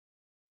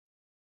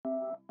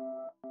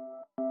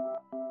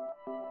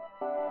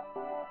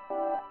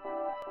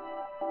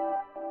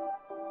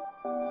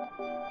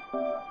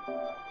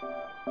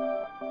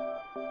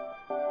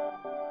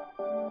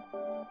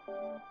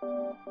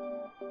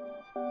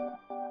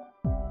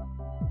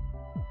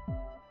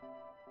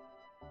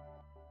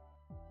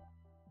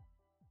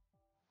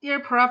Dear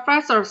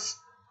professors,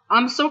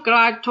 I'm so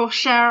glad to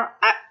share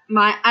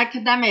my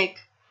academic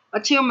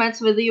achievements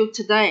with you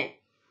today.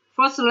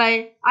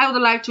 Firstly, I would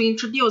like to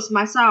introduce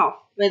myself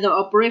with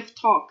a brief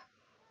talk.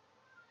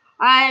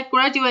 I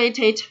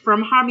graduated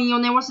from Harbin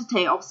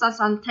University of Science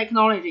and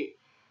Technology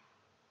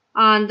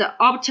and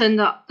obtained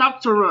a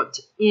doctorate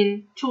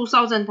in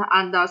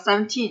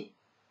 2017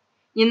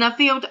 in the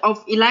field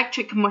of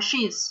electric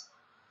machines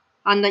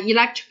and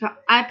electrical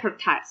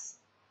apparatus.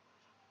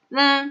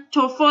 Then,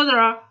 to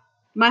further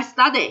my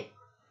study,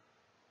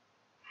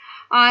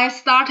 I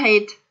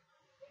started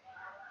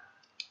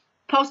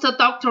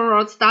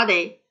postdoctoral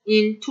study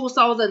in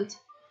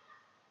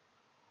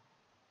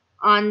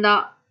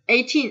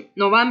 2018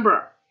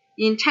 November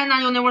in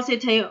China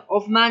University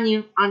of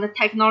Mining and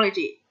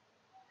Technology.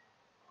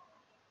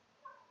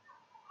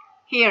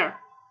 Here,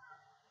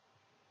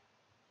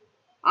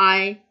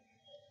 I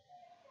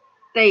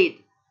did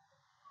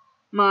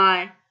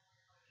my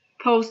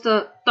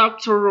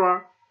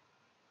postdoctoral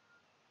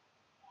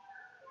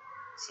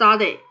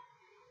study.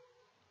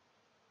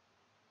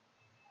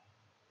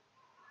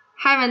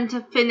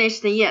 Haven't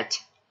finished yet.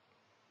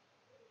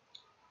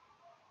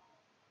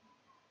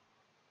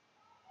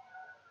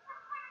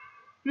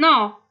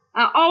 Now,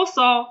 I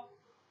also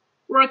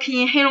work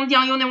in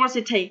Heilongjiang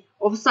University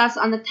of Science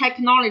and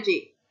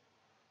Technology.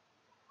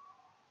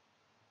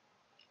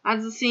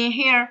 As seen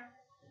here,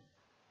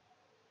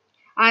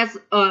 as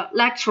a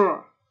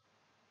lecturer.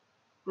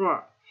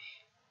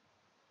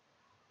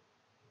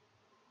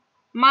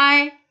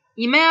 My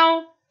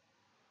email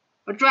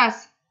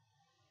address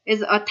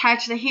is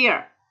attached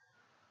here.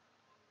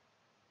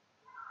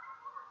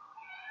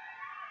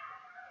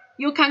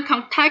 You can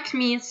contact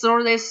me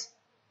through this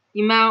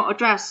email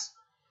address.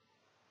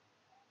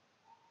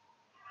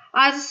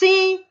 As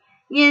seen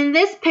in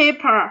this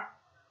paper,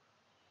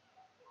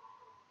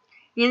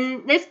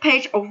 in this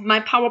page of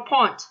my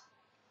PowerPoint,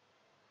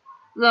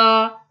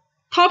 the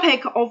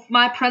topic of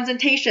my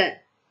presentation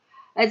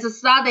is a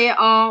study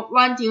on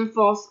winding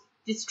force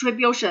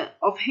distribution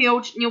of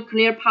huge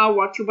nuclear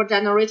power turbo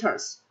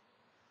generators.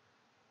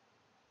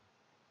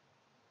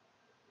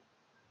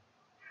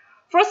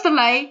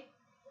 Firstly,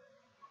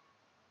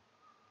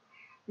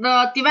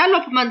 the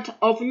development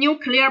of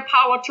nuclear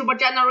power turbo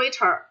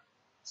generators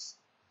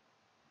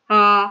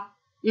are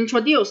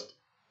introduced.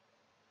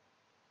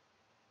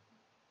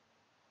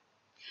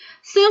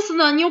 Since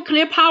the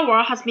nuclear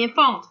power has been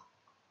found,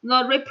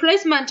 the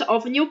replacement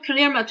of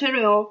nuclear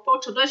material for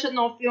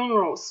traditional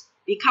fuels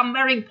become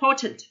very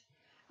important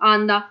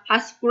and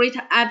has great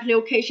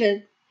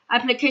application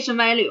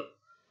value,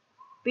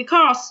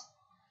 because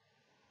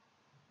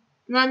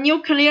the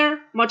nuclear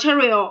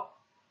material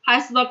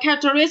has the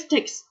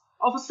characteristics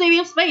of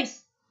saving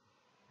space,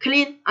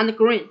 clean and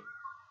green.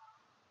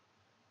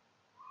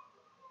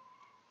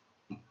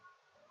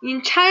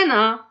 In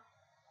China,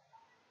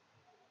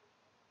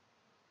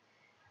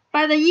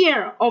 by the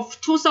year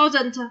of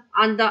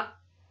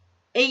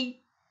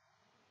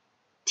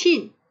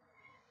 2018,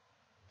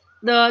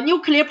 the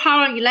nuclear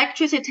power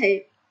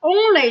electricity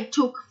only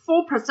took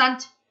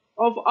 4%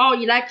 of all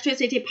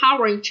electricity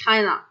power in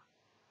China.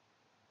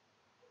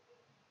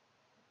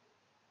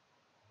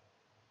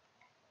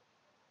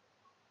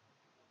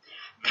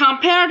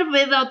 Compared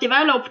with the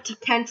developed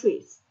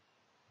countries.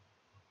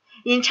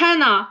 In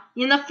China,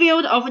 in the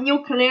field of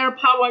nuclear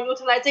power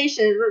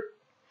utilization,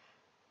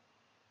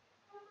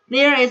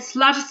 there is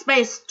large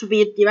space to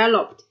be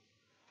developed.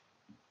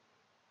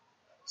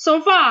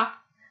 So far,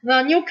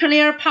 the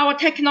nuclear power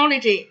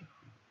technology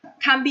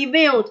can be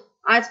viewed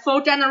as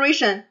 4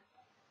 generations.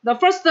 The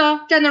first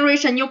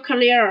generation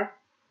nuclear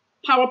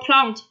power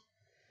plant,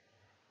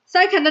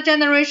 second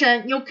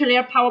generation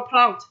nuclear power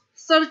plant,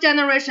 third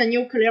generation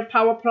nuclear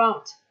power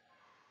plant.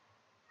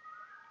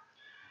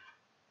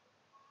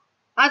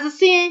 As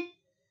seen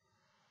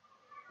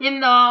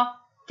in the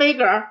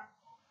figure,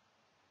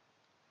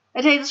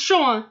 it is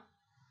shown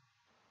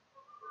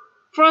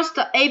first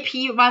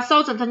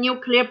AP1000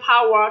 nuclear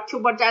power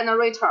turbo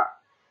generator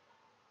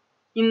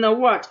in the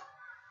world.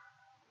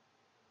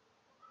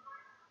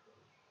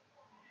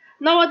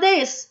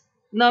 Nowadays,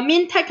 the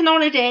main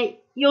technology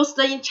used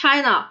in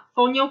China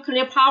for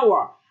nuclear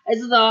power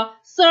is the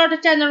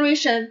third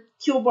generation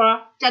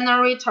turbo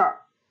generator.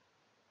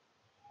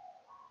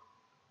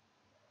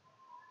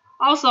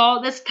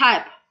 Also, this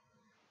type.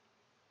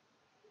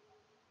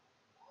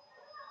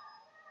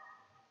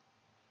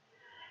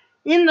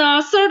 In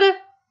the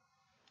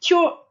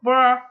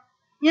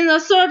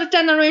third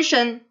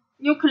generation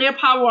nuclear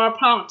power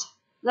plant,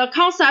 the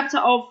concept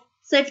of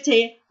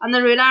safety and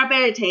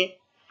reliability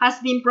has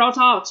been brought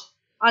out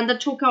and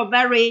took a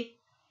very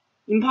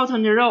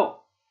important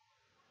role.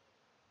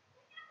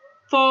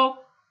 For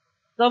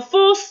the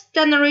fourth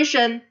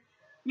generation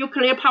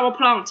nuclear power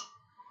plant,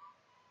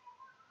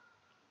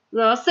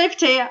 the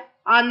safety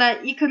and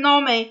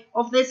economy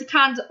of this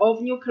kind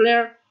of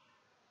nuclear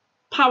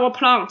power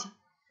plant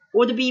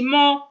would be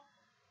more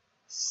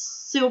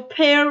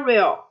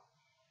superior.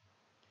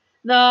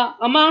 The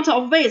amount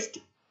of waste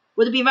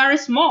would be very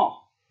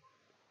small.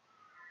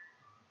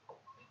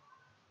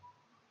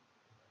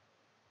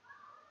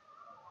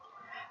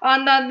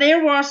 and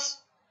there was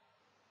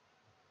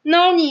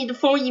no need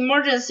for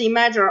emergency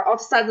measure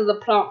outside the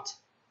plant.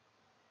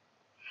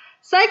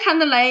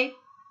 Secondly,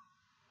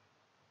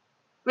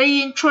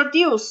 we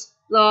introduced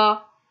the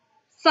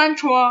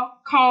central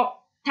core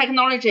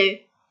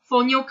technology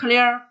for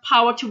nuclear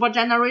power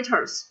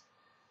turbogenerators.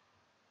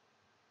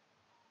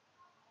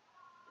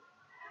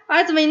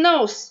 As we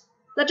know,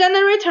 the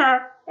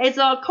generator is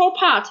a core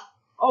part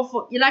of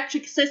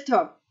electric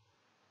system.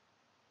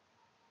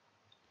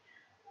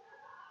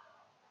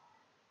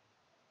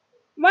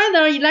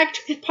 Whether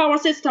electric power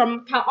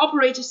system can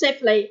operate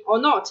safely or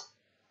not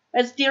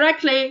is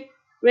directly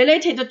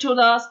related to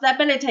the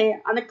stability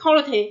and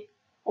quality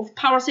of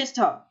power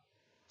system.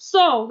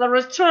 So the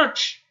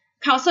research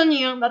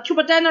concerning the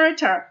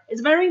turbogenerator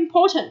is very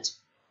important.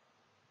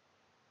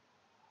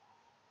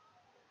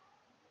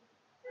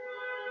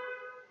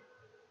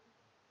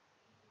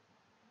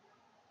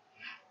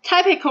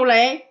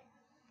 Typically,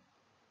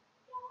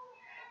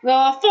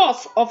 the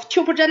force of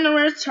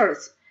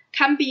turbogenerators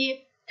can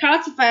be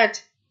classified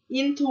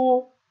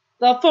into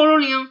the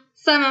following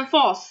 7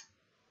 forces.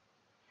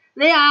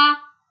 They are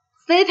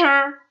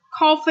stator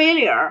core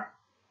failure,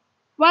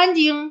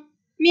 winding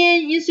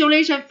mean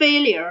insulation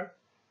failure,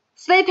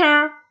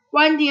 stator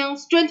winding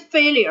strength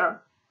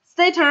failure,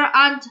 stator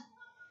and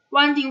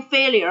winding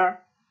failure,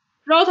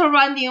 rotor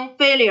winding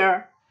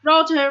failure,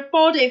 rotor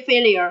body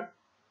failure,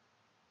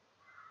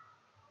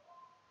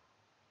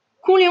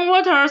 cooling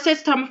water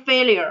system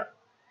failure.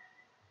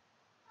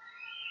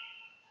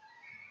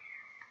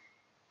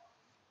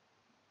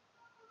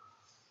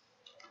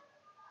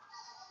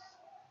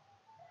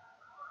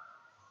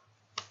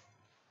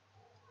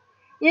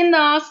 In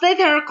the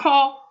stator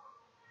core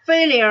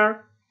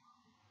failure,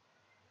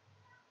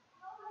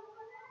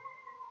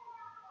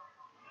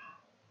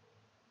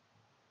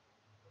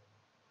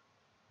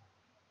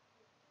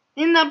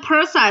 in the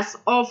process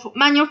of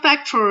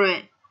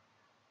manufacturing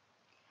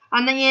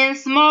and in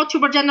small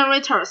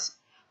turbogenerators,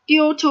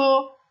 due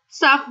to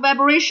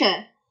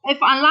self-vibration, if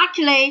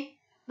unluckily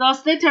the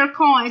stator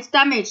core is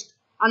damaged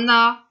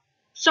and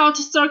short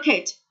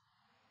circuit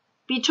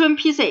between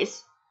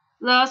pieces,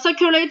 the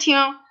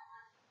circulating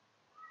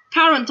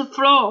current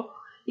flow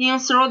in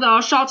through the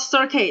short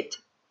circuit,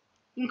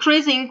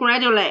 increasing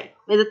gradually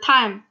with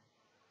time,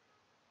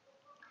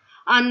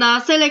 and the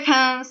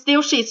silicon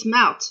steel sheets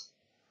melt.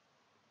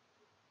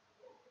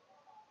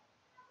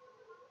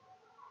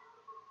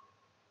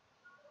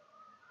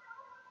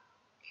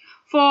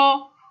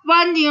 For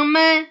winding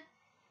main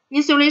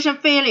insulation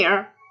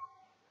failure,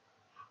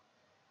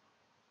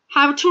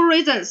 have 2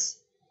 reasons.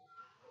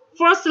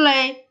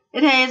 Firstly,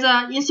 it is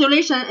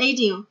insulation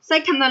aging.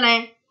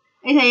 Secondly,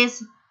 it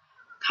is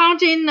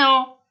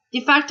congenital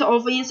defect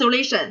of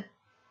insulation.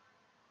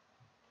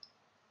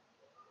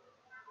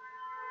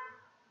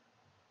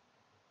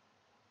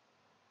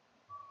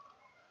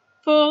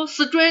 For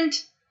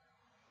strength,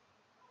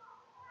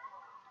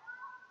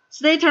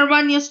 stator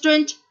winding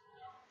strength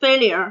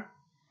failure,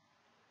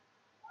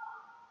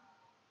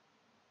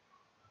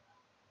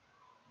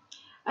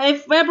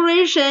 if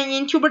vibration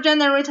in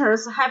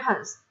turbogenerators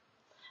happens,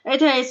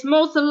 it is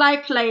most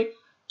likely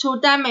to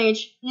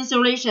damage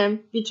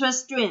insulation between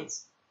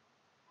strings.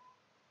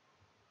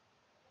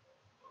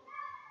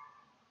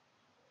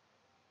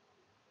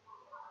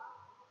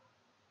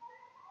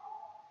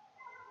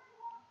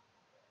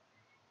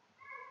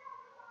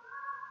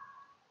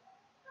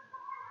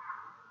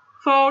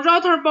 For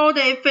rotor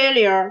body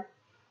failure,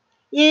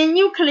 in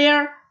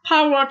nuclear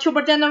power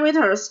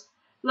turbogenerators,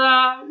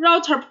 the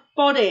rotor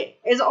body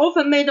is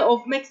often made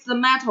of mixed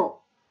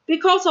metal.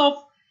 Because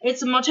of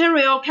its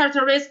material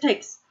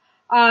characteristics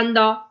and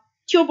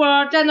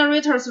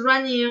turbogenerators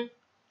running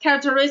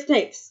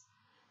characteristics,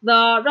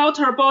 the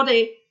rotor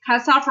body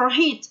can suffer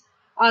heat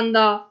and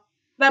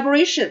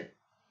vibration.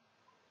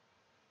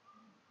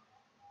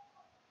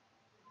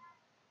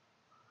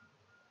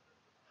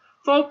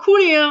 For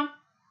cooling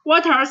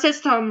water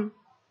system,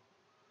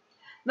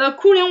 the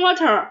cooling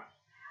water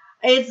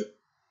is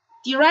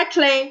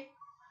directly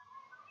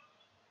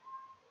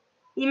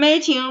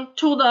emitting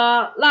to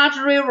the large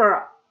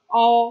river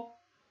or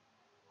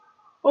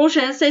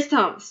ocean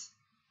systems.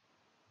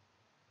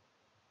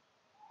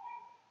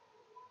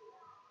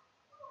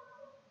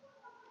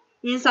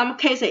 In some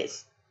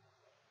cases.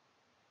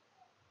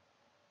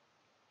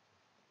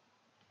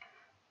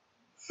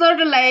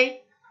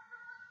 Thirdly,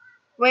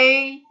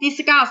 we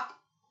discussed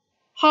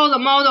how the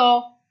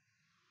model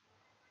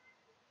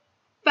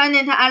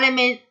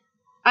finite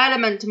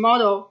element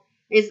model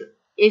is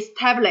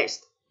established.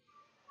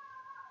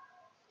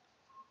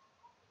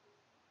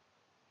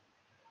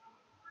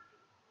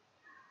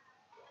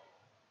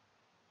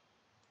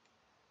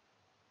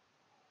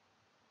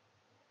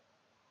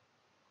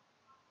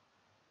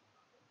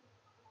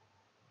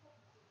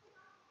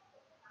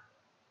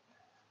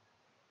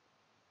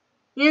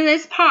 In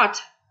this part,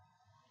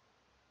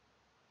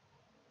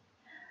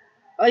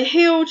 a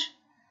huge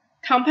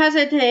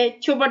capacity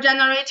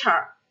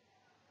turbogenerator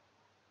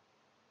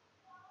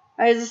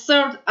is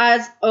served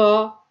as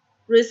a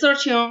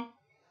researching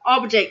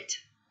object.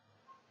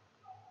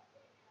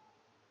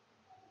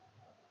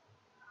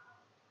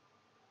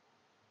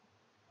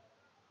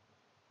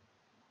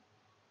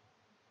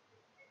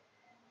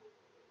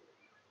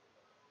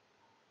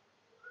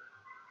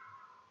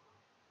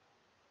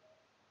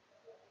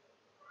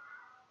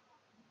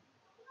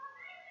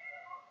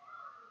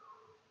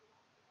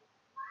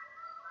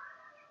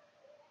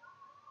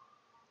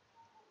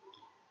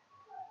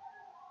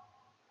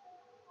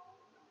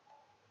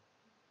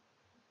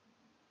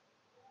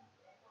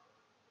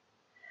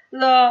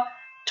 the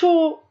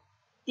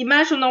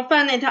two-dimensional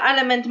finite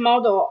element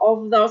model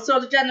of the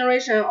third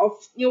generation of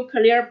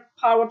nuclear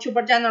power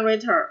turbo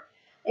generator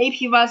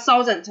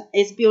AP1000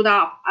 is built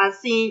up as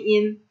seen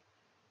in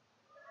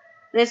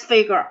this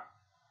figure.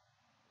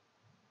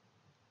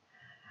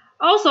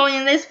 Also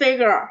in this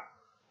figure,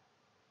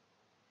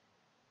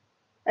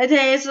 it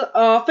is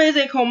a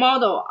physical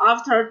model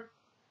after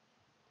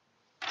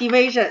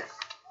division.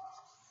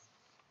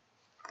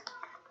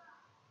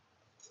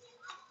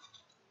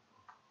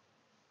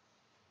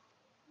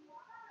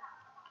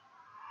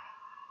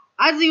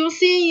 As you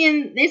see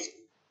in this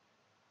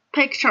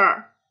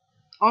picture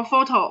or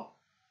photo,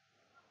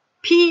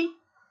 P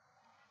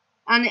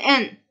and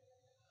N.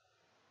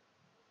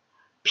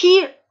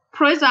 P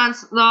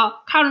presents the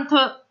current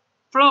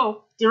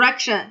flow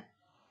direction,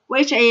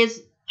 which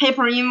is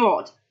paper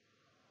inward.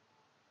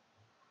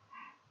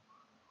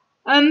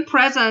 N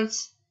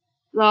presents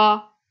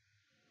the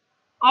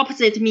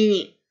opposite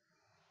meaning.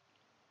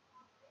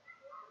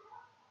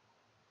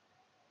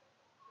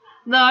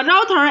 The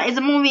rotor is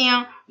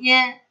moving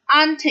in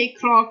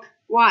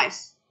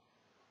anti-clockwise,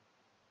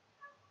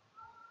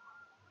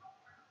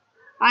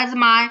 as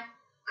my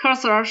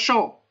cursor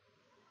shows.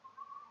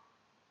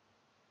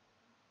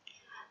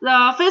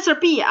 The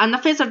phasor B and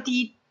phasor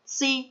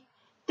DC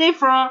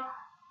differ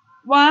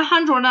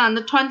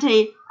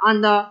 120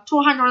 and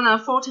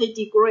 240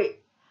 degree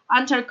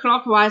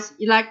anti-clockwise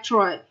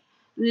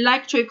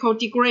electrical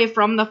degree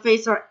from the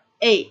phasor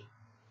A.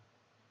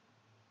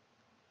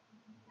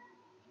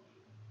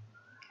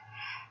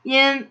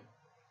 In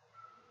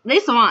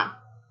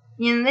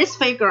this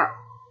figure,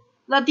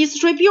 the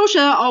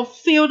distribution of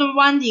field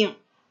winding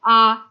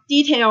are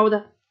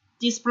detailed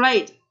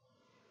displayed.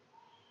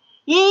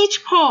 In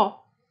each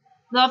pole,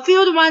 the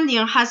field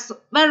winding has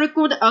very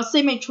good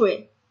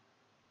symmetry.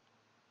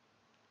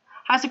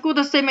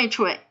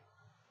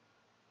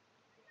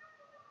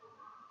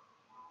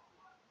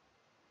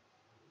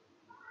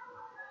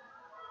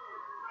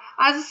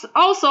 As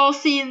also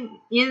seen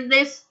in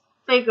this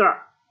figure.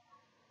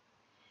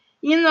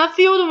 In the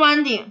field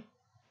winding,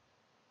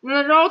 in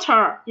the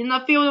rotor, in the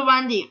field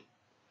winding,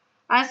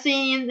 as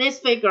seen in this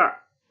figure.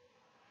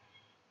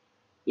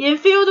 In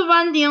field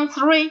winding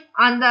 3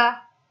 and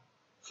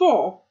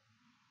 4,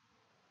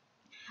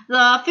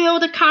 the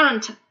field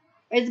current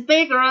is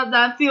bigger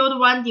than field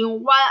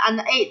winding 1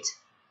 and 8.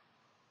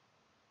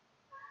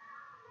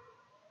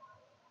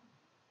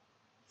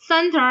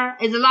 Center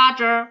is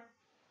larger.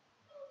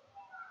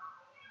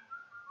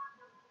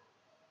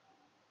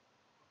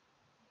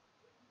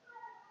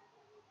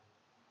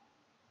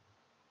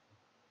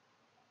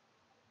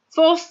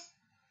 Fourth,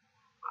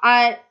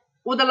 I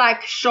would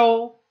like to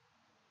show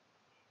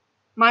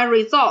my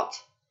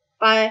result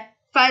by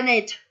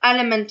finite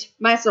element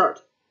method.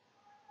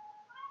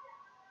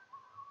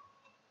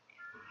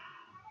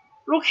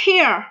 Look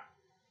here,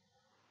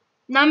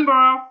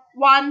 number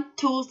 1,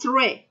 2,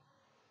 3.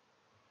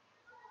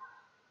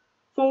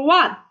 For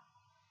 1,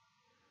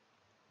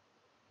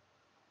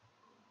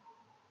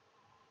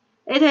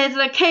 it is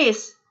the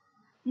case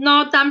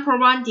no damper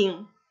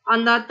winding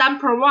and the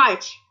damper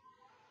wedge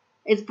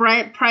is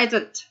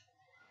present.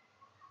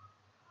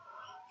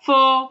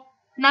 For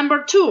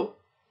number 2,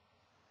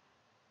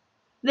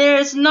 there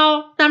is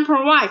no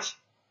damper wedge,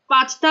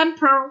 but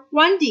damper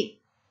winding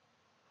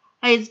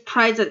is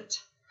present.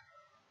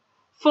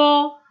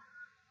 For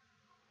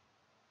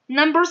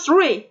number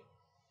 3,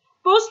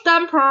 both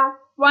damper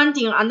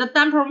winding and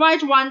damper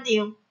wedge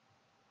winding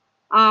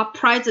are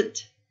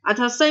present at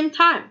the same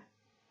time.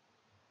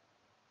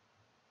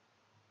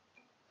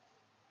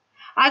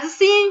 As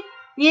seen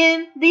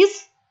in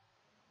these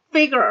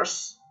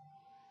figures,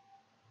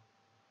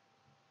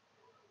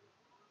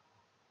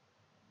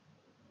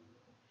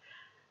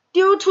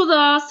 due to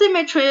the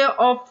symmetry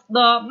of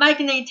the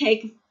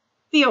magnetic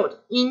field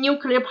in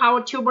nuclear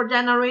power turbo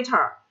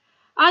generator,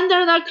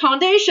 under the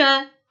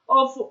condition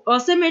of a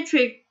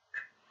symmetric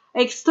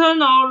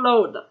external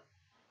load,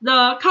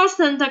 the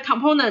constant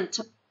component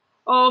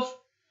of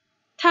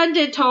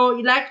tangential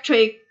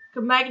electric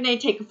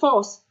magnetic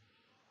force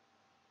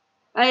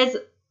is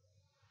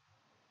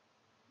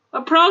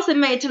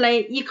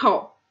approximately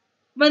equal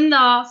when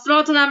the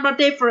slot number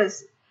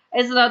difference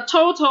is the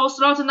total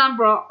slot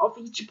number of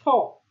each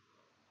pole,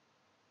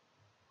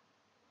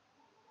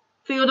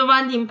 field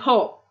winding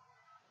pole.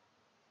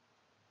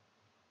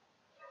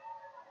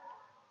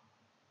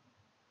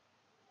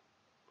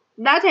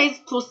 That is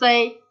to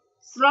say,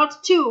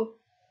 slot 2,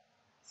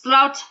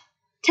 slot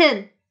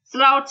 10,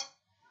 slot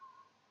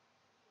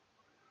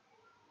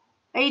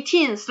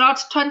 18,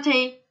 slot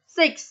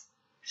 26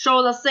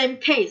 show the same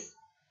case.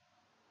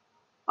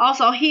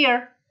 Also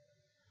here,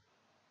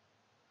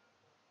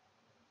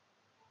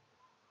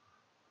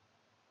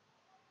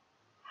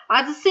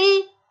 as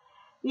seen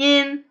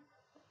in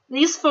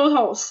these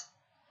photos,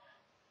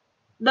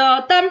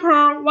 the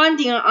damper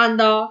winding and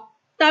the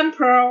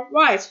damper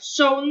wedge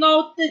show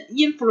no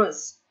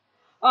influence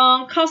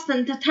on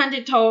constant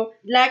tangential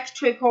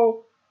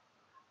electrical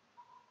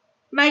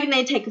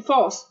magnetic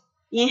force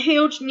in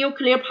huge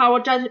nuclear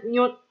power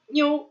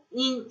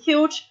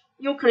huge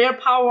nuclear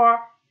power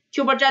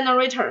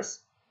turbogenerators.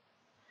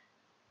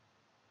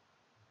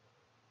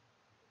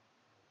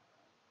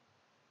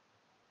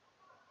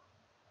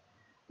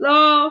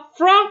 The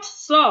front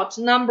slot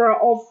number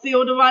of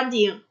field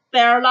windings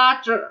bear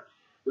large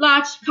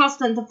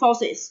constant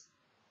forces.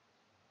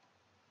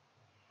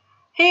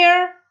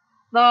 Here,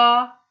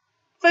 the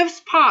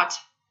fifth part,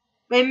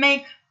 we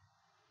make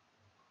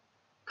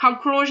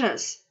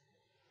conclusions.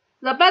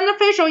 The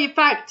beneficial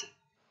effect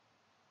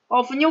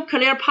of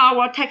nuclear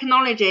power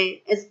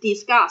technology is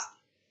discussed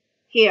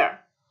here,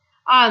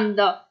 and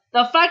the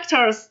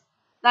factors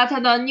that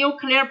the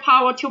nuclear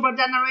power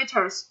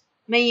turbogenerators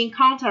may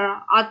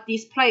encounter are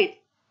displayed.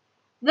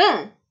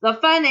 Then, the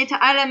finite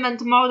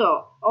element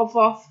model of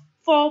a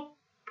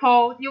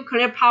four-pole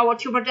nuclear power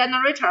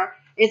turbogenerator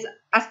is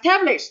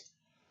established.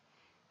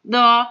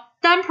 The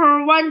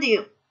damper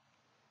winding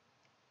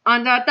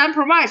and the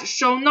damper wires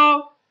show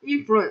no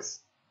influence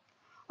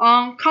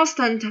on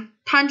constant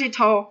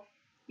tangential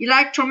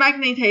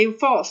electromagnetic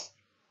force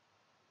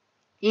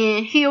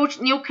in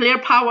huge nuclear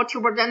power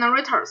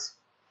turbogenerators.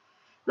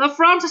 The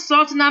front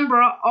slot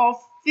number of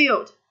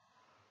field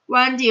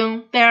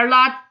windings bear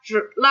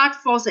large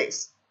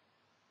forces.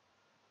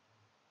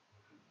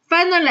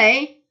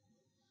 Finally,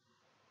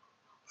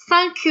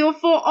 thank you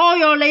for all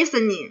your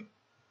listening.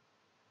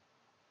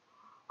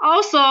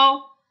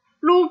 Also,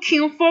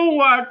 looking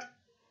forward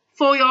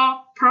for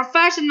your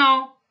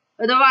professional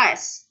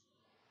advice.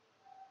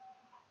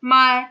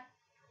 My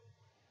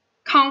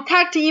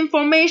contact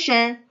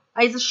information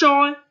is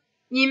shown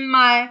in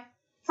my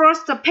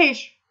first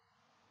page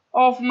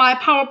of my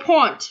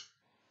PowerPoint.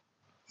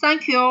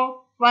 Thank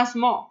you once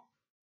more.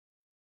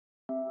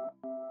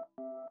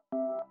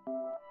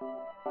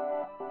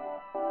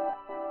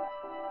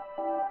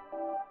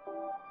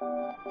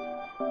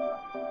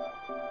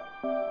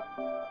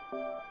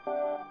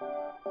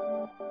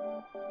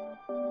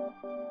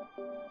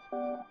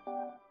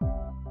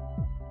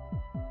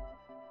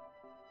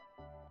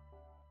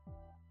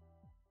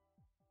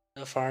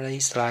 The Faraday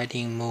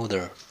sliding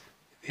motor,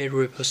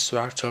 variable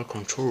structure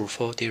control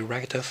for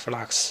direct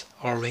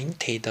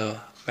flux-oriented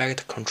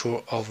vector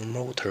control of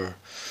motor.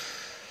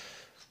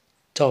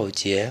 赵宇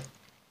杰、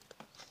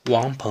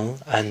王鹏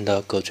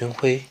and 葛军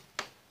辉，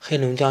黑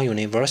龙江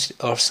University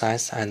of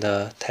Science and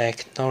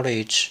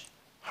Technology,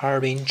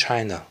 Harbin,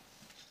 China.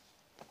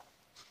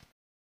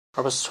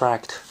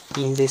 Abstract.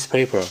 In this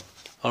paper,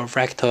 a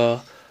vector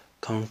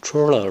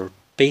controller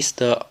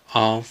based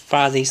on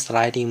fuzzy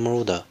sliding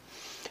motor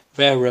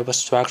variable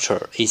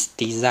structure is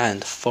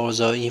designed for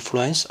the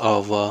influence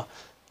of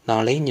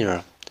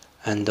nonlinear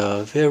and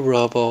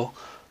variable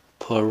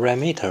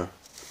parameter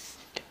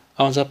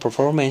on the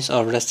performance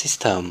of the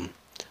system,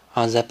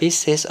 on the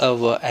basis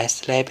of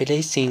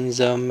establishing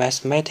the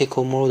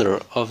mathematical model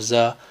of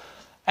the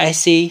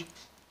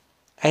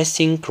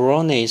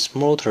asynchronous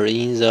motor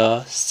in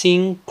the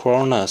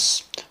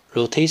synchronous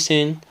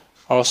rotation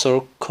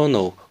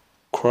orthogonal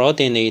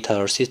coordinate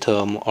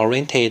system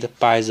oriented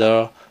by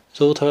the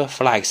rotor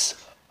flux,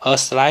 a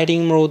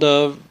sliding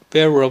motor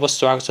variable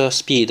structure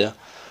speed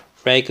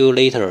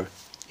regulator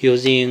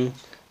using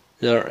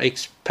the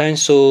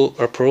exponential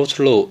approach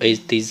law is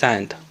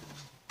designed.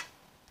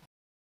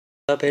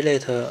 The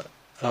stability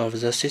of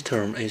the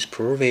system is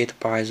proved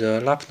by the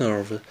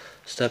Lyapunov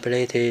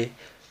stability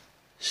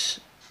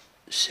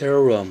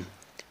theorem,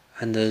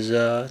 and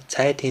the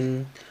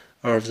tightening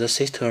of the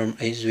system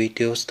is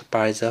reduced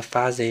by the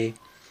fuzzy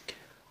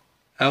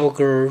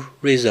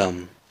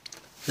algorithm.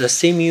 The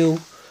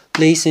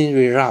simulation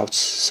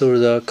results show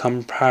the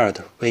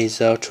compared with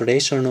the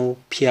traditional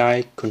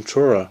PI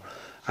controller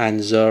and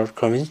the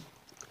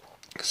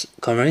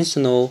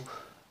conventional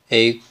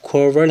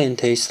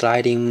equivalent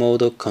sliding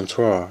motor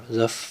controller.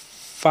 The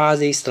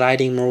fuzzy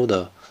sliding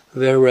motor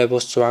variable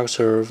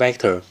structure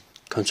vector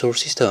control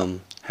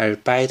system has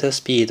better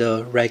speed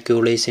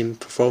regulation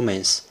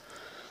performance,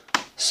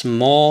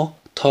 small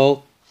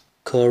torque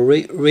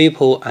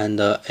ripple, and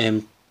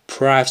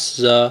improves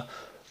the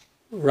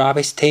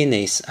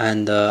robustness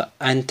and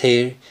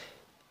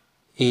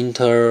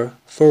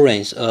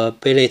anti-interference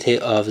ability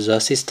of the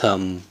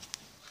system.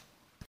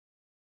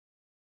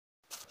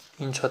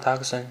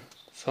 Introduction.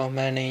 For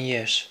many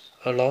years,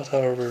 a lot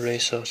of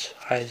research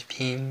has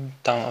been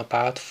done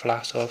about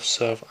flux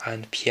observed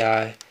and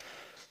PI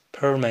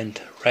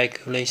permanent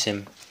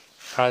regulation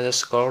by the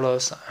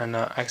scholars and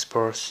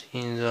experts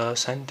in the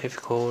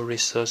scientific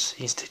research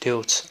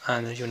institutes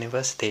and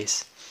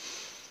universities.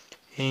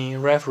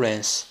 In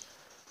reference,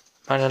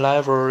 my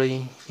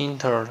library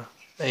Inter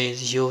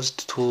is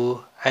used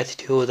to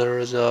attitude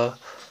the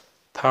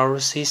power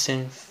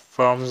system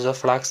from the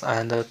flux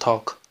and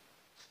torque.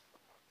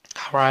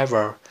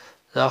 However,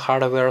 the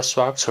hardware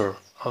structure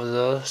of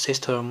the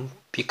system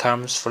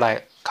becomes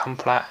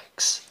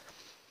complex.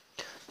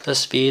 The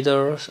speed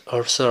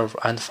observed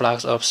and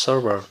flux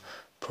observer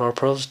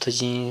proposed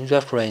in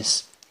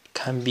reference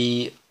can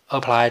be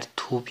applied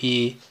to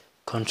be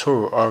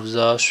control of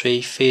the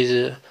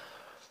three-phase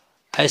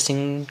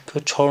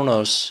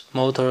asynchronous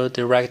motor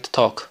direct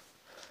torque.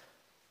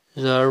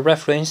 The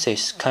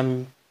references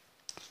can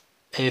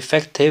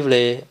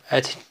effectively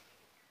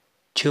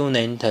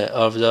attenuate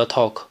of the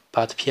torque,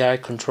 but PI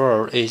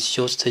control is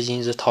used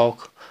in the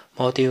torque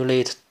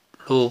modulate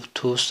loop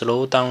to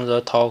slow down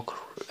the torque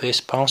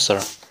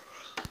response.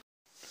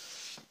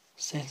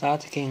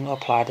 Synthetic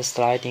applied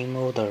sliding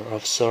motor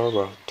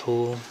observer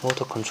to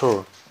motor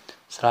control.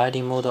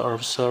 Sliding motor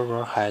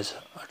observer has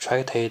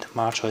attracted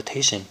much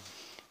attention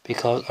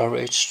because of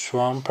its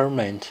strong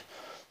permanent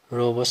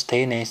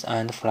robustness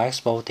and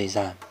flexible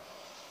design.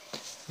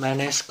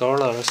 Many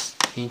scholars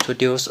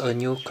introduced a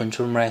new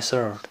control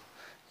method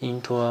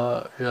into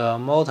the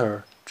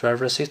motor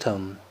driver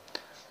system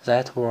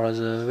that was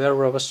a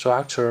variable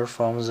structure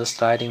from the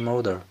sliding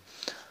motor,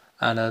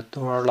 and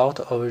do a lot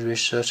of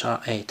research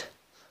on it.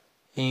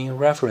 In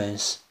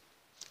reference,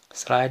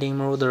 sliding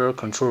motor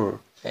control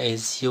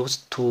is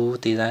used to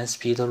design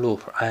speed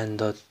loop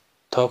and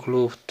torque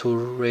loop to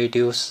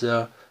reduce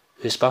the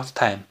response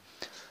time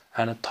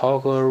and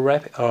torque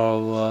rate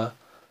of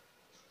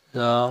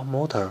the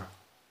motor.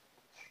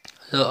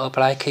 The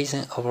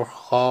application of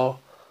how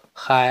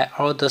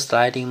high-order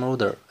sliding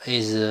motor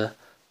is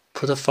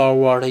put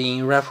forward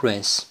in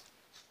reference,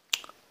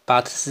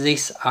 but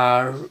these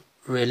are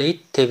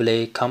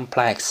relatively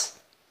complex.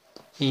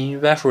 In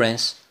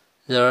reference,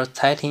 the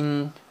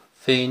tightening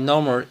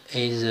phenomenon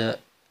is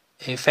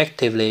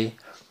effectively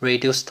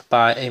reduced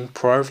by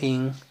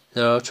improving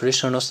the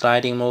traditional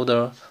sliding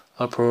motor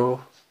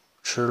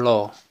approach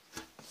law.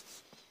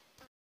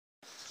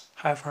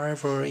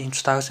 However,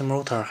 introduction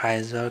motor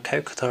has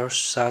characters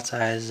such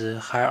as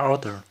high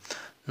order,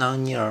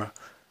 nonlinear,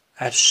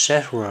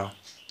 etc.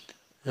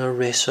 The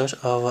research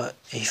of an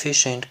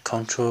efficient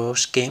control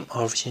scheme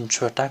of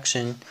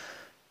introduction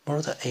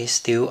motor is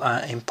still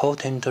an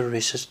important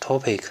research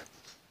topic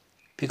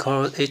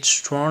because it's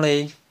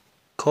strongly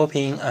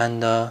copying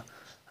and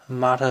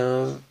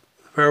matter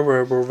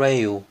variable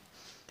value.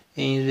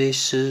 In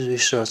this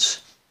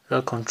research,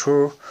 the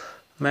control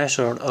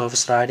method of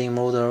sliding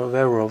motor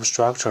variable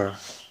structure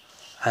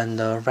and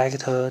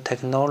vector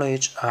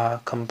technology are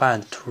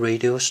combined to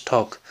reduce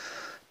torque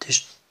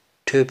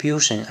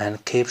distribution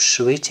and keep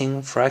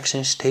switching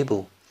fraction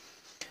stable.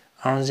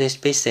 On this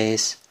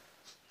basis,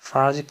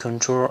 fuzzy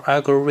control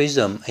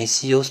algorithm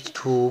is used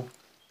to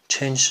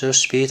change the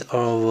speed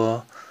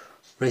of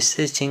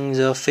resisting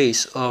the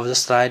phase of the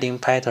sliding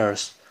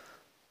patterns,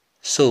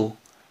 so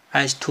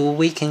as to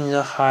weaken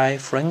the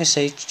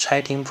high-frequency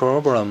tightening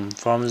problem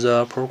from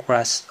the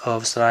progress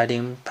of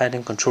sliding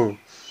pattern control.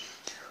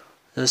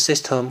 The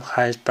system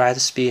has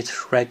better speed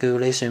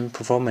regulation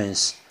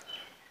performance,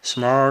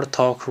 smaller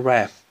torque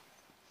rate,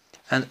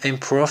 and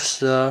improves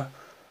the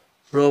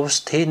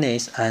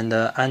robustness and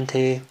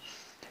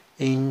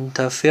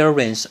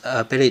anti-interference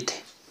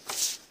ability.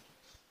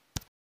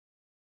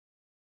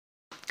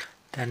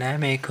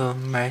 Dynamic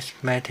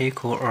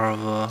mathematical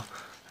of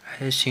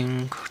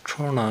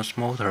asynchronous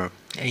motor.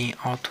 In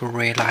order to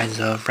realize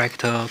the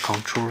vector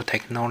control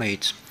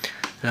technology,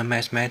 the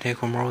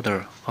mathematical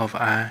model of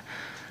an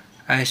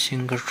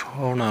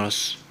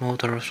asynchronous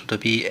motor should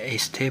be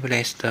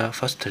established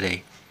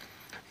firstly.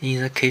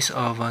 In the case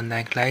of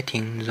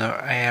neglecting the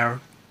air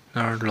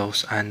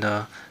loss and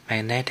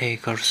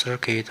magnetic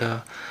circuit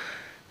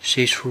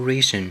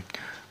saturation,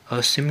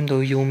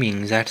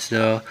 assuming that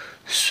the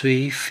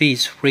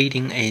three-phase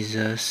reading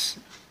is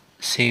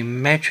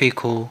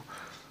symmetrical,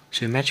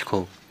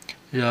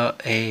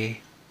 the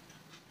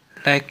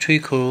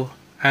electrical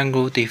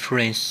angle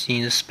difference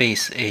in the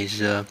space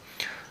is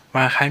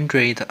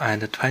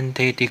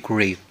 120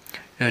 degrees.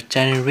 The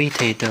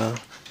generated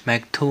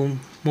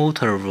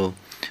magnetomotive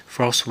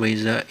force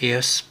with the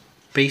air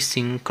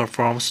spacing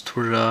conforms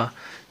to the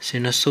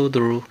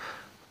sinusoidal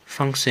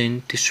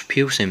function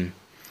distribution,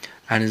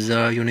 and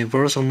the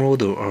universal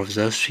model of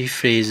the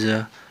three-phase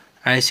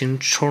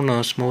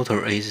asynchronous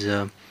motor is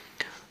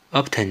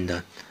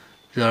obtained.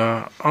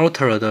 The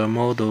altered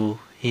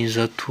model in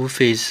the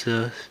two-phase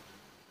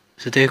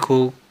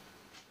statistical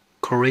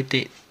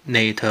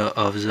coordinate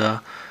of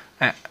the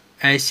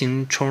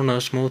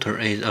asynchronous motor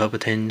is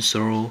obtained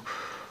through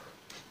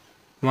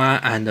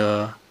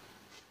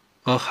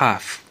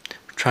 1.5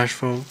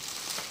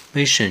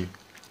 transformation.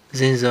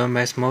 Then the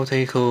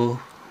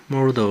mathematical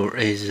model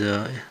is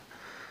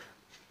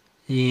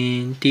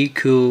in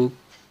DQ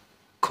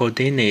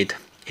coordinate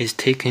is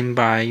taken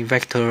by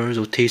vector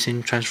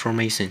rotation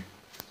transformation.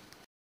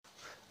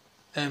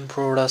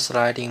 Improved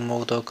sliding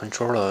motor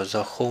controller,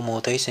 the whole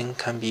motion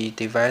can be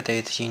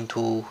divided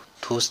into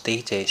two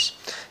stages.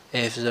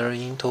 If the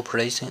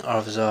interpolation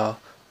of the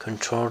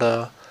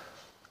controller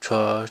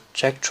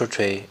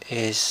trajectory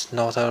is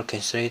not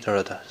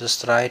considered, the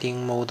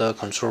sliding motor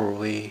control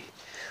will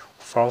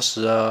force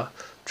the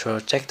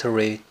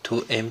trajectory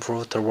to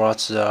improve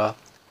towards the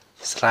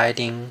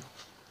sliding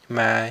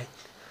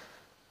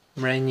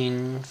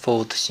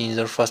manifold in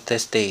the first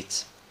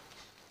stage.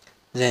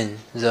 Then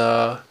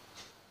the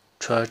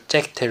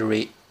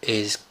trajectory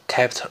is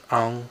kept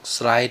on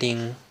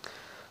sliding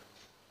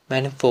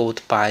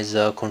manifold by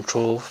the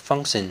control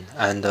function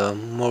and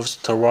moves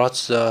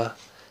towards the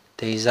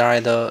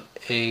desired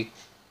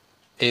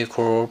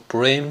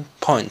equilibrium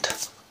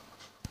point.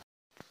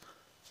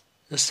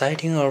 The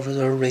setting of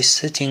the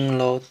resetting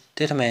law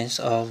determines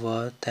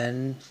the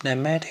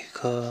dynamic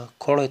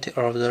quality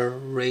of the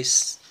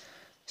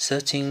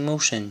resetting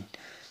motion.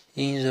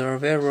 In the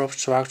variable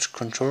structure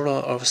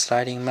controller of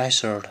sliding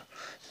method,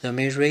 the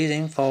main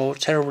reason for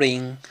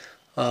tethering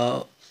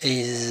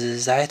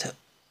is that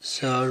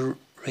the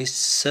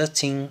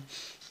resetting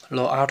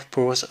law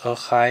outputs a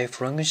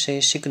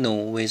high-frequency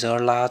signal with a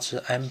large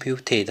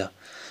amplitude,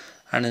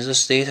 and the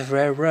state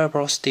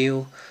variable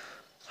still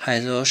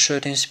has a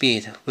certain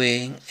speed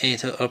when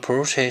it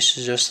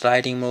approaches the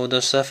sliding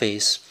mode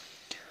surface,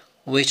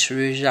 which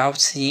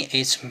results in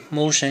its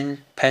motion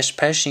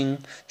passing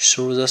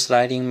through the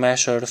sliding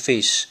method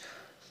face.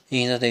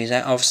 In the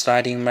design of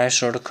sliding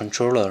method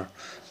controller,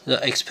 the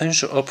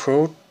exponential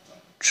approach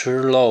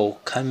law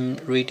can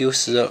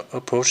reduce the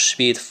approach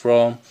speed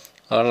from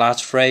a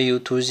large value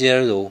to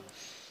 0,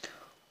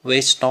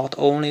 which not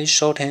only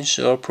shortens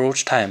the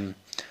approach time,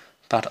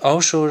 but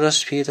also the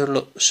speed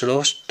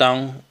slows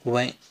down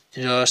when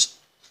the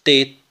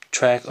state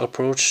track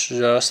approaches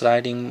the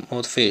sliding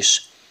mode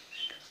face.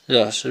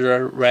 Thus,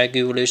 the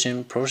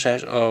regulation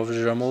process of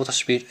the motor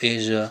speed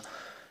is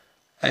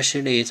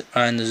accelerated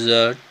and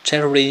the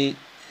tethering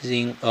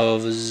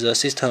of the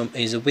system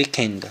is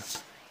weakened.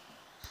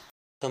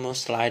 Optimal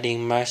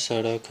sliding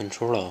method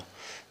controller.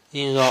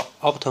 In the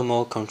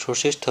optimal control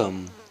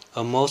system,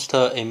 a most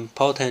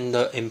important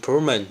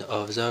improvement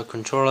of the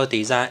controller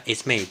design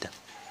is made.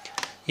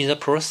 In the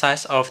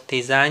process of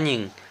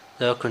designing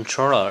the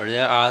controller,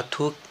 there are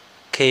two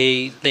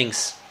key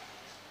links.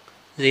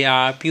 They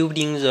are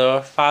building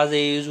the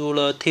fuzzy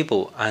ruler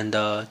table and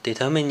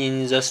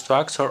determining the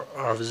structure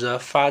of the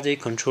fuzzy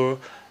control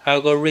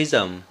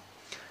algorithm.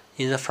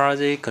 In the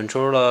fuzzy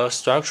controller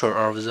structure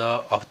of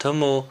the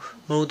optimal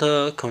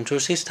motor control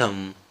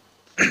system,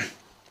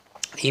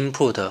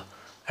 input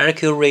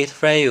accurate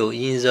value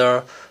in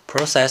the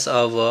process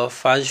of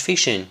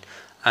fuzzification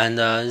and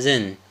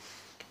then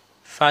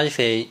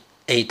fuzzify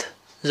it.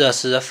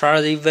 Thus, the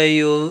fuzzy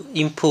value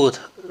input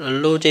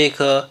logic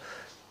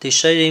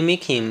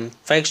decision-making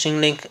function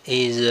link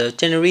is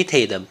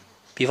generated.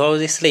 Before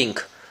this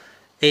link,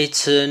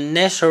 it's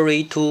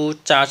necessary to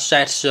judge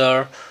that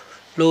the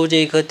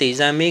logic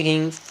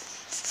design-making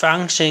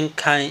function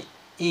can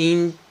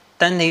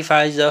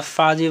identify the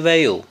fuzzy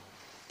value.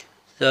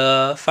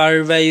 The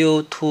fuzzy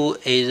value 2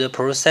 is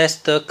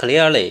processed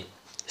clearly,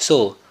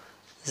 so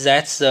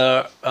that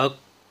the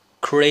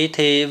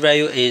accurate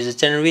value is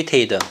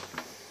generated.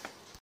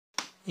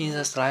 In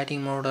the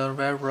sliding mode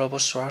variable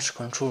structure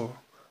control,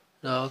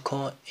 the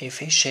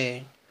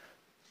coefficient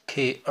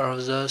k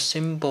of the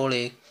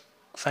symbolic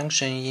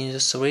function in the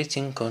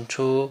switching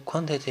control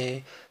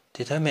quantity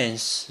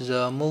determines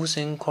the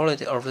motion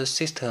quality of the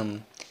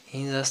system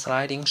in the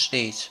sliding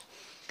state.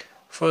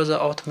 Further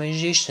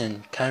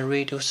optimization can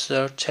reduce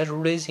the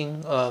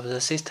tethering of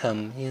the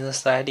system in the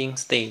sliding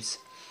state.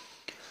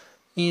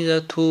 In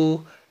the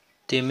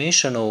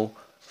two-dimensional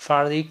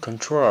fuzzy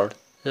controller,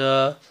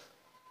 the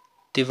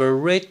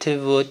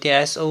derivative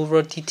ds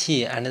over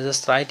dt and the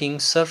sliding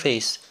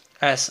surface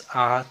s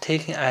are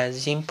taken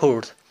as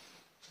input.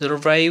 The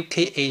value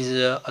k is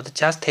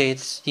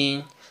adjusted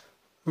in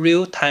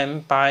real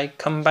time by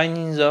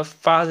combining the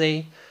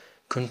fuzzy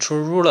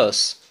control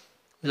rulers.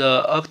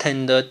 The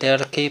obtained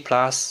delta k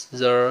plus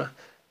the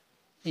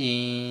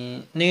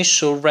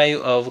initial value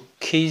of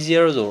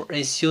k0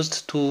 is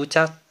used to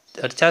adjust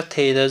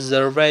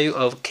the value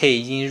of k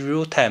in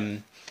real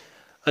time,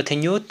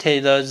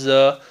 attenuated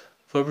the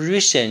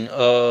vibration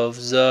of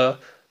the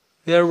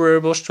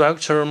variable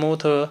structure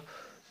motor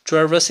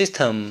driver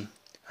system,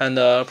 and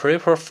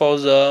prepare for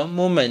the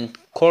movement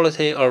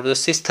quality of the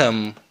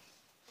system.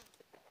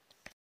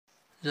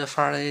 The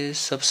fuzzy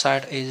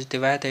subset is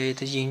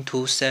divided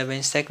into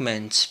 7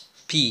 segments.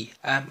 B,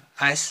 M,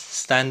 S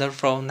stand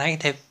for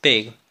negative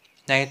big,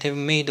 negative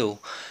middle,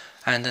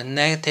 and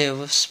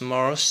negative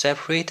small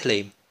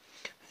separately.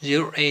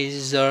 0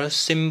 is the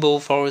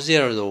symbol for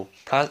 0,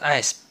 plus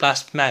S,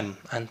 plus M,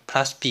 and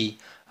plus B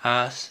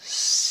are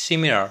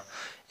similar,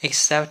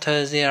 except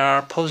they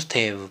are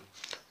positive.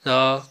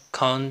 The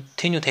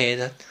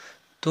continued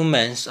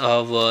domains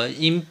of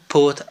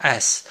input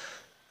S,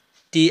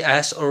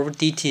 ds over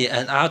dt,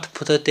 and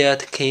output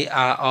delta k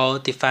are all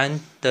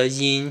defined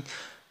in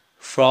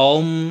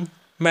from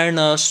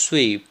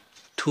 -3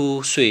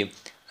 to 3,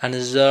 and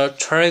the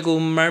triangle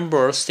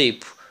member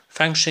shape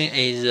function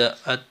is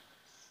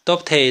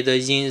adopted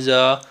in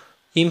the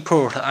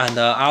input and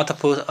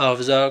output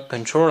of the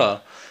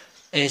controller.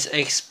 Its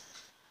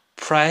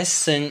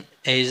expression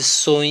is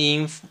shown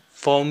in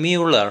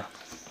formula.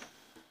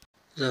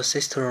 The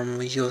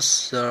system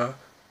uses the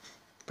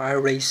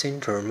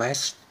barycenter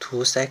method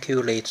to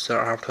calculate the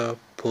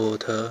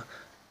output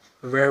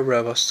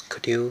variable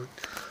schedule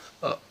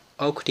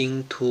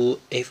according to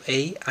if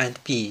A and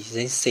B,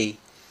 then C,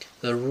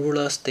 the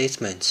ruler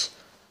statements,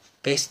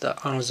 based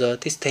on the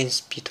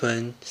distance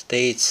between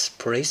states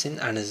present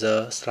and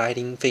the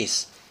sliding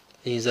phase.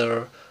 In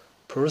the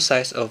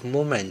process of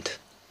movement.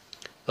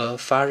 A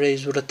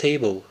fuzzy ruler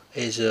table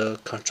is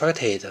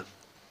constructed.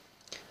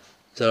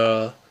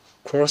 The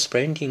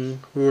corresponding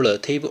ruler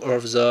table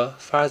of the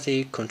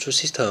fuzzy control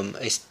system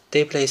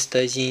established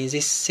in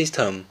this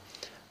system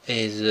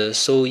is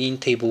shown in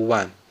Table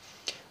 1.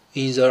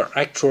 In the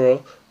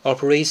actual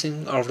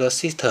operation of the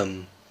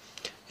system,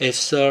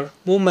 if the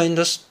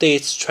movement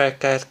state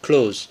gets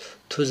close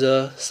to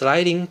the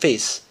sliding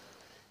face,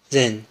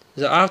 then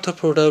the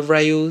output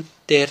value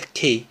delta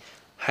k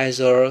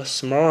has a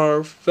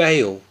smaller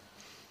value.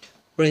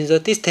 When the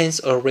distance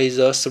away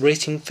the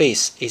switching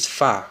face is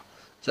far,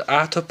 the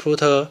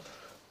output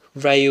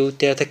value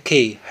delta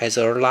k has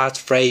a large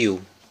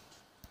value.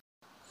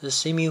 The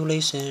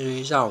simulation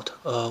result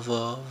of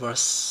a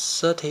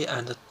velocity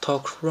and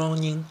torque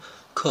running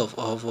curve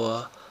of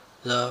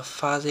the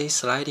fuzzy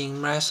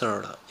sliding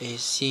method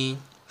is in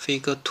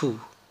Figure 2.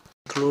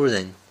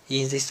 Conclusion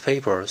in this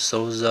paper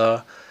shows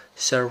the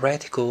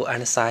theoretical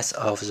analysis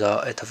of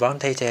the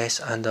advantages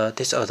and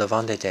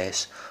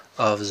disadvantages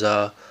of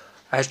the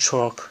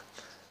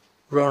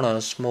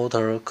asynchronous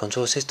motor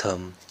control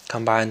system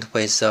combined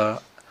with the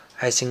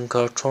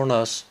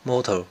asynchronous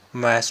motor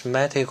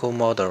mathematical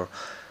model,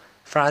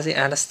 fuzzy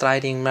and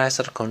sliding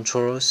method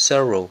control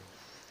theory.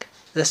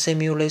 The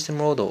simulation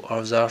model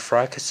of the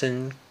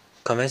friction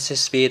convention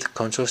speed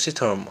control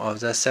system of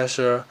the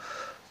sensor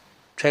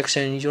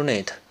traction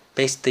unit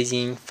based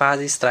in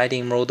fuzzy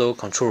sliding model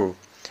control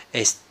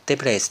is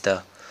established.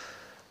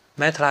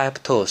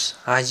 MATLAB tools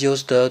are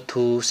used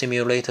to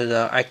simulate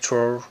the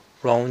actual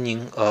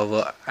running of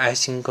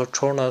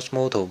asynchronous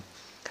motor,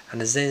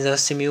 and then the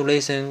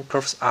simulation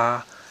curves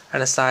are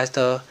analyzed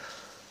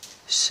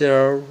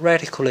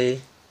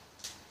theoretically.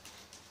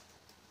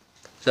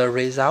 The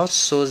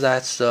results show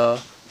that the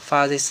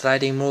fuzzy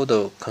sliding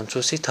model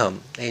control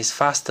system is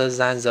faster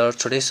than the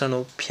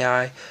traditional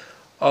PI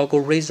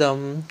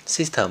algorithm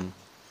system,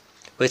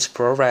 which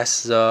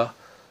provides the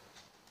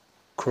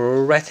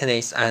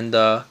correctness and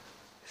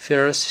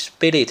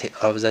feasibility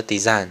of the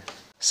design.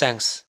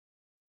 Thanks.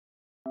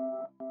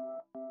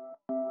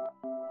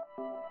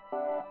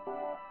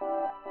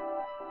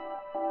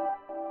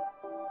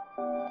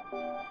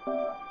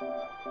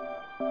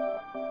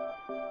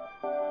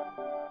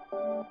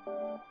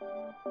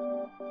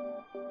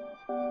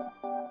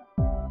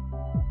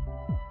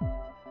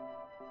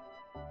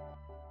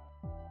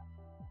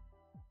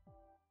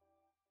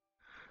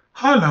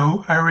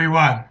 Hello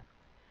everyone.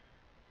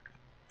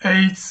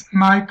 It's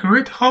my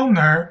great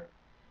honor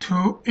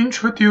to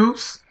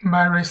introduce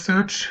my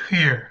research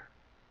here.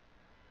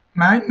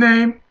 My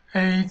name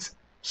is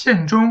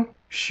Xianzhong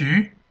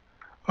Xu,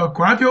 a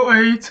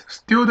graduate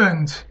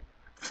student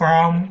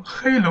from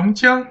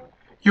Heilongjiang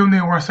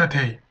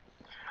University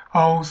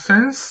of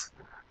Science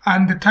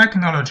and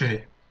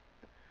Technology.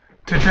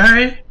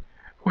 Today,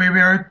 we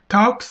will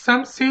talk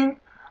something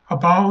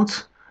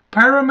about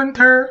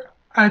parameter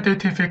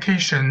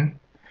identification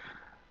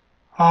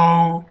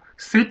of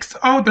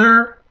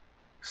 6-order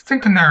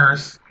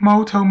synchronous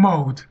motor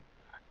mode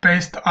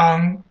based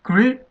on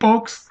green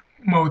box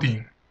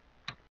modeling.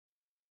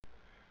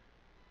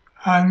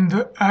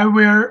 And I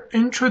will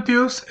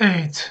introduce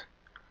it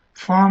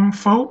from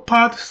 4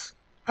 parts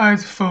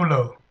as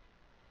follows: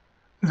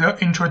 the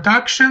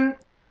introduction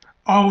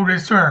of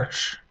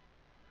research,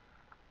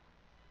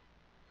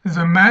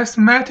 the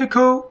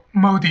mathematical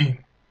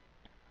modeling,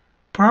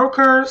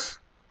 progress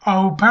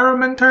of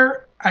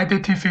parameter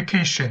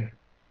identification,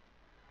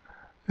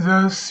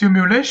 the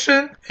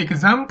simulation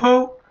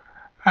example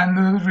and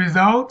the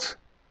result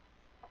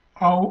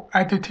of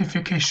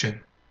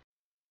identification.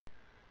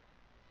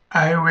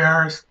 I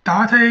will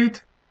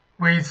start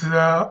with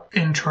the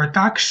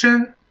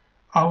introduction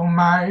of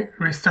my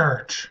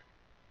research.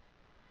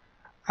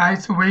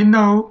 As we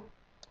know,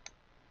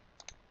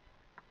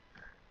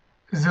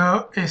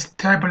 the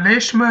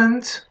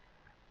establishment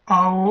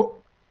of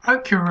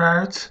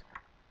accurate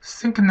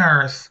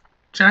synchronous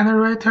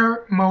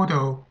generator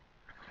model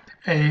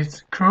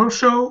is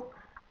crucial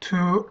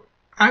to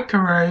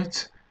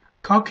accurate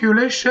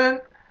calculation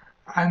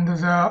and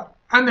the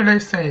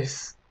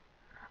analysis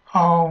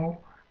of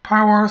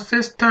power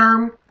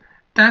system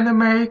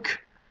dynamic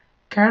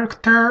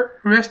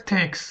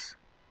characteristics.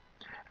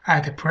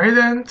 At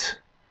present,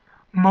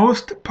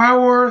 most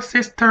power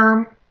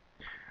system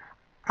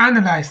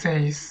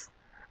analysis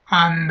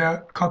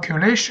and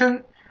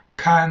calculation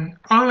can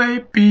only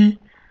be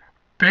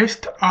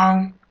based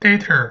on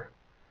data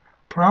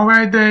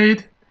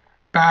provided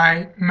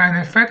by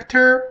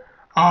manufacturer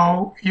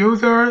or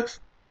user's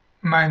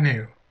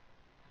manual.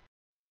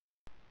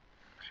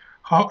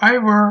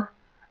 However,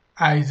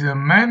 as the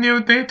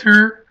manual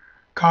data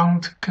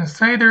can't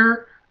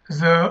consider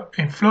the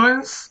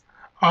influence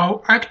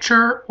of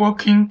actual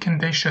working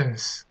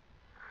conditions,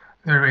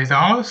 the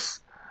results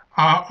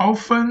are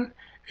often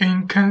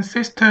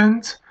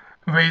inconsistent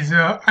with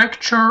the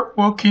actual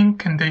working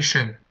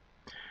condition,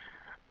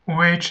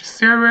 which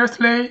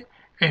seriously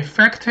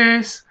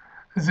affects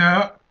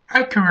the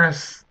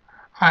accuracy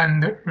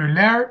and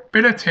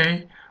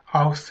reliability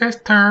of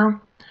system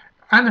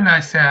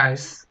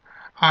analysis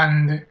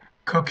and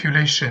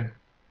calculation.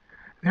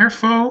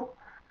 Therefore,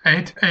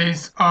 it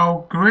is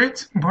of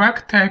great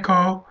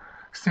practical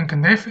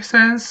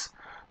significance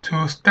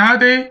to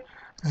study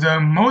the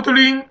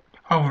modeling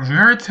of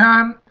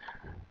real-time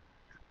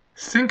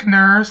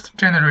synchronous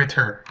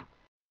generator.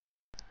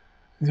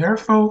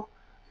 Therefore,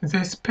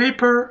 this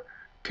paper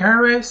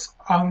carries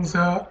on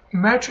the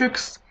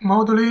matrix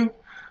modeling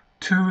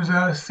to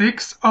the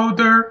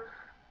sixth-order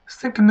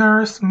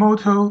synchronous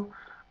motor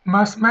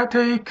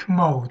mathematic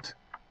mode.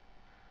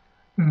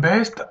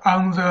 Based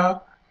on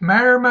the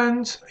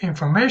measurement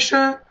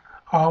information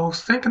of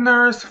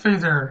synchronous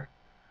phasor,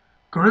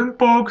 green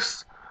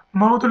box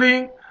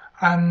modeling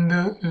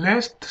and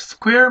least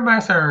square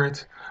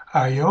methods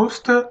are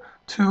used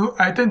to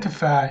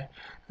identify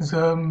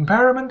the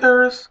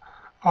parameters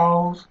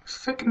of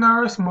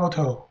synchronous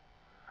motor.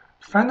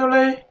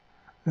 Finally,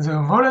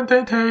 the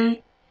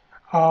validity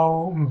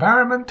of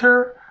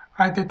parameter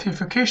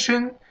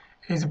identification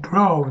is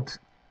broad.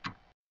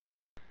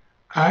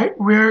 I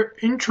will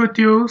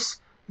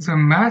introduce the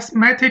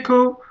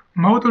mathematical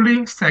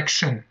modeling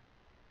section.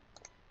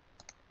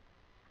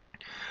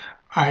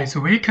 As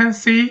we can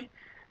see,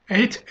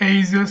 it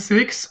is the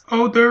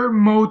sixth-order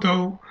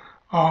model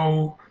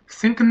of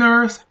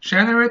synchronous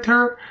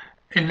generator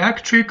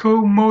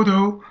electrical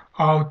model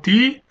of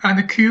D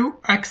and Q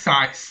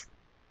axis,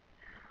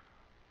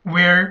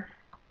 where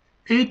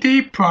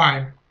ED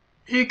prime,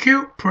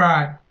 EQ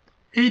prime,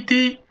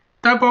 ED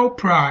double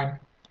prime,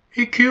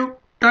 EQ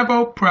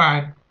double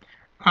prime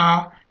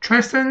are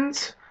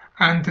transient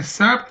and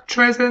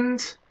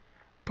subtransient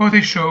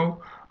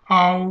potential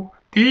of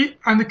D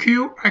and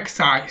Q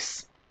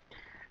axis.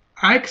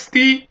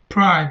 XD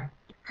prime,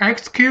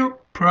 XQ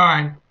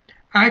prime,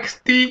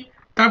 XD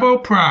double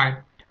prime,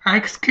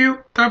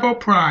 XQ double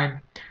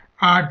prime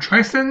are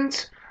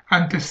transient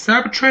and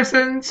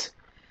subtransient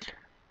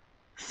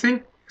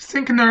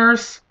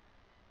synchronous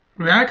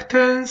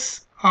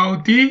reactance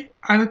of D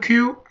and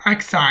Q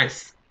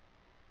axis.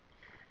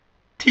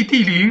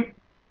 TD0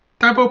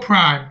 double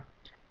prime,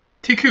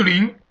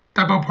 TQ0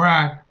 double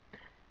prime,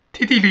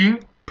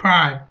 TD0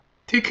 prime,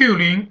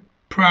 TQ0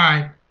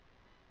 prime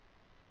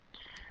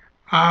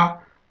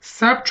are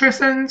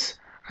subtransient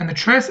and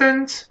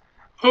transient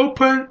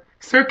open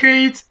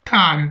circuit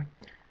time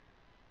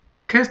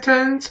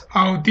constant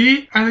of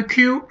D and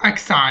Q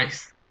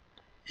axis.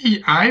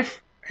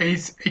 EF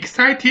is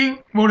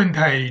exciting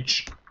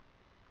voltage.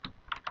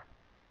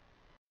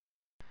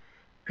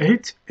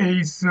 It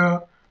is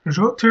the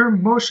rotor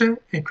motion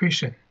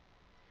equation.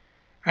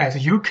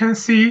 As you can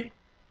see,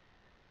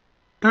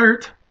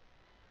 dirt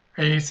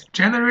is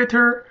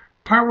generator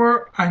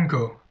power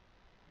angle.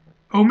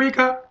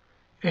 Omega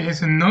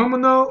is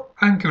nominal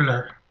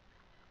angular.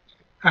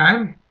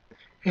 M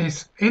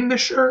is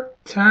inertial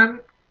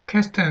time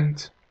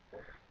constant.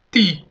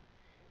 D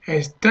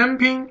is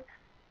damping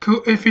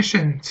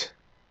coefficient.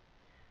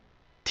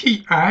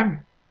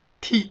 Tm,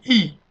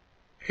 Te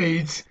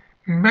is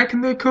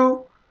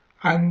mechanical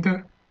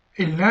and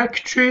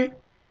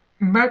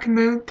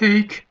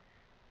electromagnetic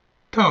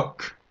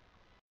torque.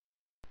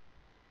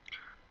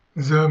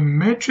 The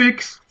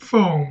matrix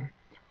form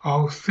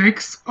of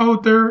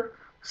sixth-order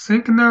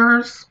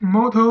synchronous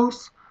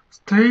motors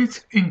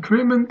state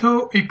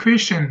incremental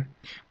equation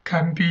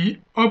can be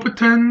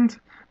obtained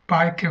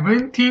by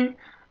converting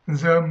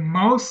the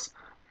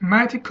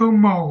mathematical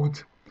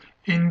mode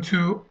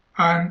into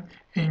an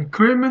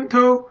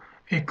incremental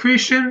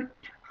equation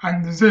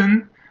and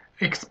then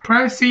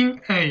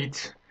expressing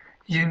it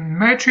in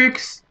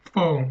matrix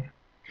form.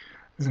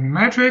 The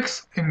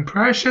matrix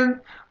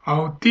impression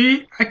of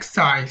D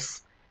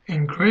axis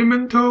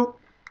incremental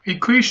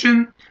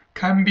equation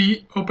can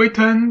be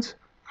obtained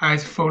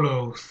as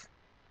follows.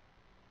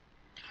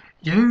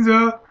 In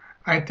the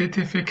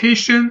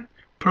identification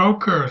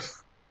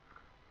process,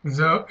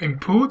 the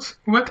input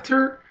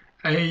vector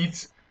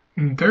is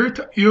dirt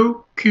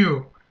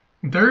UQ,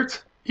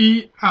 dirt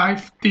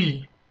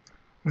EFD.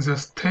 The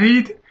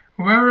state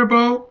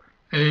variable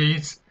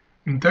is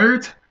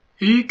dirt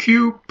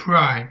EQ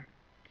prime,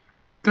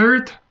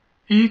 dirt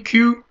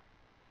EQ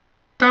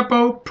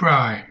double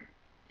prime.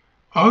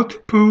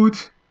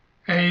 Output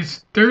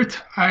is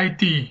dirt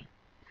ID.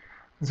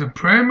 The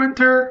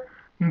parameter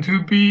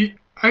to be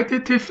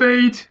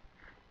identified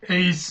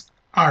is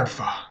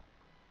alpha.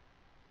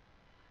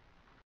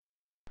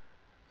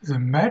 The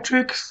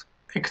matrix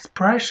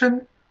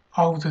expression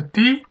of the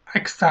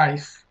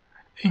D-axis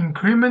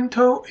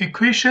incremental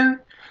equation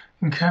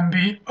can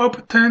be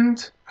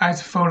obtained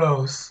as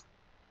follows.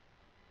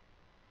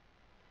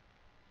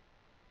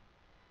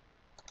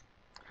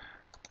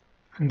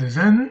 And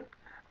then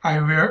I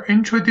will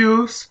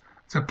introduce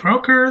the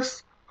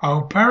process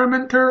of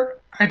parameter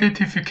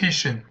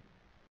identification.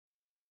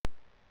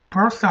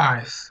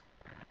 Process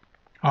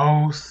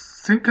of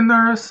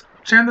synchronous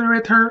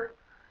generator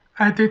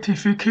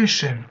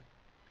identification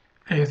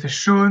is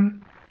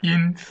shown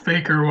in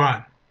Figure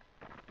 1,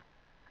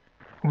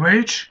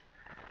 which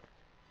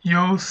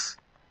use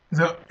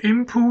the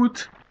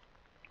input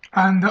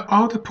and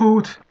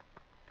output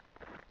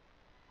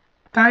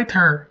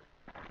data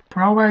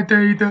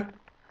provided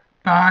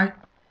by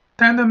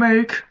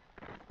dynamic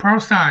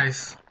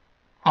process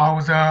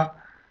of the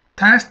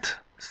test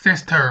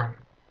system.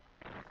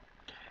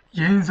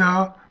 In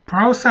the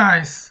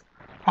process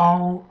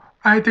of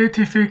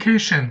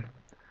identification,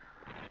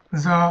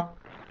 the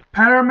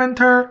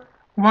parameter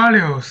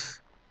values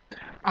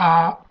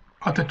are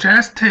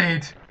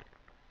adjusted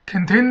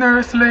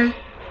continuously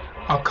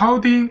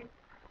according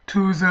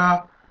to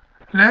the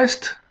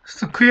least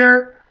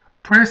square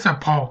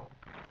principle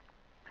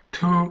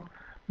to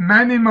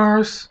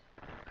minimize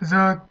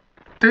the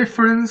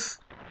difference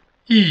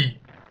E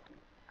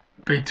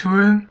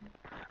between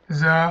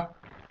the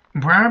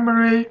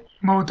primary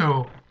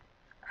model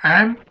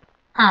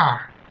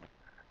MR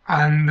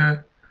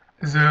and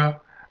the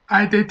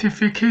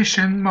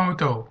identification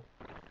model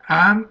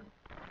M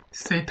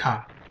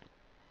theta.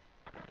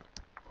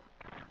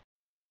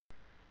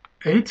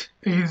 It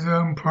is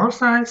a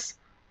process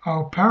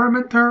of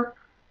parameter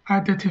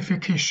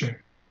identification.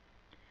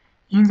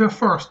 In the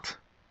first,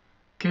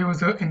 give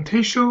the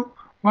initial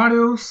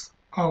values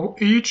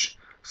of each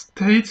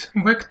state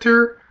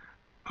vector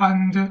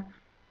and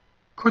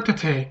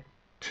quantity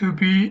to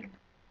be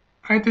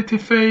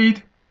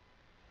identified.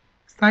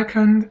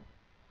 Second,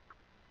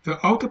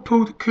 the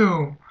output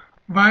Q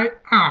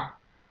YR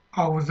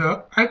of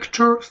the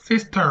actual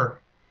system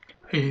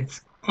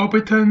is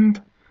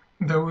obtained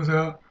through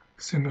the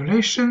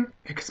simulation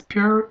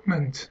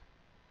experiment.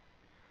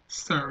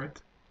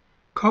 Third,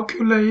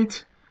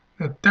 calculate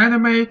the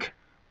dynamic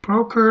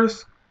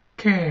progress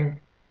K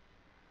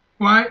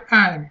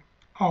Ym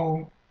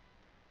of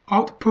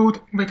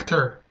output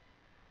vector.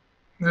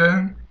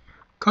 Then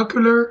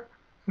calculate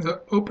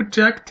the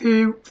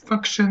objective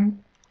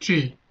function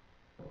G.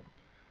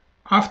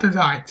 After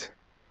that,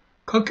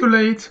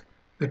 calculate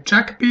the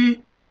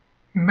Jacobi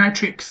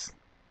matrix.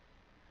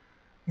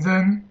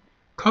 Then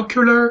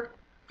calculate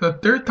the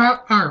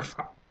delta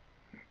alpha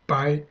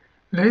by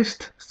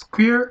least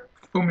square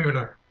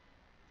formula.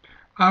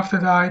 After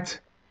that,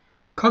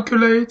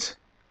 calculate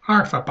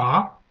alpha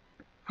bar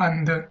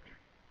and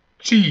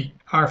G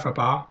alpha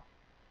bar.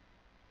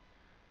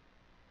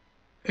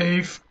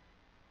 If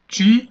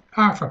G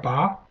alpha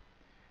bar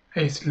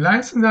is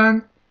less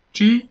than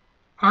G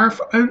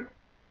alpha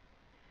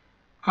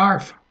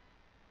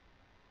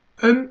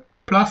n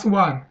plus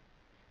 1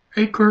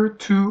 equal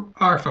to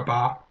alpha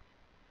bar,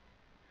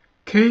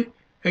 K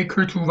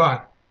equal to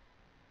 1.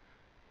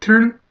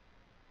 Turn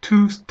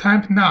to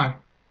step 9.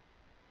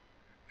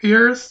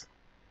 Here's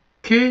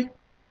K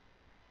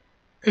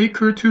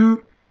equal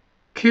to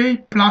K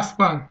plus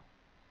 1.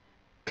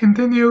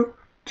 Continue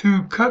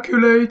to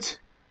calculate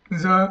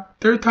the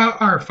delta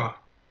alpha.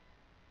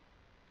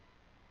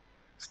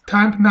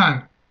 Step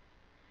 9.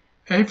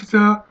 If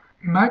the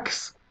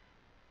max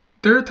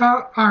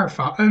delta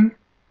alpha n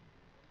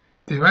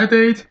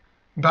divided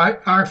by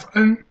alpha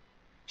n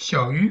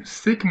小于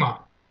sigma,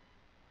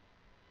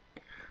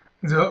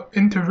 the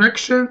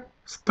interaction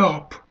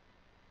stop.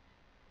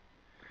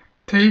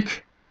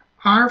 Take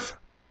alpha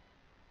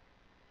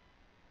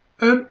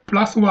n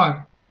plus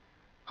 1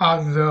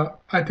 as the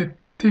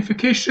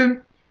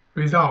identification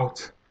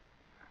result.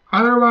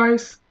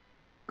 Otherwise,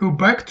 go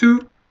back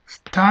to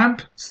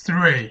step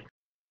 3.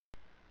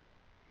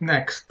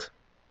 Next,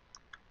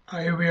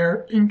 I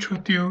will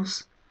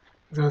introduce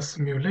the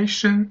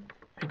simulation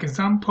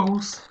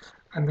examples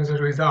and the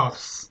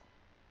results.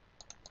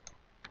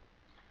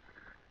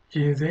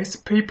 In this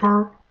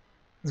paper,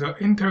 the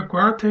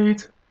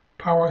integrated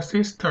power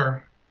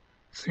system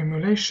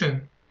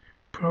simulation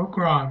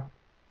program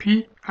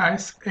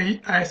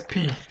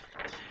PSASP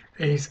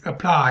is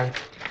applied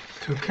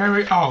to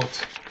carry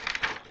out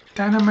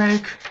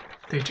dynamic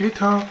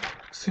digital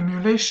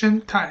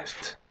simulation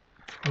test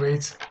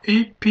with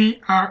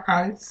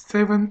EAI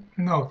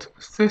 7-node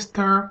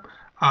system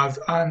as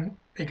an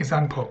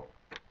example.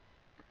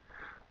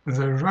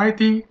 The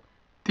riding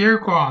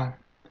diagram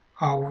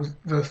of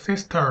the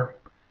system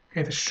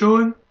is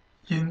shown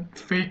in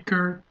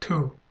Figure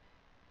 2.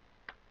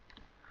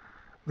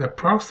 The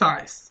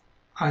process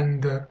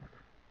and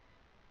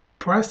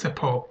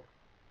principle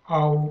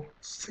of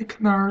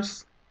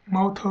synchronous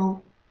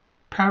mo-tor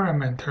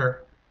parameter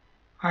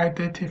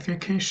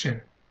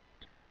identification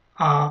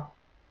are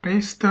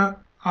based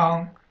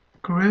on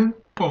green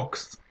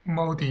box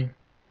modeling.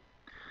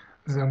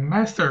 The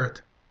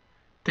method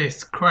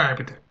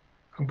described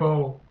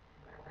above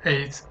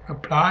is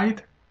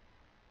applied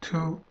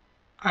to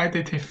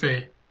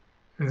identify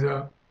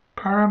the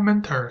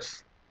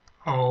parameters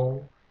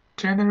of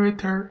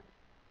generator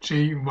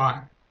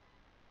G1.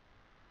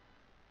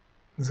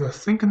 The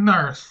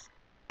synchronous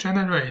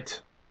generator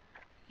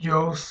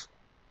uses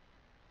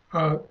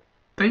a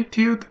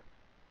detailed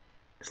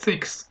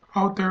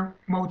 6-order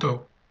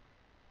model.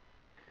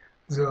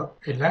 The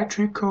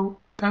electrical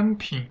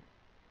damping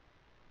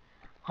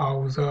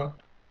of the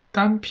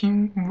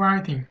damping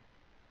winding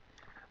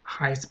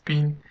has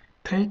been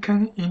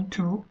taken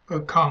into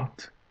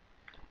account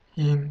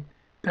in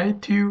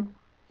detail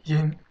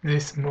in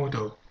this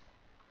model.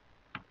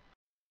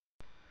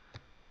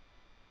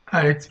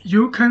 As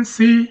you can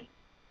see,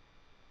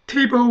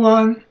 Table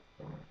 1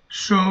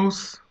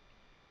 shows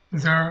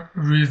the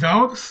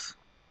results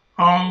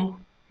of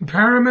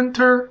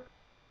parameter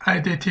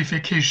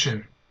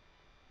identification.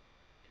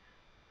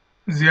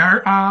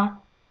 There are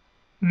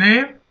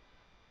name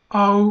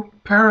of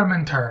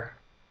parameter,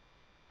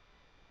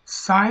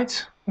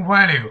 site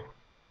value,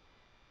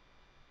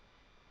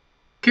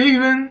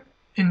 given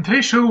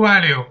initial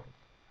value,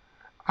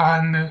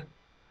 and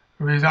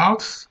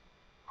results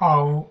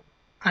of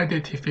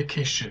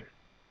identification.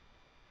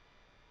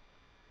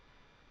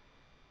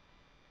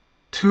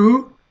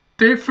 Two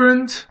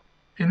different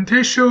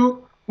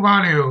initial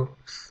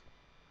values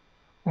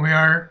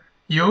were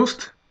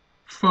used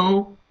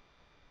for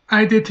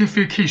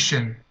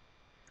identification,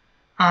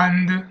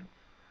 and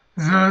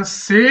the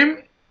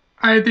same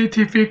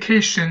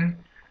identification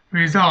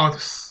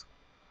results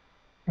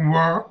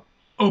were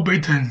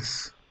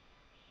obtained.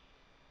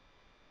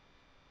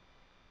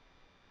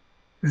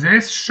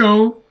 This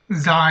shows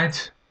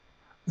that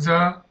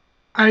the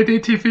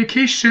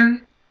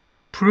identification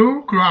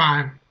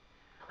program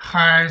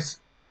has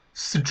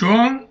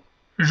strong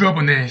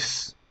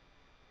robustness.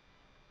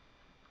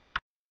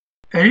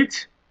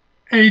 It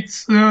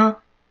is the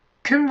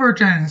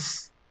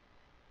convergence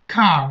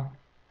curve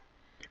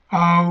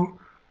of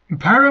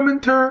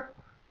parameter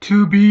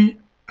to be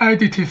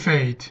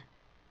identified.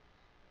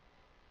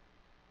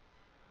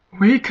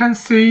 We can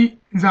see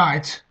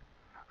that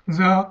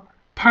the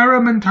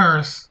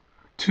parameters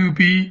to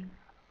be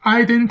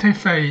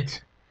identified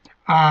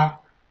are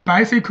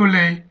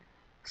basically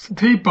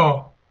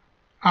stable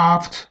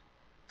after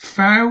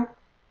 5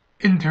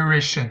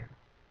 iterations.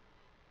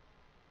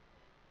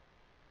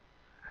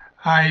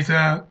 As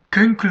a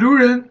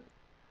conclusion,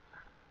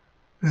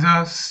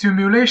 the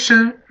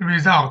simulation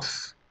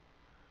results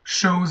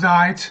show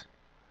that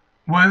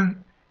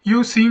when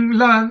using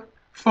line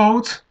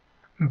fault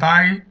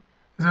by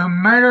the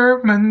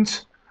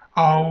measurement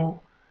of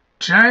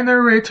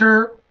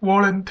generator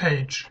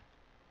voltage,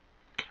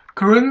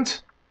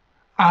 current,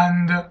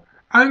 and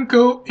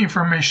angle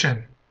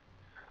information,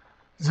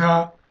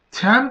 the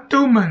time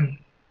domain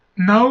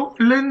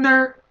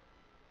nonlinear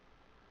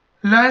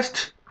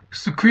least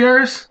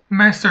squares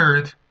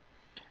method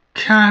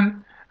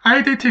can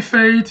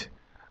identify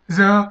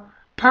the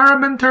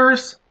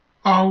parameters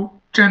of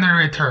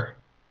generator.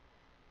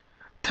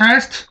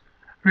 Test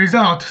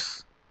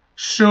results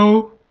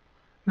show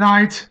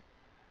that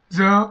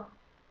the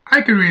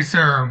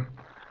algorithm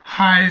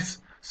has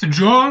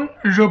strong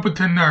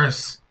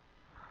robustness.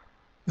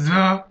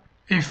 The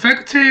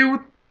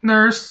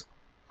effectiveness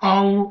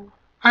of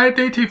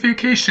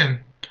identification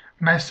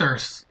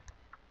methods.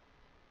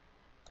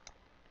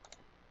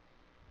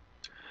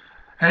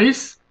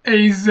 This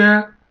is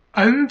the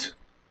end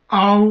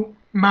of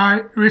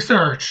my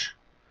research.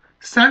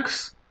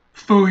 Thanks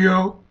for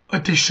your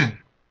attention.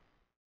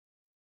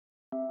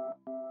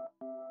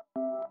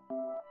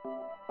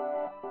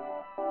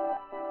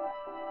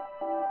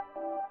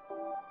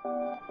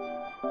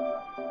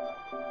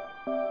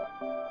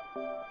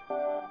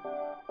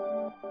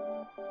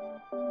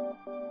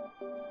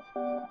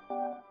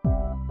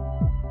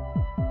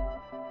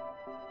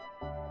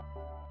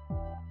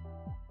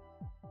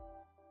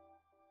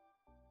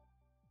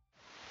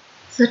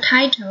 The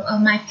title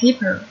of my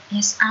paper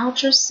is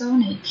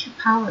Ultrasonic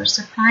Power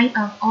Supply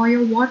of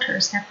Oil-Water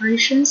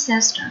Separation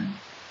System.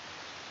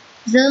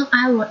 Then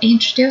I will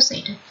introduce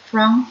it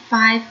from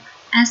 5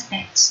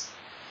 aspects.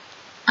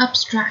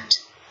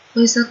 Abstract.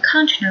 With the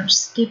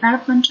continuous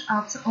development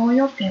of the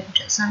oil field,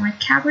 the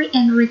recovery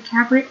and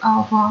recovery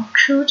of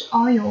crude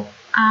oil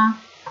are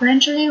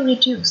gradually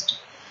reduced,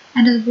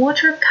 and the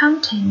water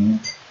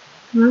content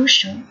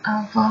ratio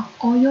of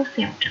oil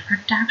field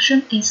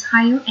production is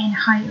higher and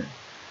higher.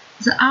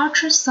 The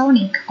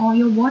ultrasonic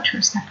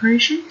oil-water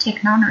separation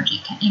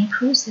technology can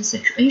improve the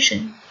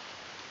situation.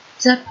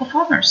 The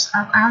performance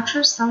of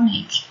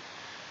ultrasonic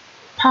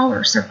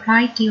power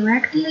supply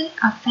directly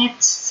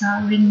affects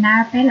the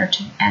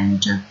reliability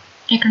and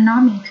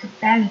economic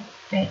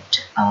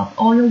benefit of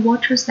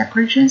oil-water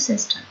separation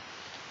system,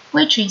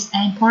 which is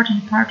an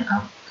important part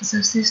of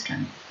the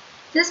system.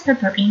 This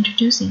paper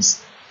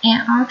introduces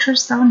an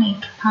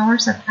ultrasonic power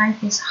supply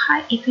with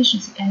high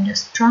efficiency and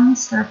strong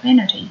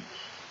stability.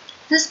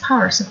 This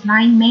power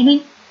supply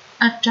mainly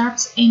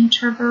adopts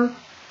interval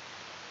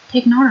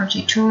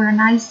technology to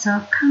realize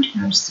the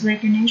continuous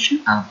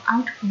regulation of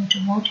output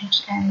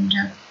voltage and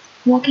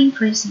working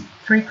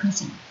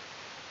frequency.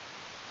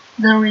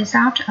 The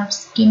result of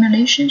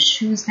simulation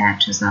shows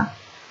that the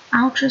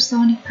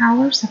ultrasonic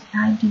power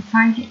supply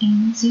defined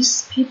in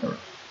this paper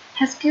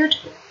has good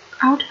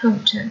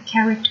output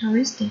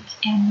characteristic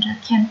and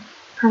can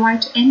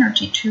provide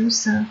energy to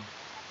the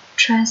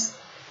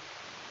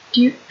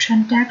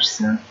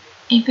transducer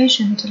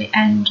efficiently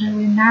and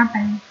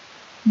reliably,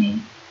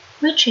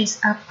 which is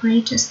of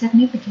great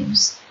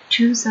significance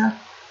to the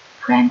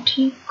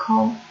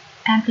practical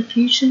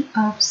application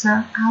of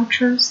the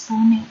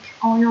ultrasonic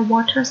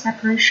oil-water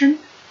separation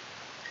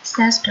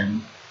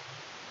system.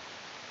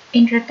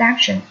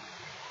 Introduction.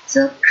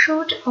 The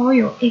crude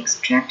oil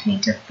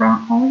extracted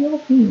from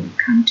oil well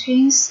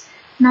contains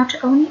not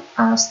only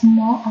a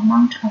small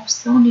amount of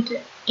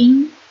solid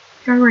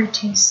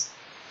impurities,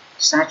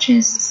 such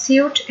as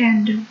silt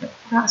and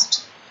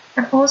rust,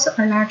 but also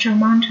a large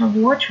amount of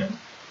water.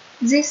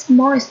 This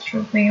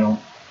moisture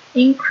will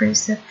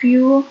increase the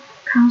fuel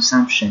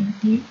consumption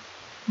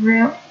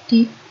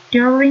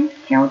during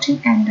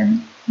heating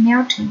and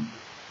melting.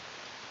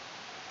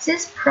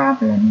 This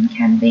problem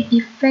can be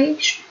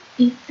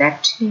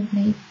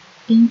effectively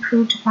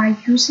improved by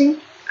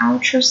using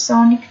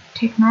ultrasonic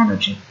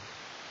technology,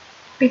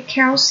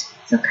 because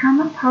the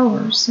common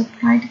power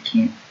supplied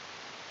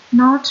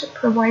cannot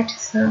provide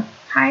the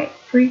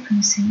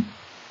high-frequency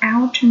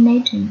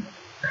alternating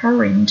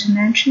current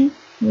mentioned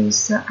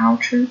with the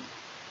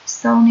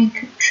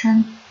ultrasonic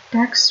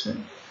transducer.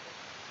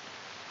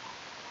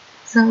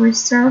 The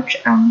research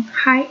on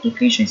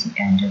high-efficiency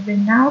and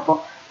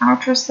reliable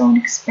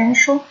ultrasonic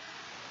special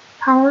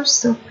power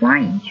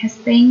supply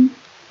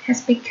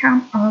has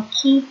become a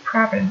key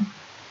problem.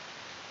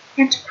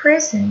 At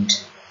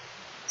present,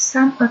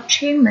 some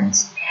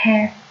achievements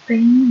have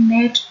been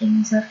made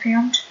in the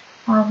field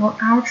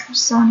of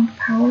ultrasonic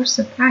power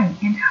supply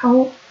at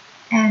home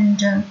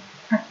and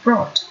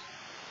abroad.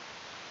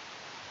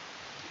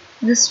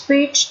 The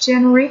switch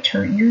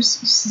generator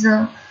uses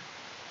the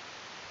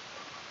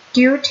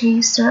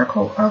duty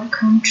cycle of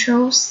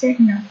control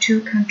signal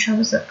to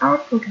control the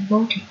output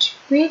voltage,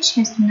 which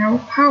has no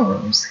power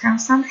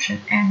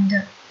consumption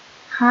and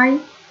high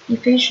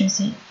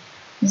efficiency.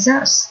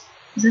 Thus,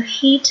 the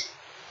heat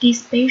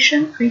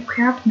dissipation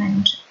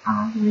requirements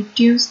are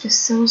reduced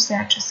so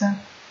that the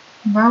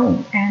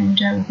volume and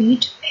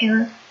weight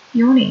per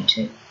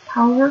unit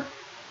power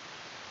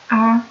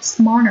are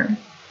smaller.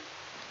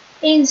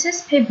 In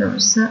this paper,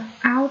 the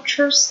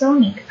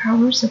ultrasonic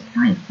power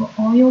supply for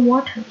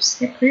oil-water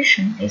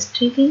separation is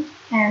taken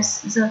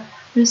as the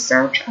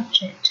research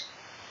object.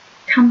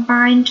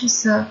 Combined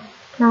the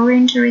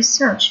current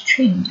research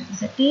trend,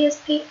 the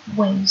DSP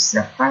with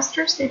the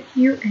faster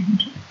CPU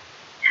and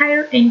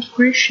higher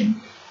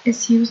integration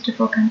is used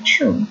for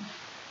control,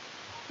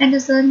 and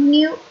the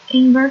new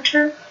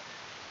inverter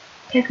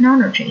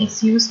technology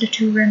is used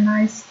to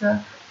realize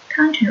the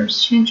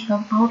continuous change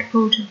of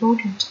output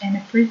voltage and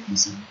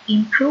frequency,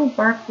 improve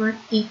work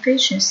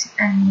efficiency,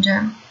 and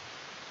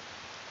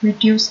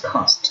reduce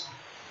cost.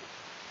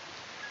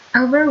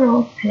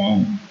 Overall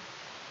plan.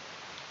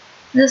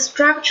 The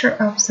structure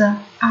of the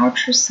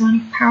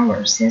ultrasonic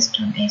power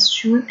system is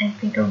shown in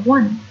Figure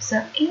 1.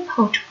 The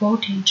input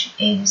voltage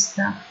is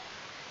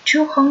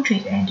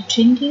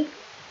 220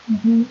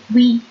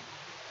 V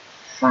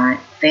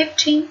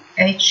 15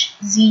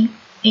 Hz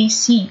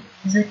AC.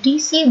 The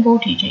DC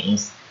voltage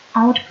is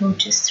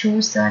output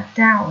through the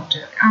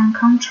diode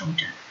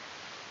uncontrolled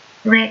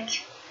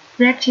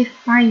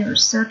rectifier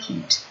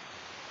circuit.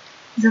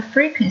 The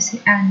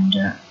frequency and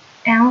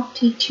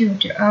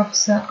altitude of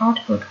the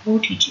output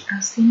voltage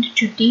are sent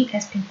to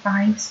DSP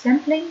by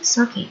sampling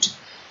circuit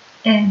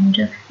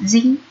and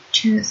then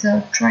to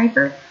the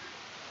driver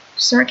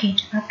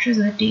circuit after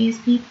the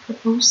DSP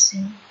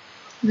processing.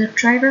 The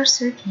driver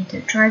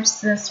circuit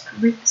drives the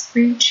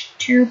switch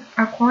tube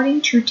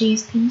according to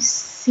DSP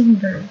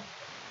symbol.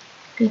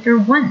 Figure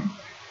 1.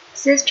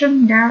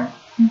 System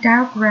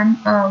diagram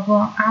of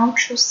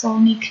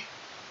ultrasonic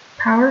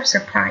power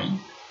supply.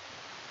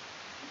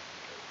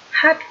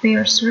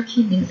 Hardware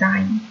circuit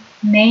design.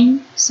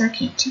 Main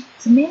circuit.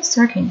 The main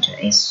circuit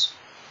is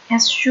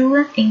as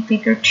shown in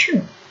Figure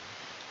 2.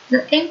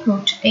 The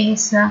input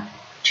is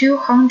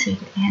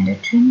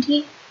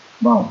 220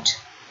 volt,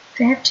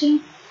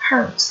 15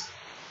 Hz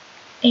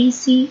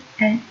AC,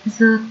 and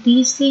the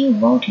DC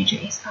voltage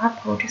is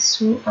output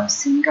through a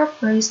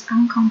single-phase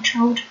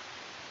uncontrolled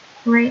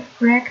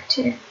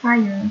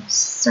rectifier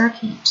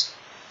circuit,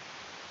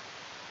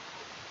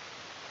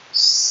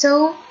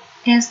 so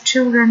as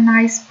to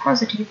realize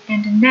positive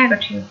and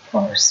negative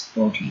pulse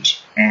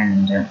voltage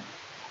and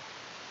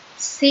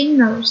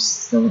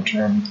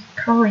sinusoidal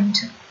current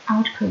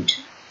output.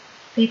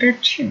 Figure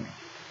 2.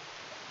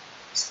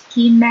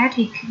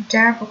 Schematic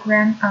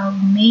diagram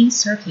of main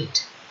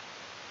circuit.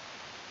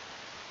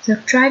 The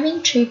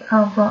driving chip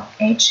of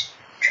H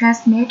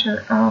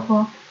transmitter of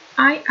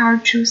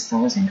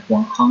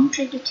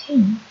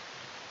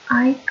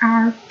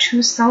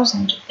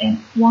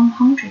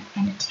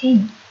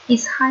IR2110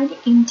 is highly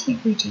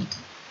integrated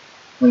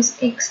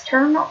with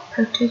external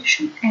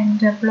protection and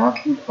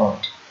blocking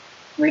port,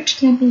 which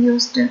can be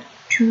used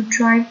to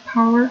drive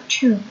power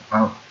tube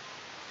of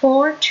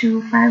 4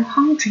 to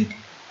 500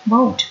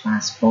 volt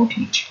bus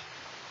voltage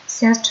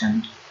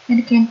system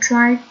and can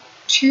drive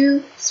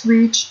 2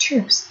 switch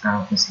tubes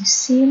of the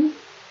same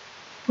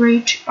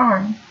bridge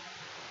arm.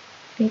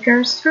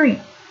 Figure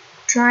 3.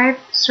 Drive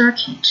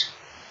circuit.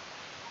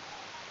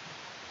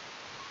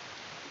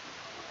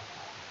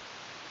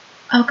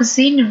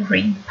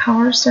 Auxiliary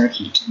power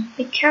circuit.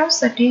 Because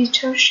the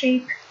digital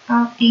shape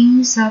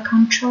in the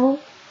control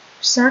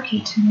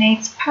circuit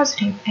needs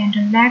positive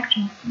and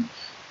negative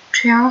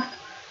 12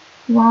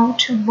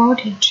 volt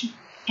voltage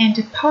and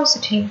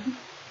positive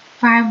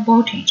 5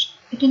 voltage.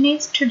 It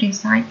needs to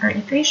design an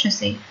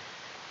efficiency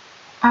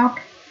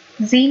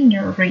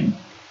auxiliary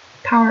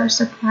power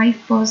supply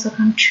for the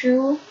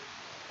control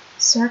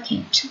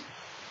circuit.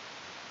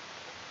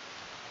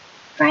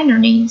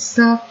 Finally,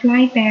 the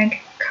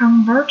flyback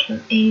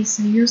converter is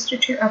used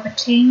to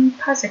obtain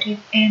positive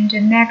and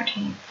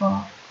negative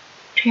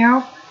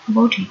 12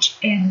 voltage,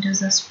 and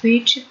the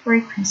switch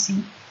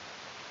frequency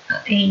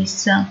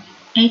is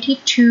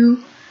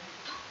 82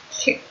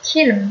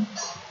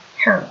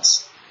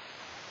 kHz.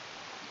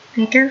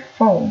 Figure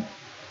 4.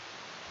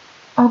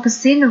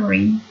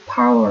 Auxiliary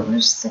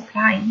power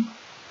supply.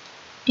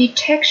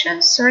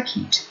 Detection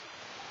circuit.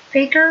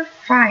 Figure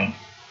 5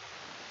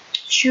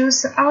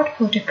 shows the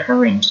output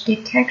current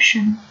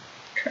detection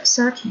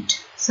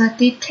circuit. The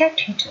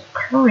detected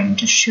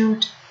current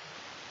should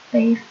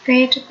be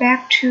fed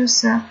back to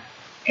the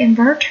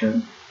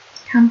inverter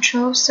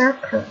control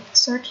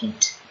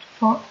circuit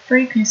for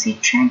frequency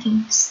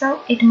tracking,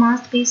 so it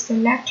must be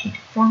selected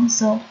from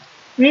the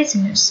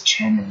resonance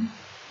channel.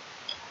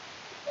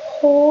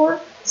 Hall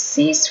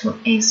sensor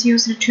is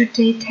used to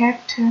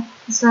detect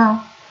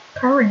the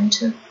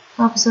current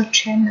of the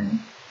channel.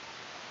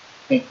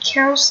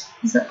 Because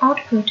the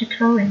output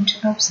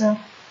current of the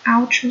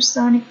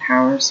ultrasonic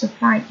power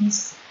supply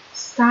is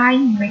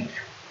sine wave,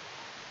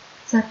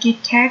 the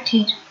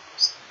detected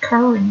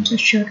current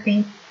should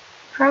be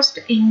crossed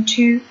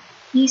into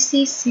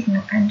EC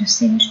signal and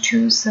sent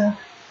to the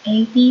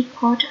AB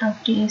port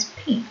of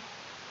DSP.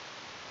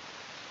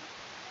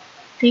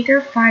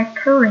 Figure 5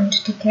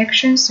 current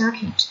detection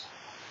circuit.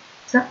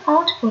 The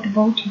output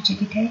voltage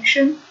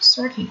detection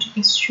circuit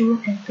is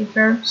shown in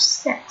Figure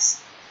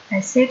 6 by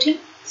setting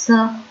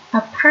the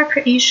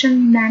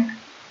appropriation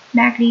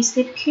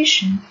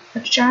magnification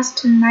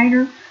adjust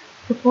linear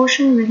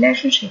proportional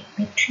relationship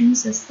between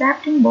the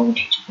sampling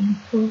voltage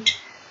input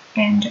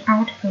and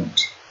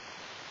output.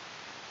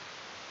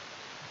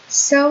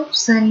 So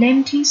the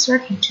limiting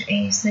circuit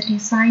is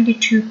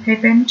designed to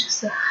prevent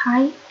the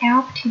high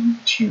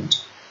altitude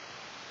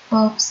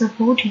of the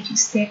voltage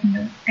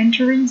signal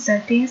entering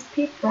the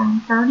DSP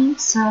from burning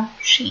the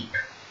chip.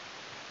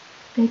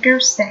 Figure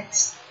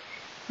 6.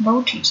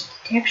 Voltage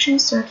detection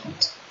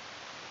circuit.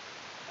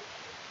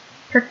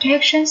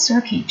 Protection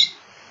circuit.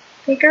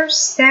 Figure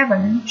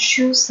 7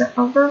 shows the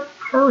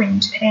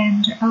overcurrent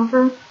and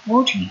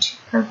overvoltage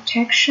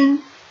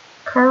protection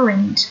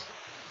current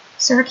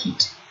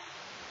circuit.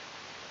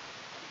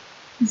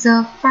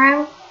 The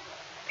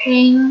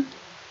 5-pin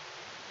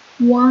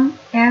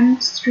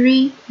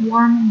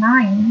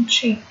 1M319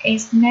 chip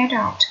is made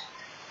out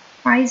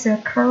by the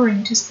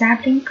current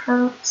sampling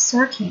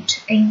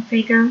circuit in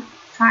Figure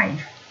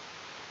 5.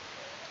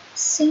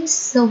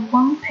 Since the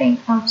 1 pin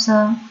of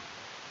the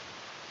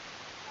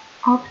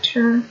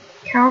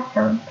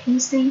optocouple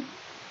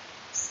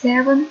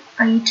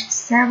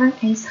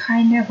PC787 is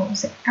high level,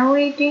 the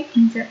LED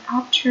in the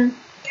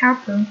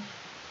optocouple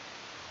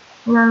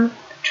will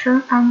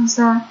turn on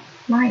the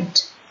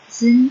light.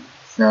 Then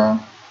the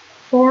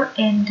 4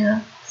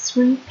 and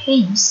 3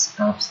 pins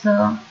of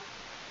the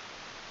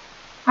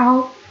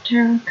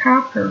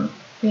optocouple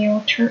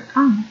will turn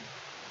on.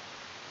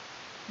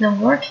 The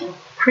working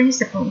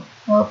principle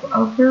of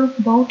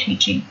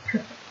overvoltage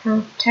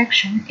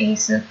protection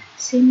is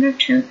similar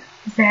to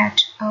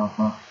that of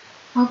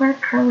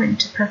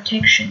overcurrent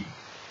protection.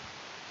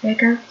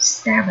 Figure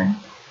 7.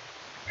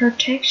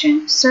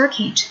 Protection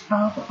circuit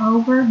of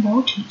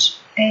overvoltage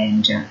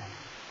and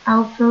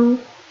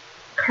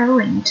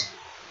overcurrent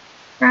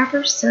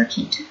buffer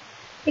circuit.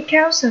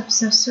 Because of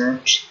the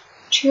surge,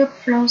 tube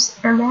flows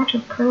a lot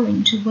of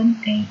current when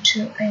it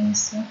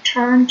is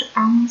turned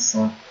on.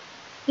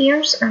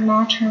 There's a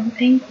lot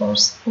of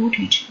impulse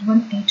voltage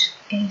when it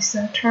is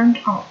turned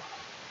off.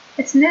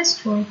 It's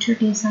necessary to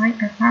design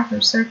a buffer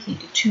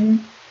circuit to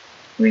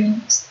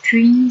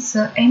restrain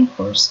the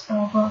impulse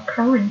of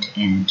current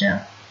and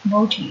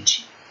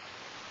voltage.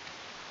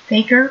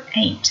 Figure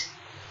 8.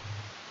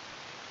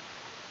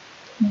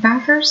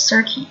 Buffer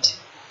circuit.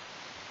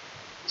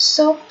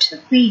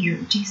 Software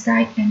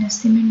design and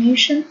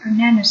simulation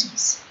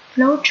analysis.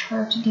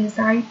 Flowchart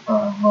design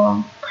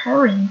of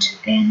current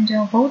and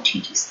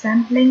voltage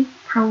sampling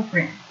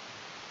program.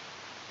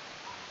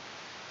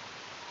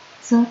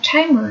 The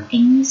timer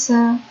in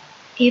the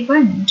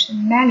event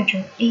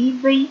manager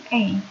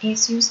EAI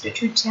is used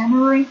to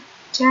generate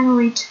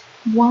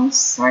one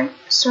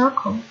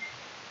circle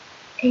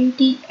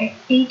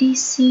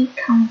ADC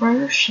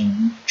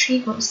conversion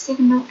trigger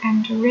signal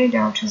and read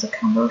out the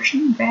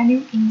conversion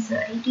value in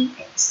the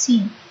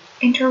ADC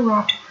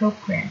interrupt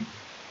program.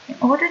 In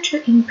order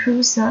to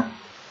improve the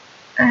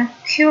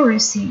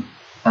accuracy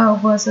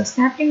of the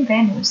sampling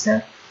value,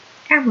 the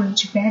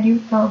average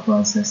value of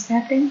the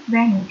sampling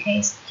value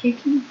is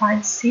taken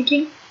by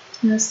setting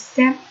the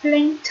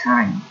sampling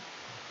time.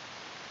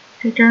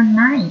 Figure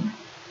 9.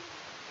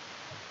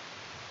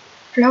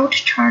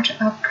 Flowchart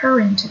of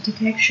current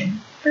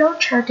detection.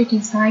 Flowchart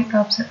design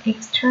of the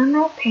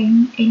external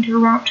pin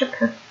interrupt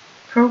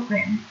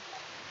program.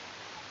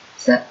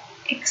 The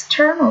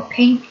external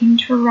pin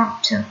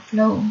interrupt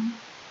flow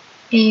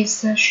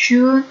is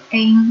shown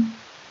in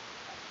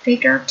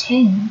Figure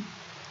 10.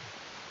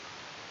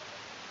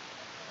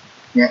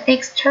 The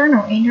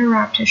external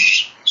interrupt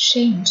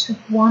shunt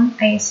 1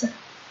 is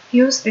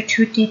used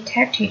to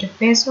detect the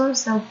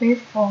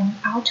waveform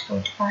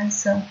output by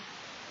the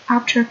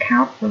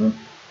optocoupler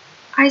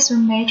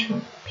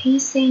isometer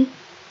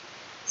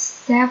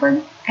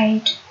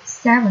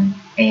PC787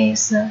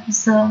 is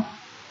the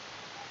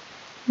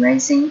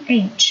rising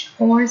edge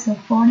or the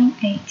falling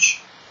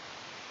edge.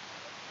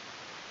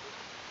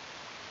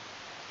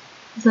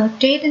 The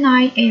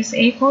deadline is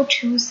equal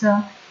to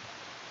the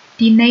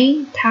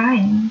delay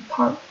time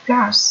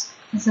plus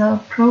the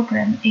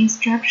program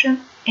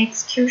instruction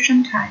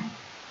execution time.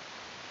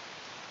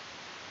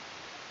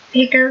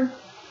 Figure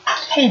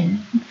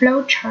 10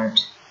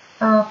 flowchart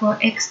of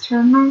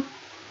external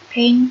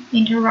pin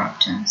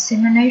interrupt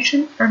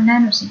simulation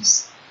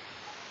analysis.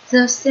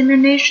 The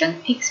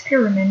simulation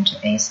experiment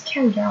is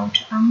carried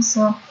out on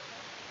the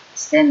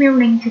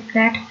Simulink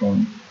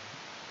platform,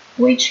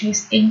 which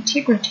is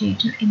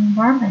integrated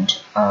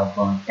environment of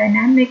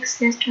dynamic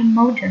system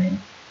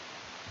modeling,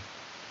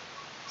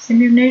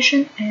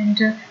 simulation,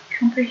 and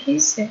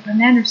comprehensive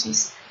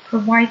analysis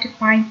provided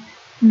by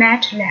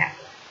MATLAB.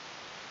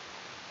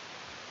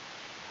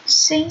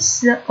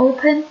 Since the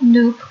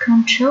open-loop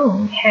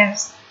control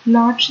has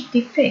large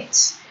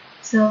defects,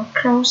 the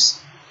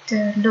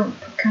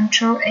closed-loop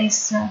control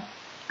is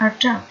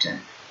adopted,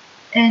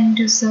 and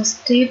the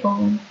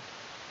stable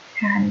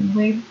time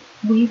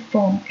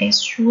waveform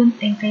is shown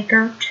in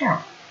Figure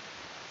 12.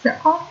 The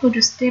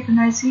output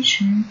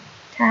stabilization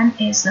time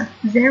is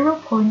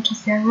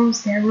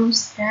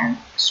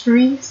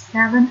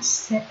 0.0037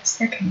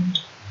 seconds.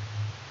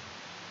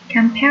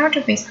 Compared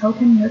with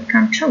open-loop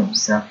control,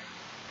 the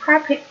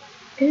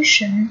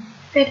propagation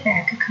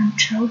feedback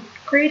control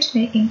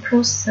greatly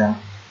improves the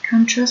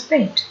control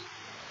speed.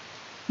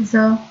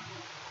 The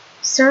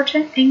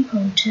certain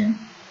input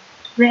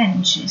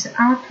range, the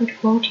output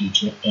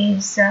voltage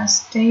is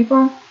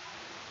stable,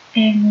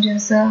 and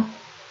the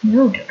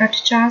node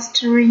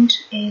adjust range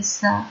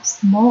is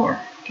small.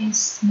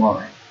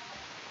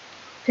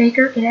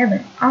 Figure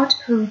 11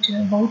 output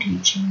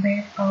voltage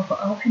wave of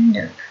open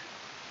loop.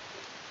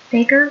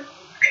 Figure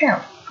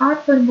 12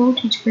 output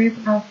voltage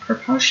wave of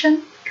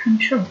proportion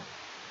control.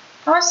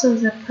 Also,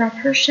 the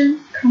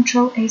proportion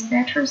control is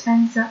better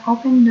than the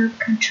open loop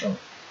control,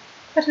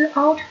 but the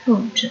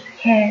output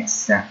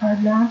has a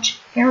large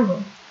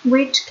error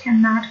which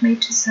cannot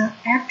meet the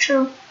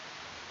actual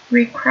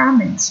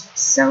requirements,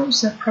 so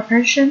the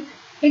proportion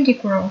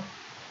integral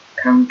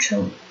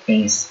control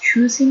is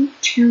chosen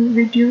to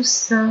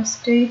reduce the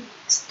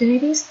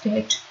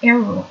steady-state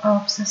error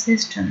of the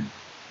system.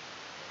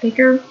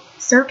 Figure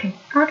 30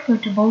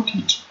 output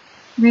voltage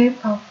wave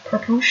of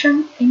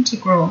proportion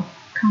integral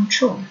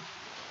control.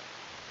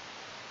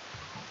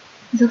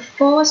 The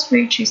 4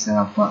 switches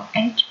of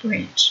edge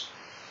bridge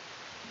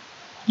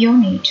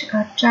unit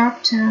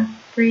adopt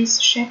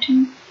phase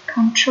shifting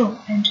control,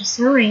 and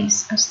there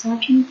is a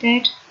certain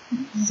dead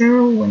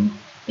zone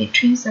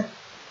between the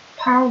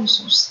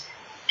pulses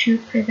to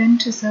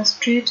prevent the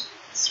straight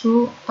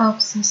through of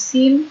the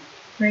same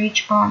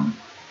bridge arm.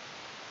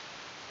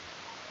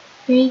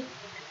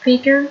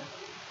 Figure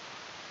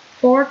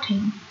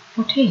 14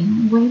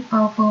 wave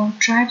of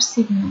drive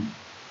signal.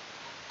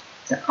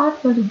 The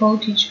output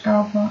voltage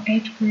of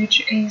edge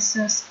bridge is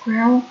a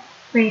square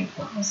wave.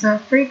 The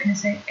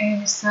frequency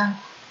is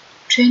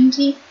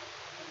 20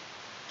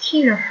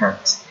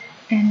 kHz,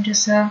 and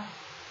the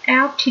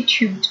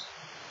altitude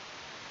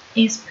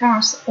is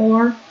plus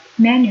or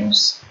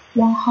minus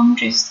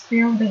 100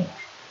 square wave.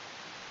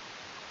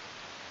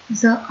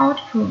 The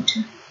output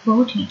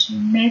voltage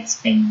meets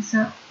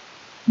the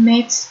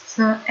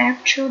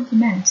actual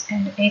demands,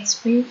 and its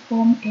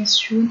waveform is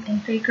shown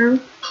in Figure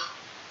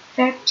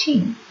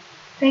 15.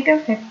 Figure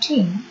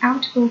 15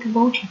 output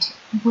voltage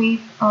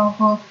wave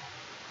of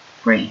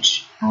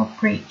bridge.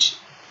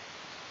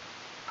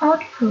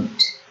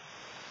 Output.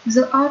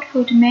 The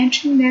output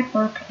matching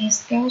network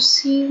is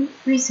LC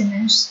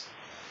resonance.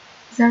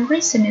 The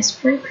resonance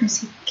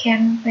frequency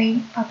can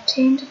be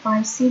obtained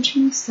by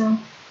setting the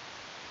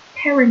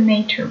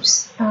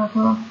parameters of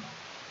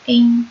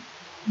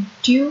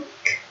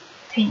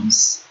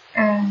inductance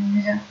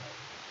and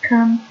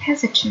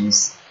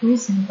capacitance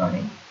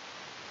reasonably.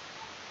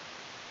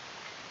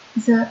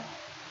 The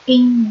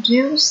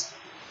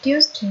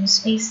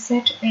inductance is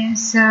set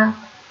as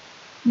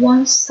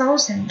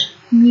 1000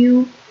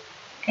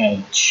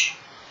 μH,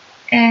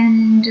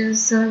 and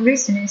the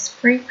resonance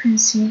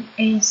frequency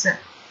is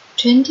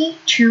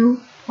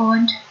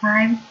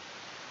 22.5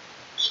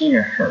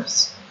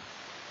 kHz.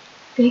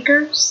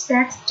 Figure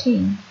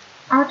 16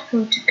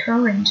 output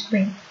current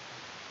wave.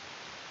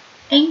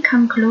 In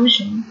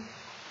conclusion,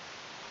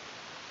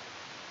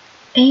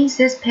 in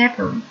this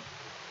paper,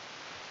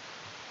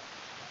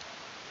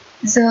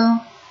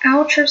 the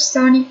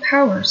ultrasonic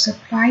power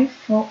supply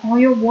for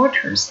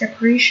oil-water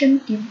separation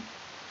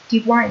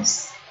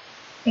device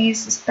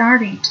is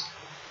studied.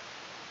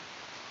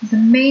 The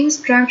main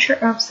structure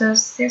of the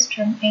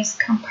system is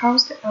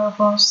composed of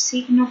a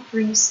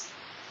signal-free,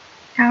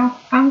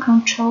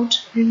 uncontrolled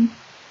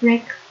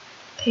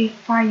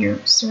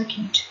rectifier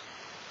circuit,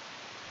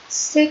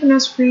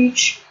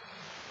 signal-switch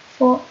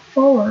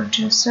forward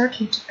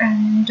circuit,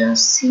 and a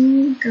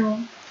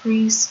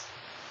single-phase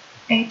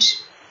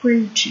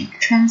 8-bridge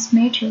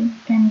transmitter,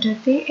 and the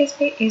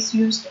DSP is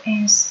used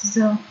as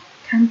the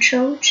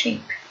control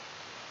chip.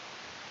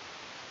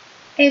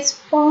 It's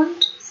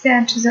found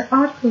that the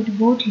output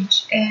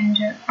voltage and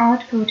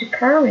output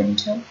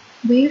current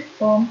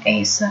waveform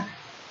is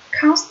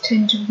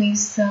constant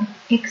with the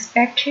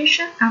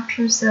expectation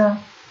after the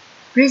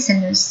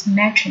resonance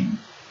matching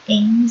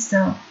in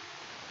the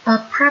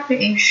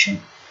appropriate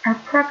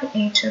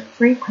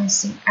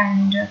frequency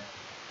and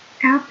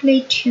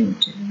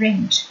amplitude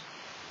range.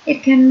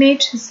 It can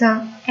meet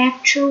the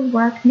actual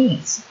work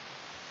needs.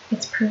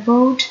 It's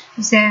proved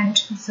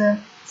that the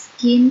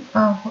scheme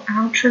of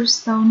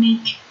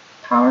ultrasonic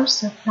power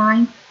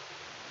supply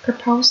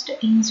proposed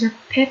in the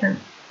paper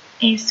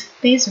is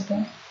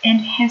feasible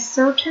and has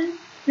certain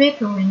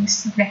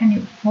reference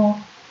value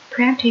for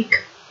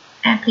practical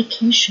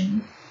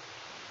application.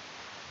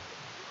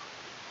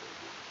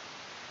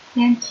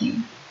 Thank you.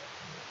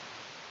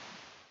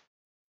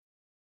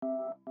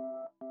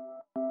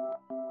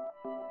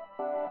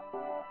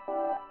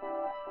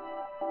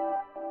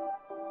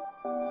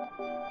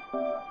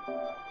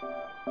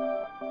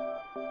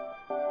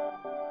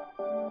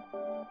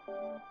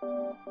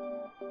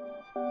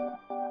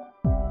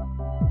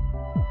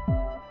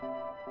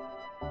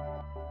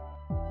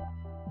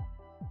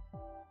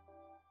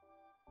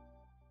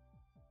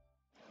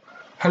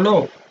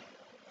 Hello,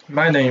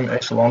 my name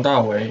is Wang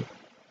Dawei.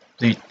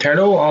 The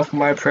title of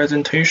my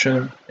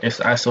presentation is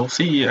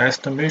SOC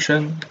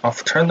estimation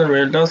of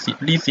ternary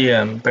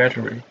lithium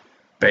battery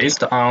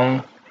based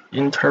on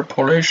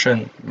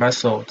interpolation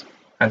method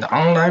and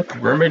online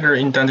parameter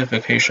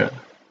identification.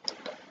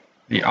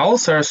 The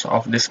authors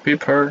of this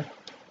paper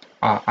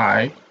are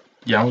I,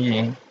 Yang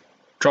Ying,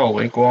 Zhao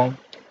Weiguang,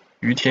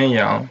 Yu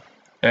Tianyang,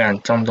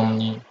 and Zhang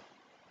Dongni.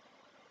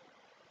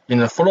 In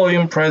the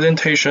following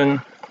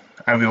presentation,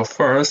 I will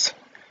first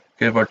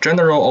give a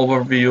general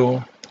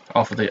overview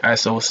of the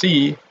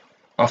SOC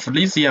of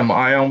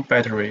lithium-ion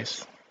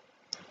batteries.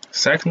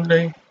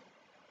 Secondly,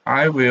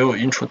 I will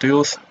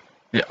introduce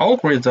the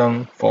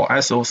algorithm for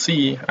SOC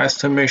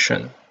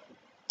estimation.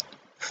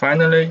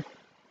 Finally,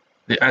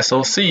 the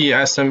SOC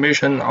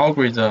estimation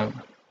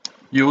algorithm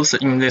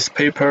used in this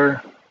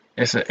paper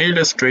is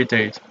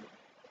illustrated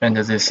and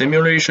the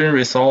simulation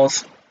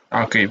results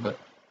are given.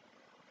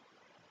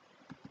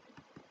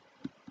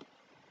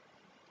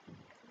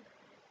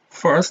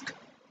 First,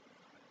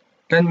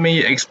 let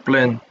me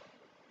explain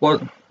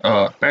what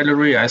a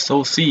battery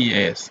SOC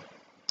is.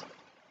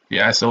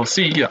 The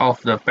SOC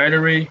of the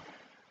battery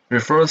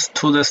refers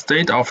to the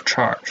state of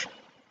charge,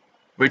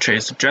 which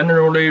is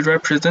generally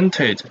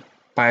represented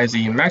by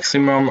the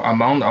maximum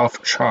amount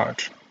of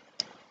charge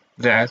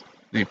that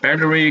the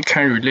battery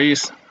can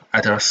release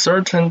at a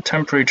certain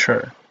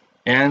temperature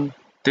and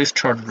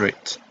discharge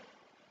rate.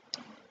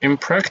 In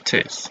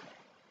practice,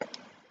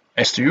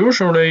 it's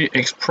usually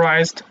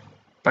expressed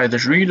by the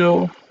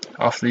ratio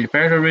of the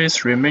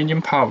battery's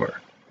remaining power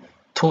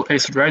to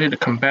its rated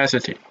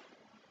capacity.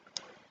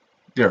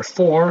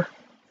 Therefore,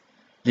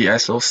 the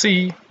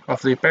SOC of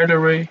the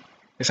battery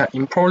is an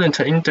important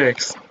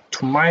index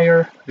to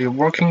measure the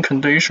working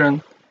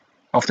condition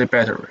of the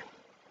battery.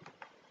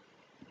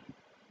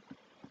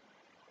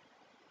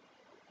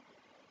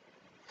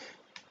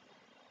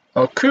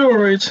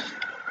 Accurate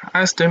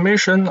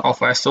estimation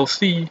of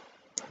SOC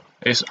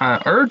is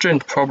an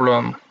urgent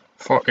problem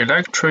for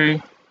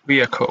electric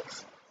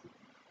vehicles.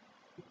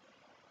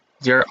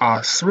 There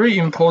are three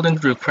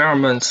important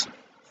requirements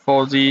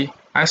for the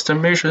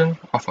estimation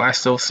of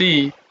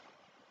SOC.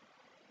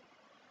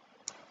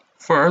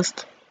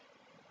 First,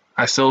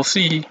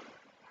 SOC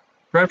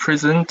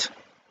represents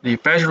the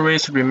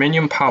battery's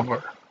remaining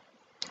power,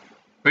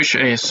 which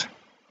is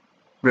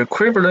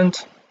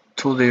equivalent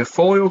to the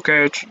fuel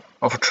gauge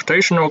of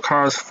traditional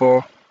cars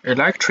for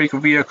electric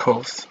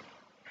vehicles,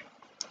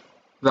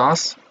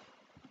 thus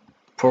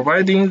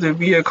providing the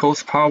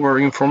vehicle's power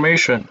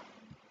information.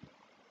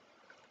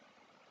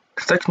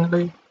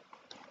 Secondly,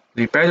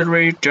 the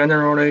battery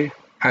generally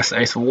has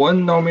its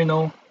one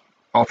nominal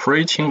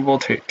operating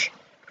voltage.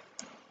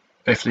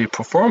 If the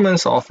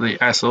performance of the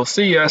SOC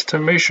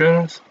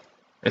estimations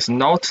is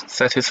not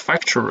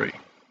satisfactory,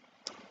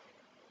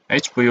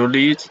 it will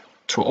lead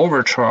to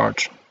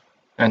overcharge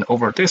and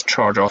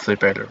overdischarge of the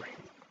battery.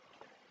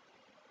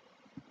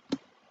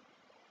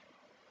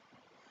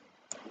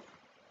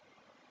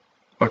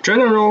 A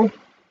general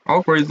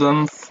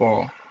algorithm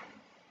for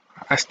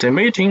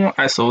estimating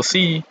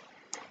SOC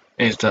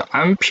is the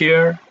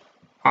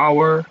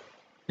ampere-hour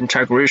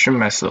integration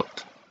method,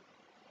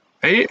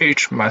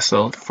 AH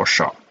method for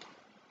short.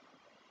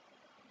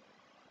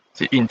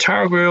 The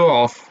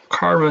integral of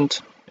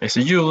current is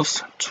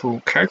used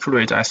to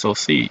calculate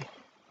SOC.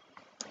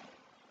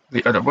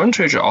 The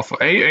advantage of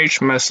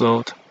AH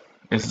method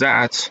is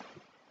that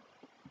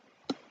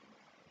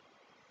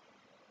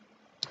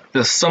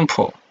it's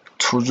simple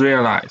to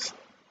realize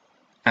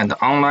and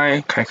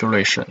online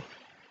calculation,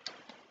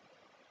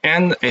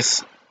 and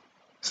is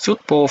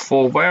suitable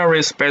for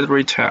various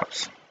battery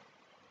types.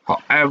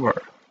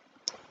 However,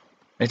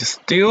 it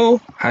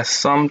still has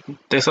some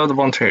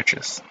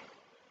disadvantages.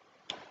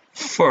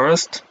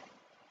 First,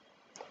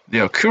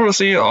 the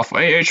accuracy of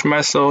AH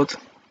method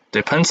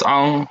depends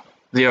on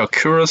the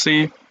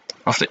accuracy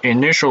of the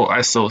initial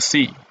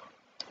SOC.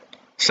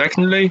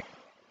 Secondly,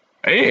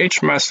 AH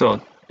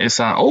method is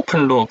an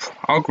open-loop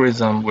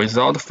algorithm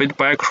without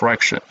feedback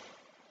correction,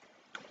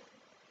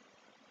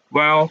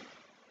 while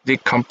the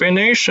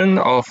combination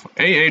of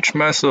AH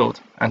method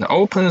and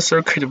open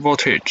circuit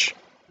voltage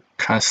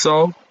can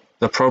solve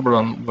the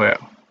problem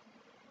well.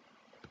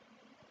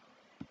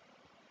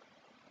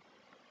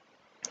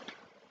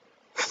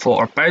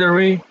 For a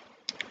battery,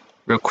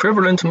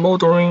 equivalent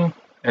modeling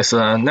is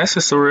a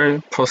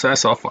necessary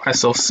process of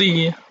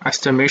SOC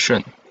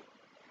estimation.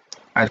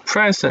 At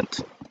present,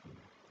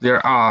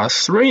 there are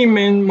three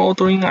main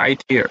modeling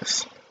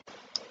ideas: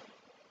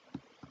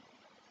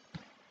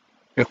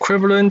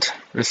 equivalent,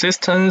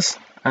 resistance,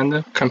 and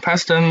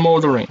capacitance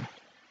modeling,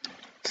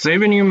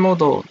 Thevenin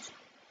models,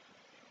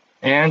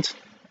 and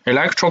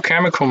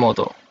electrochemical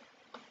model.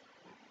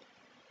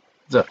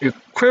 The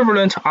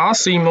equivalent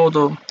RC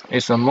model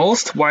is the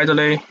most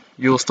widely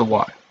used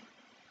one.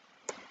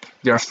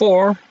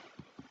 Therefore,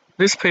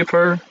 this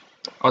paper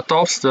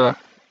adopts the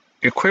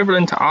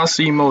equivalent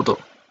RC model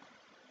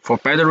for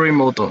battery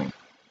modeling.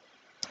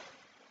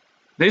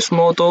 This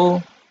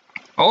model,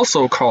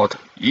 also called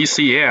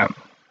ECM,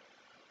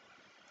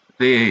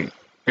 the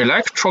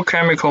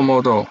electrochemical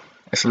model,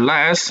 is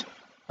less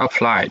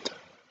applied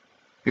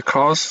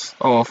because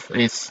of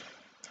its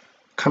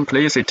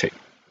complexity.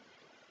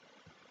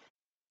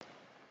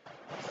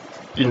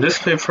 In this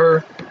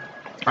paper,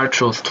 I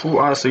chose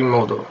 2RC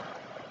model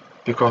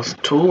because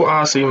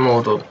 2RC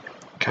model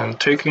can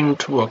take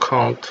into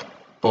account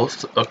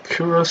both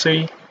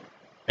accuracy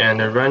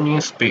and running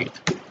speed.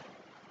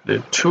 The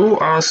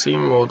 2RC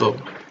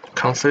model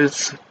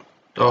consists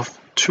of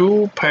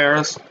two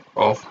pairs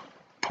of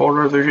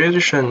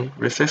polarization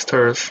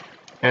resistors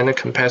and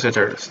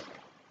capacitors,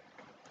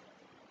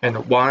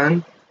 and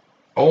one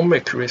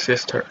ohmic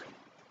resistor.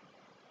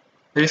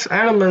 These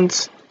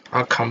elements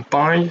are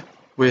combined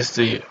with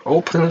the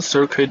open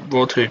circuit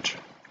voltage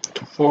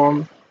to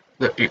form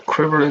the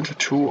equivalent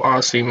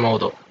 2RC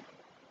model.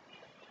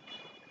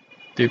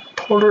 The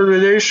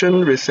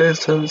polarization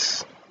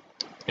resistance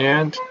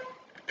and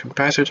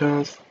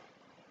capacitance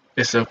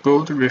is a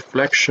good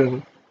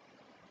reflection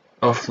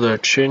of the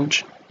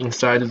change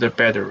inside the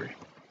battery.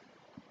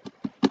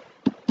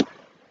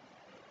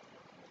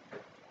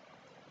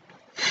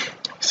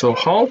 So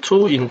how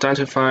to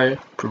identify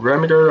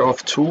parameter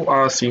of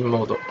 2RC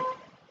model?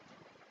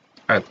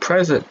 At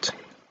present,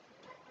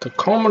 the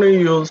commonly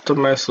used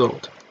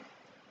methods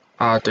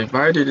are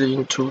divided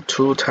into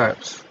two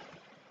types: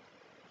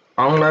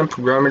 online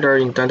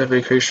parameter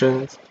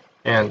identification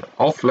and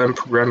offline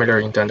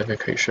parameter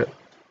identification.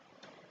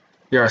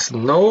 There is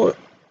no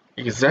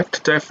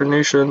exact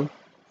definition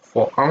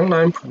for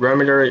online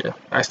parameter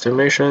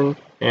estimation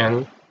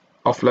and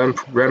offline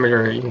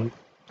parameter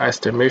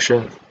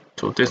estimation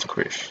to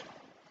distinguish.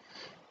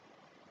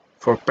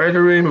 For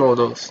battery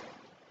models,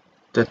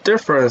 the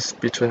difference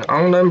between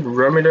online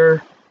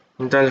parameter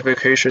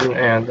identification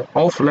and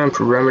offline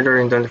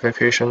parameter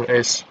identification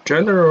is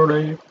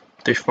generally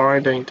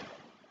defined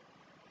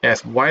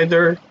as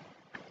whether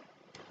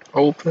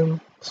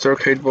open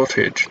circuit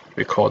voltage,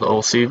 we call the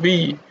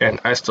OCV, and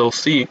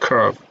SOC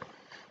curve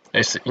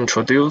is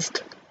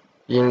introduced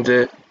in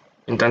the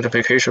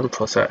identification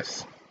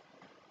process.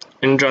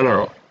 In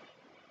general,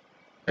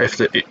 if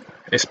the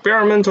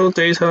experimental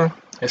data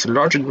is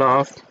large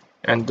enough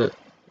and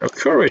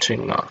accurate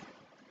enough,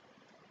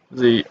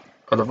 the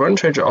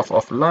advantage of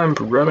offline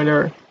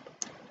parameter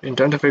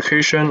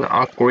identification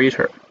are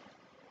greater.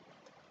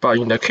 But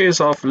in the case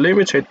of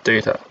limited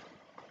data,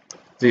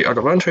 the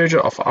advantage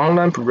of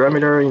online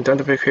parameter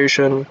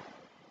identification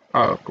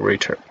are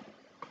greater.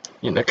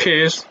 In the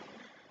case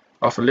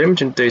of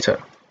limited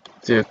data,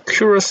 the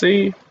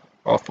accuracy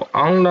of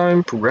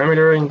online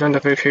parameter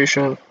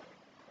identification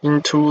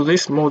into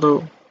this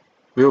model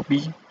will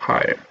be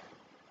higher.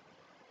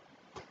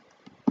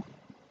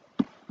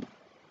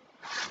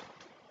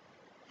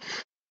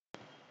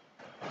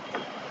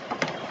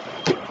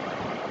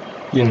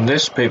 In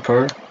this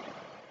paper,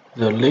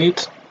 the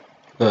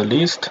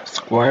least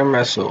square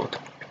method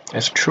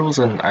is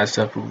chosen as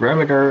a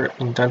parameter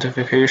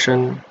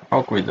identification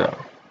algorithm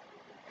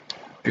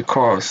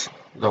because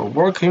the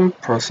working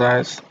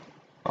process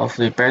of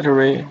the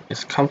battery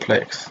is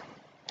complex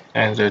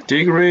and the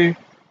degree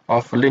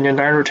of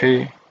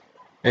linearity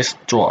is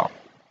strong.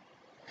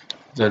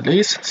 The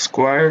least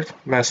squared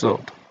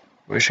method,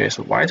 which is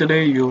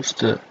widely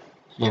used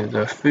in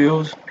the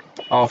field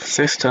of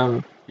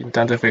system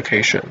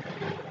identification.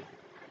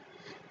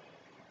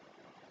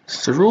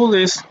 Through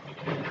this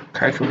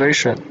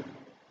calculation,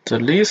 The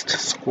least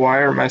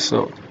square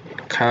method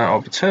can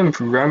obtain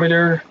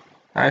parameter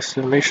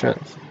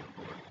estimations,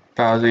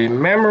 but the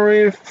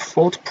memory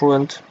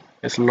footprint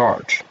is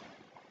large.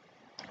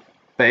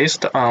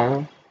 Based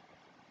on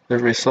the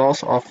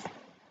results of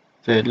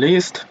the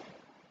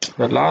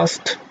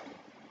last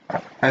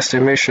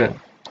estimation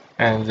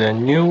and the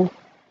new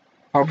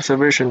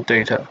observation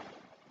data,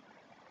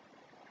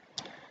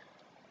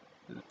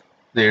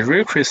 the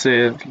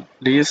recursive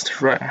least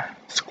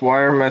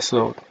square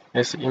method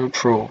is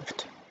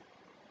improved.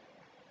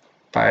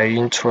 By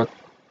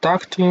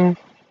introducing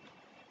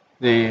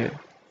the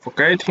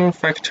forgetting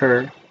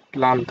factor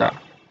lambda,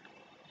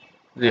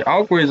 the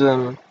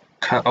algorithm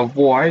can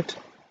avoid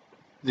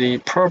the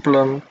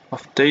problem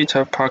of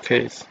data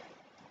packets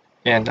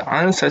and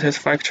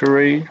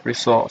unsatisfactory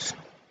results.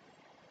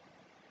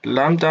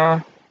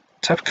 Lambda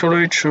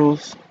typically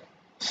chooses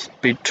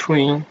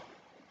between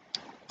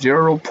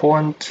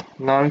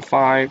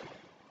 0.95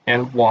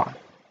 and 1.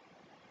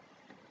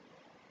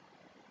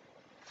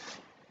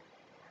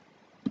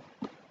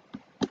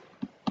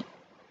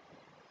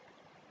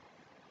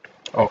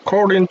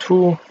 According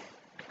to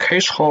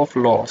Kirchhoff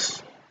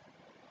laws,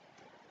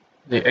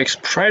 the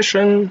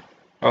expression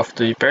of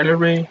the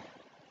battery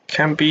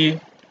can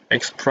be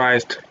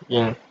expressed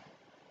in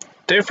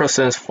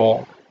difference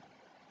form.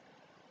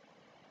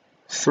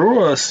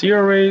 Through a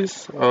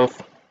series of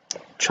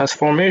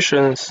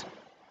transformations,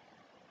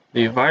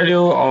 the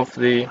value of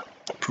the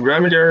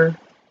parameter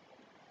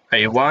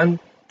A1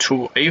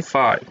 to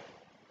A5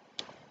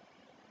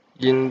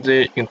 in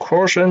the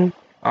equation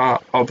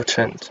are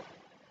obtained.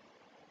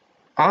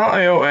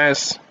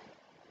 RLS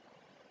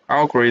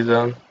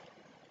algorithm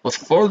was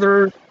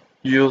further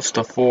used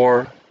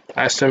for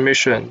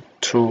estimation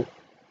to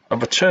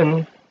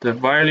obtain the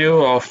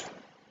value of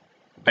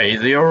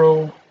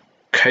A0,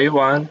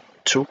 K1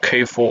 to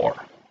K4.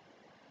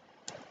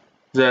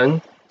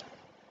 Then,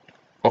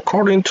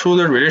 according to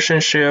the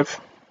relationship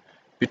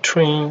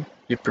between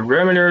the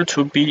parameter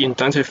to be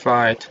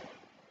identified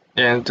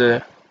and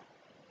the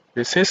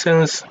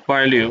resistance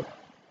value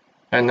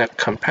and the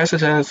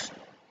capacitance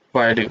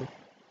value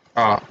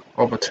are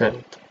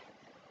obtained.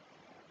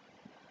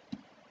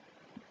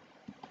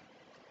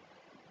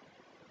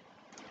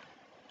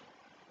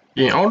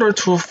 In order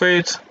to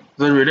fit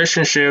the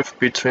relationship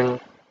between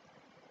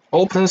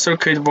open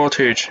circuit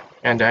voltage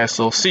and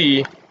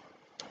SOC,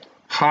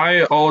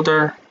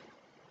 high-order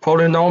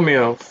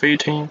polynomial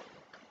fitting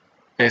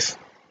is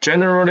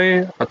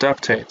generally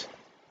adopted,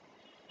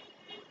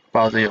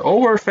 but the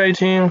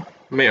overfitting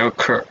may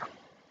occur.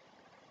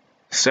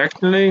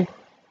 Secondly,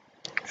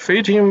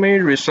 fitting may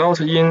result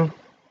in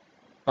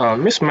a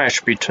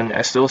mismatch between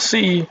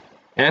SOC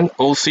and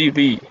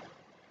OCV.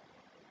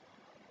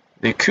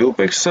 The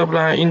cubic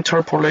sublime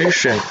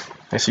interpolation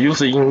is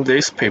used in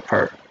this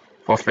paper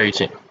for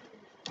fitting.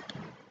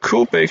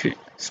 Cubic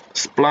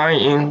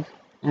spline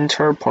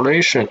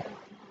interpolation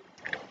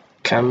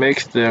can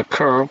make the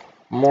curve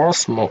more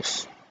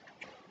smooth.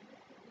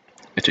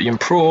 It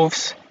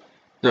improves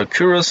the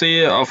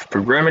accuracy of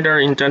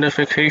parameter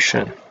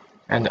identification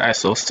and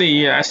SOC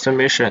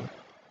estimation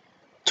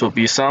to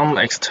be some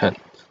extent.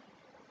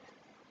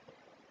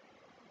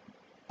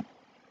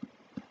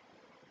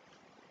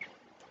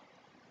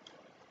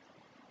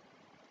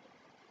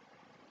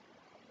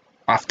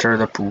 After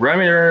the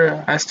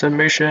parameter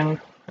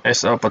estimation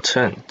is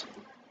obtained,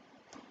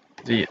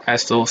 the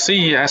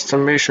SOC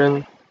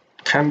estimation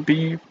can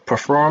be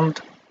performed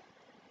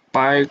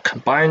by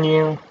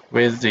combining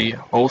with the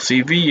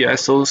OCV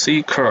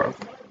SOC curve.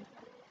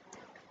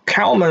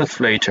 Kalman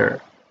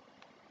filter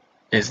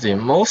is the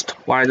most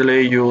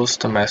widely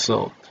used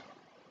method.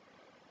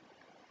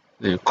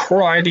 The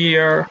core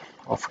idea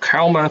of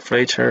Kalman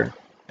filter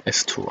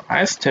is to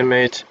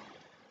estimate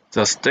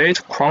the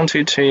state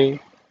quantity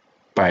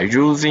by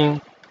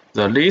using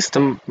the least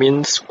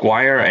mean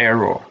square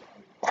error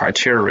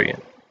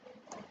criterion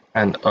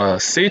and a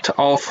set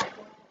of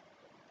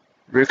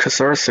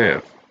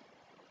recursive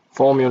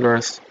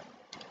formulas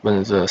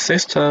when the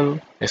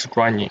system is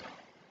running.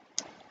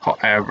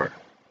 However,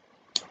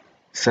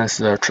 since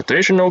the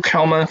traditional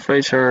Kalman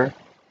filter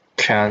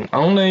can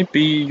only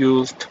be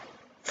used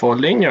for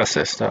linear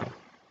system,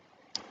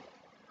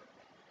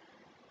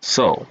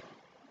 so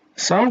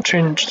some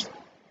changes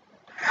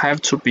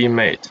have to be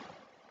made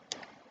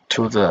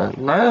to the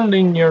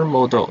nonlinear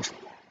models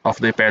of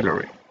the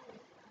battery.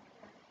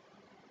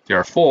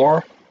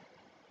 Therefore,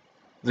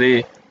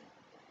 the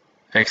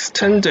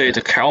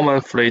extended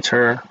Kalman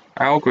filter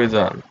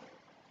algorithm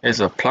is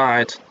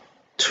applied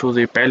to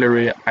the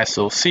battery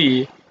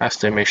SOC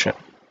estimation.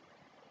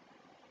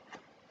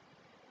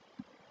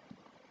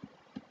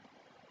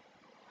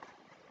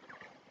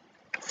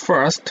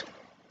 First,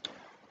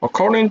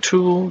 according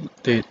to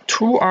the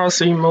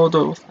 2RC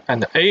model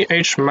and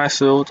AH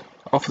method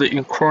of the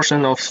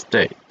incursion of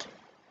state,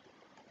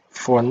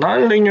 for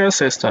nonlinear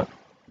system,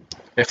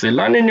 if the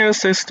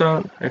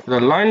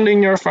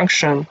nonlinear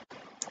function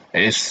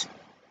is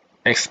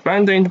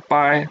expanded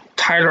by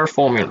Taylor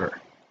formula,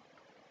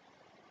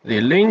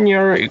 the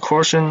linear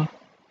equation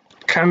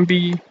can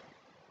be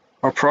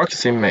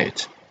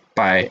approximate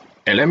by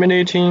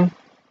eliminating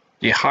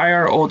the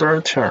higher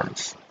order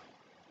terms.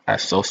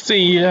 SOC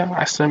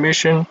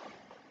estimation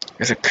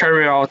is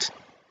carried out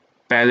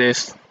by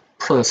this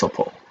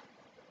principle.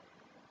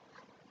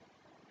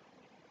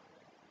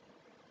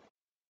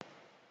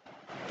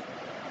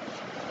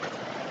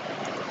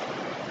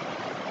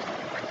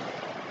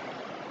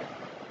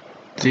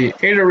 The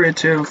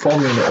iterative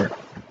formula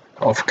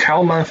of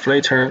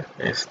Kalman-Flater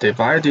is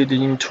divided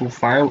into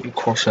 5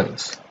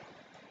 equations,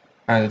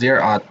 and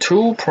there are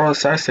 2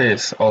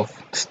 processes of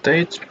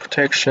state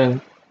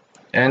protection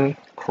and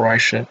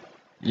correction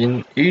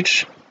in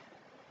each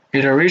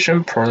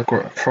iteration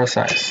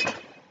process.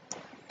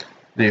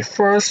 The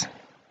first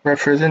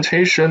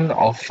representation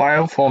of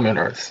 5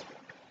 formulas: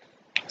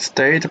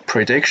 state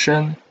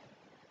prediction,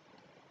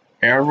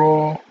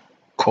 error,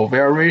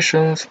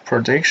 covariance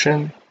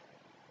prediction,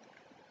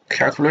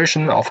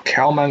 calculation of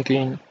Kalman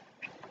gain,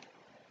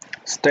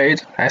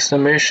 state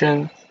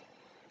estimation,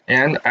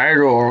 and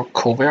error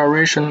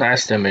covariance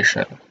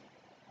estimation.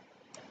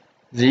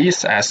 This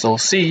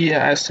SOC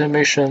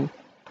estimation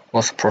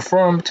was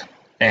performed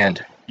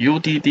and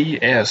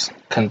UDDS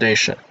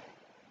condition.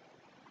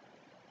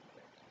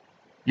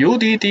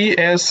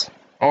 UDDS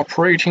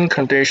operating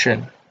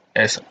condition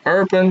is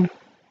urban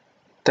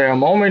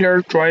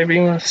diameter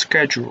driving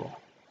schedule.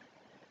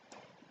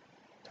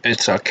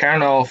 It's a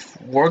kind of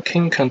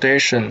working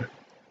condition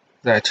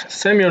that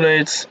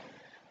simulates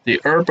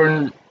the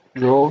urban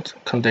road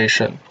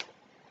condition.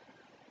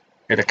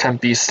 It can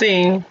be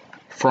seen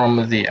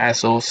from the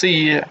SOC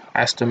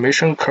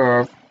estimation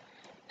curve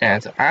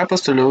and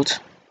absolute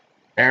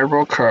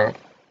error curve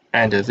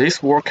and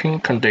this working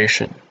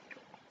condition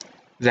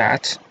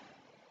that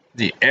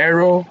the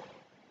error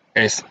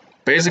is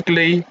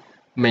basically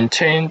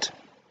maintained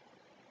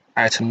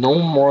at no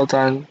more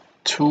than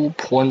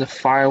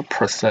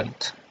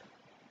 2.5%,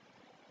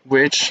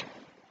 which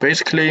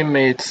basically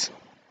meets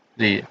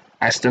the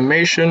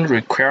estimation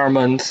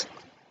requirements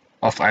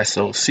of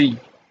SOC.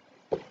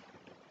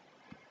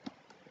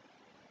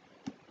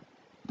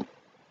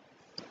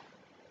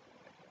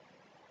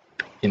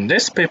 In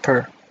this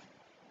paper,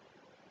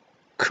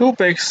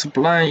 cubic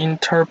spline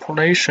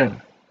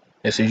interpolation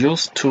is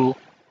used to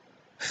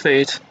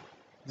fit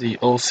the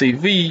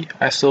OCV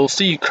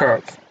SOC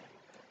curve,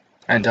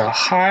 and a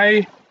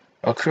high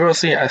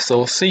accuracy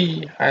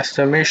SOC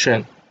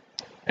estimation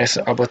is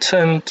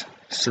obtained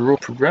through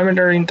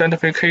parameter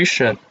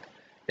identification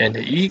in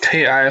the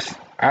EKF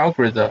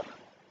algorithm.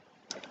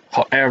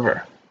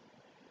 However,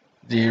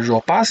 the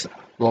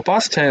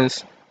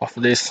robustness of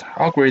this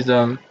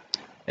algorithm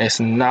is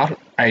not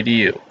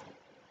ideal.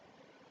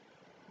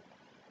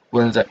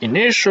 When the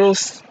initial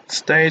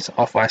state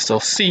of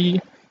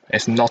SOC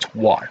is not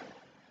 1,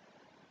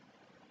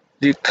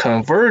 the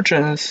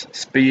convergence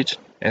speed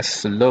is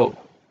slow.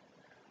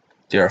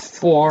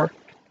 Therefore,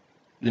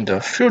 in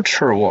the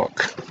future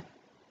work,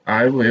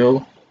 I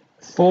will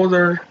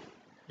further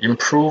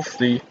improve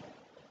the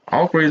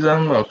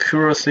algorithm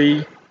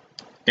accuracy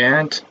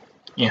and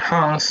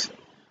enhance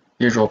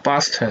the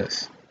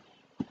robustness.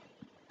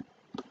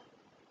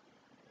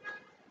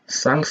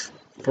 Thanks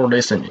for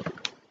listening.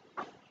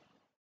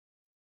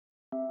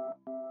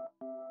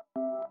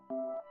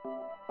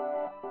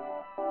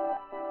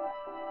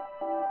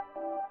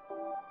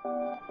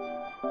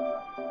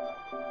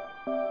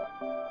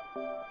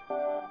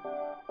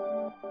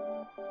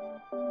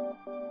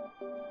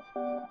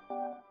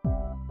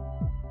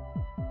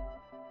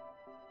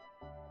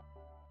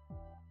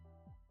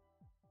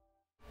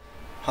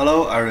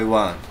 Hello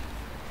everyone,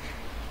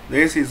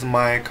 this is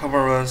my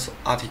conference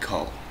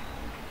article,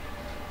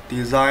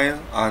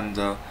 Design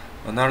and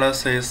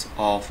Analysis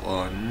of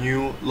a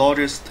New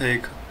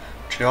Logistic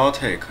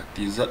Chaotic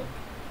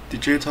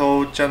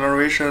Digital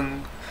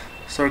Generation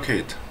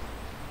Circuit.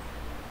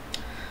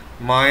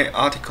 My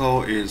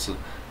article is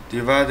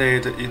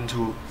divided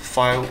into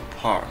 5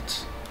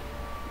 parts.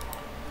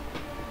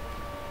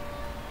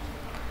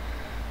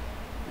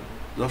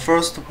 The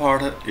first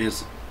part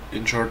is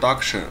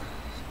introduction.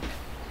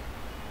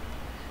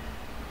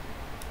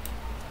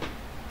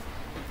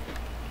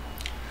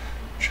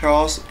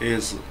 Chaos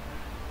is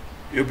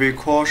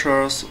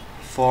ubiquitous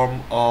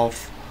form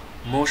of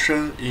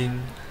motion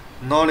in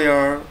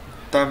nonlinear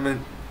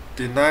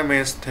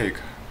dynamics.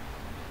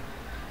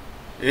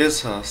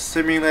 It's a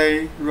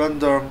seemingly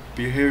random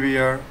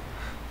behavior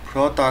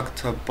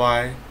product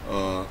by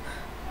a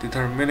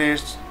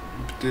deterministic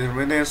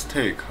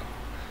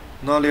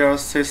nonlinear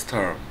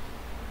system.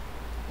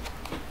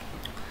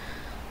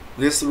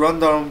 This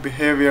random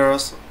behavior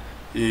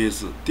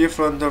is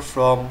different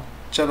from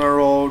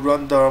general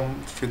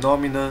random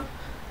phenomena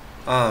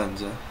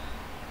and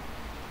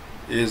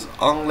is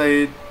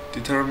only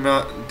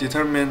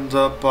determined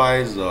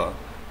by the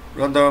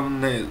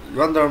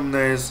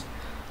randomness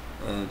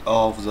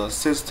of the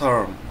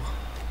system.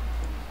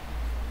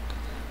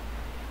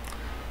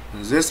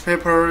 This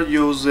paper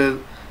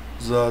uses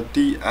the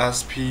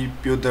DSP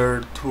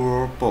Builder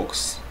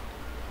toolbox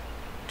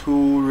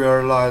to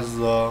realize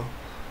the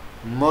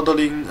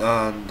modeling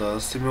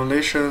and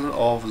simulation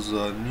of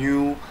the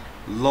new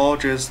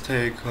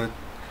logistic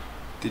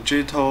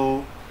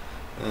digital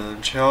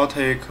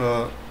chaotic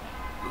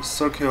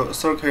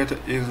circuit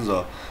in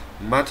the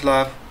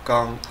MATLAB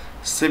GAN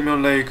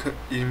simulate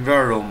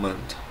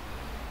environment.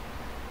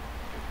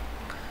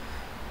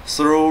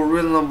 Through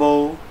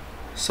reasonable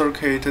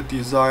circuit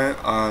design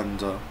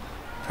and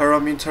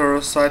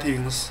parameter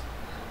settings,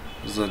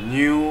 the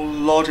new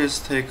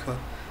logistic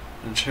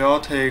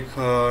chaotic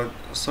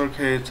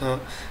circuit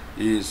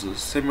is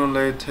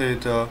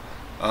simulated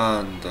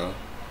and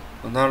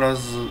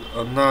analyzed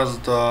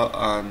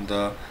and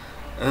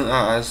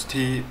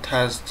NIST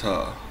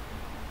tested,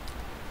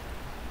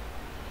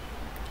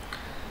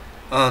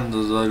 and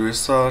the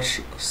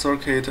research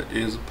circuit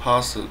is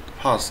passed.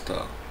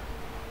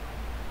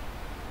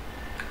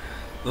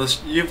 The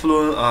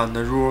influence and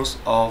rules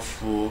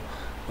of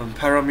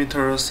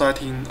parameter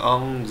setting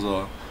on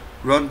the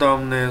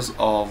randomness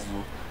of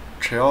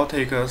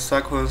chaotic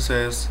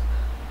sequences,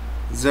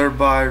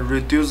 thereby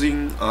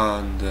reducing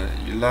and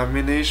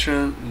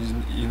eliminating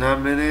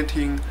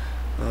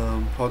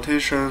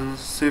potential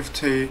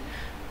safety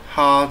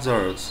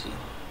hazards.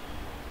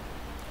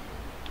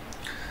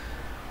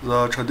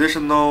 The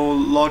traditional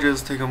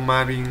logistic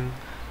mapping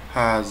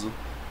has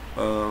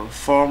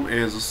form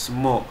is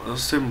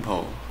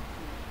simple.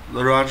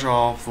 The range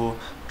of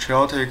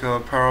chaotic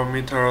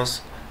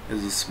parameters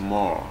is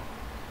small.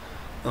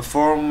 The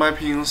form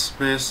mapping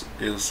space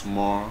is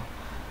small,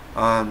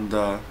 and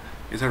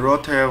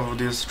iterative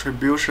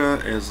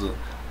distribution is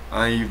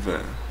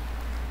uneven.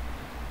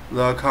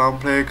 The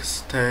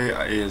complexity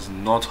is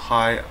not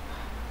high,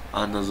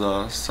 and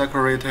the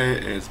security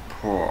is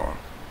poor.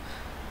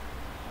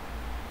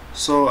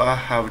 So I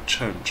have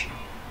changed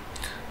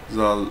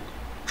the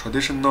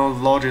traditional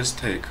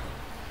logistic.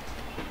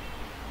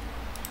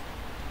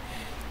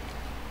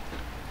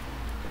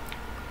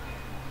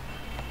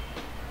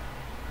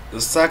 The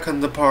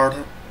second part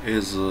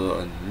is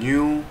a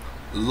new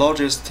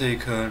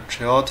logistic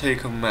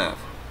chaotic map.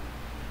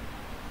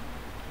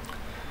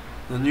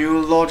 The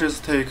new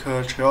logistic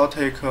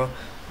chaotic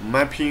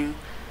mapping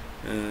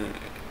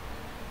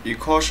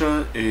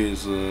equation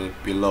is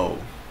below,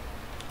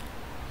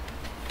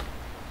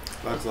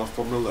 like the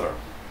formula.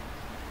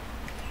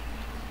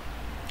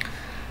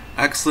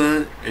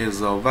 Xn is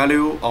the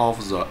value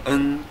of the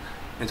n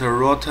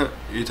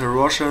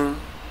iteration.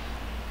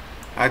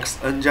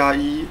 Xn 加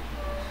1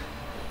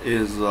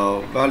 is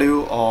the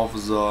value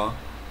of the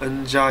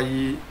n 加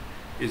1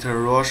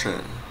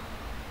 iteration.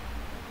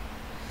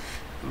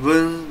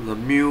 When the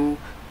mu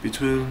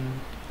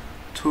between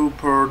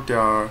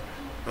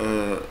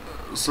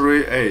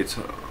 2.38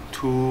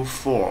 to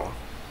 4,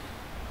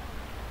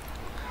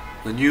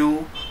 the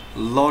new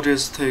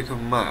logistic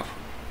map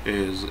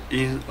is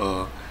in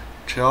a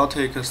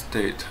chaotic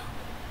state.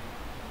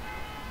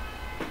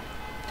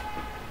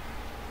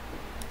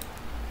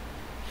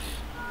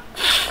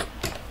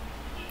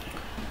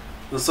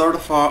 The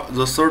third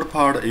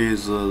part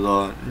is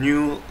the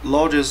new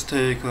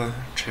logistic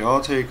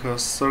chaotic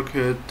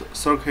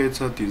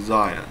circuit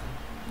design.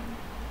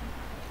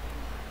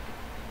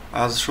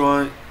 As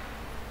shown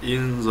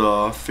in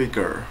the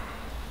figure,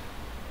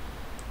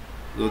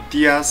 the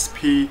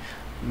DSP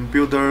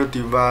builder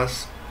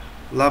device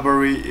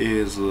library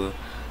is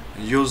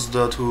used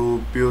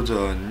to build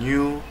a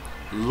new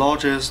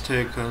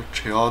logistic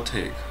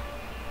chaotic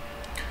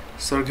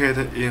circuit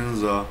in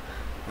the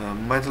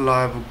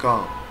MATLAB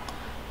GAN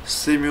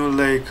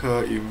simulate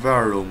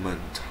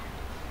environment.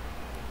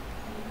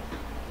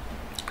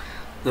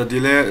 The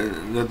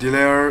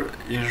delay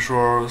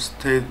ensures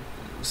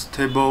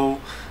stable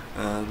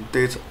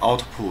data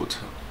output.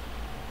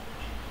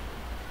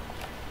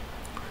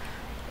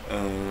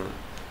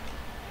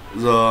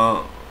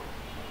 The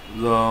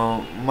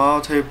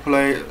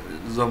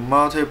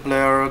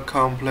multiplier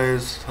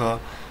completes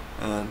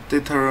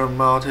data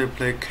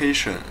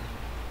multiplication.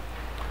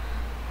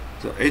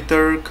 The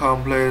adder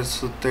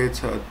completes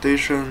data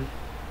addition,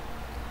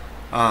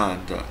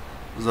 and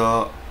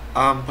the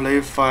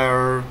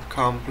amplifier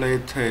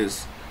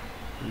completes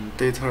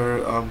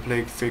data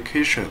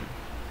amplification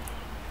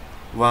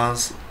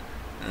once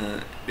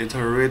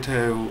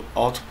iterative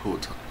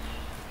output.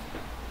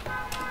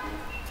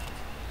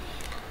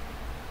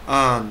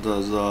 And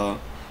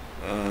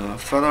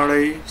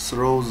finally,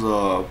 through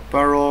the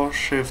barrel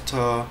shift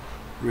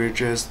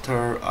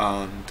register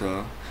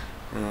and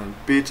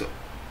bit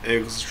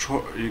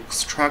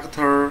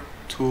extractor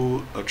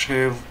to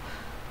achieve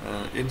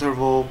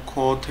interval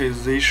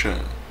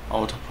quantization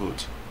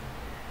output.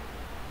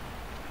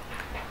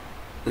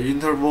 The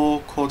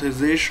interval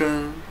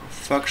quantization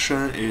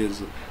function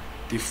is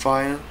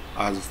defined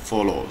as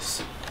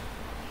follows: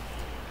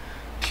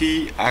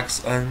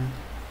 Txn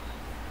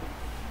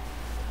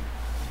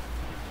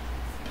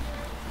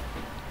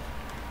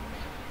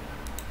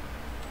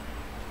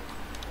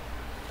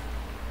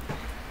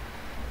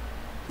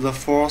The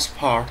fourth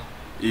part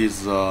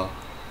is the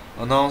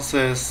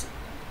analysis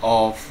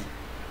of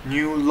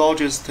new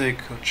logistic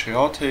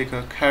chaotic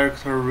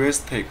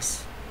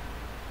characteristics.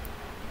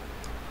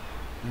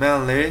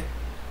 mainly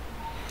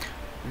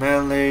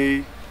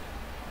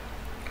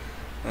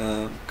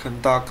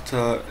conduct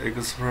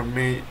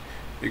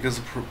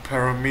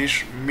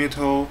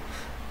experimental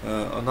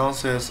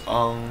analysis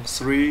on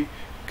three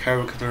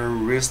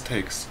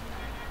characteristics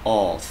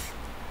of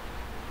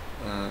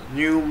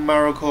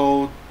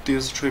numerical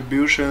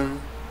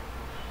distribution,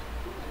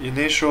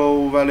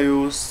 initial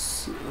value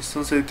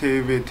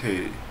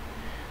sensitivity,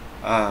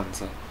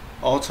 and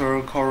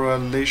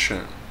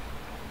autocorrelation.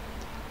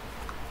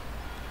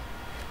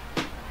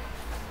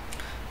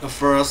 The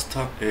first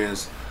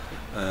is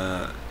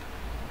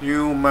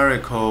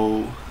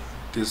numerical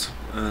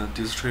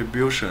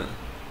distribution.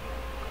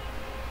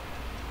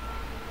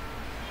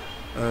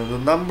 The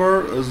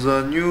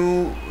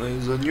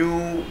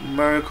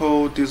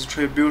numerical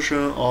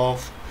distribution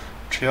of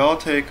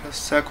chaotic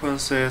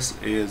sequences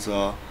is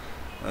a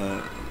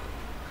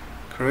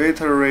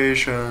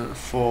criterion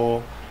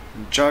for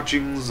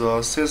judging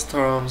the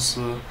system's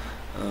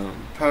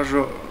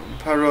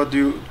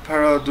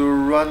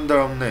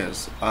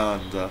randomness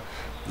and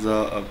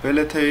the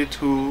ability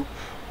to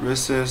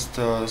resist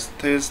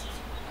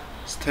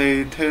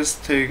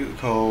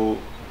statistical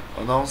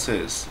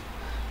analysis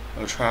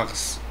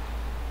attracts.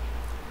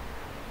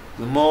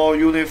 The more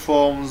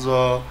uniform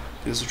the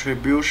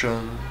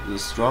distribution, the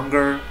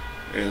stronger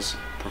its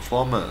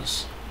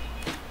performance.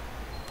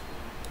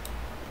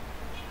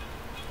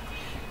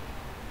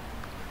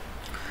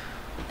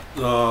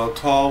 The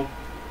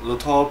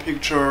top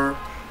picture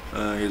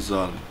is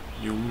a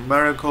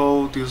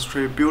numerical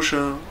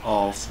distribution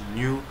of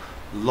new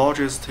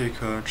logistic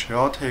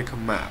chaotic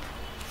map.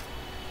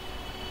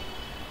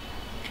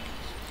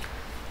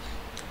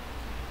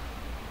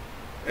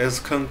 It's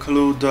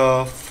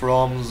concluded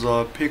from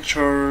the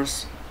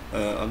pictures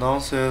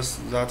analysis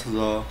that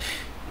the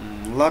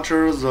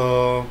larger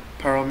the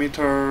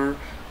parameter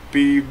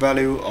B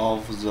value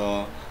of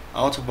the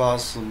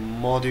outbus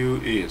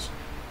module is,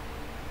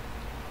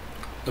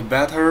 the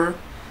better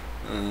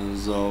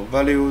the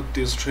value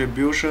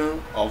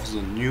distribution of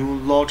the new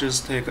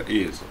logistic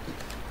is.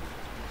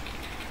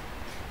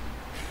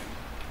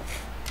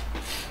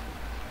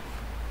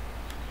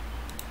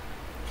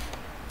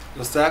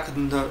 The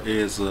second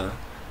is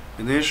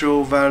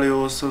initial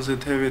value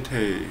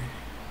sensitivity.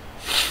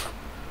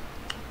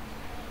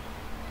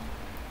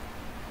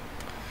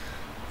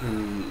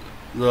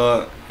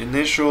 The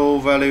initial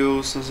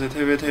value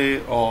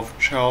sensitivity of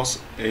chaos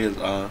is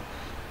an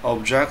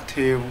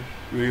objective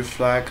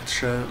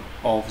reflection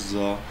of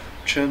the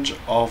change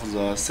of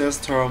the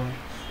system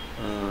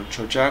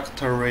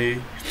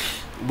trajectory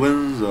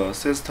when the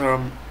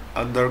system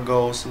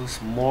undergoes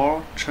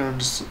small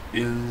changes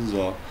in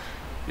the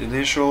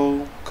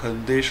initial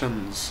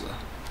conditions.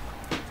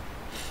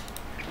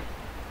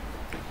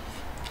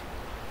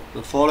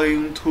 The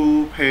following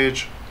two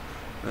page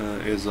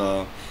is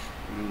a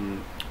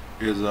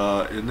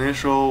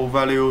initial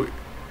value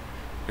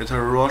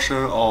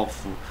iteration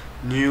of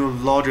new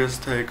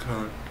logistic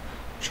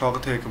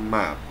chaotic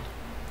map.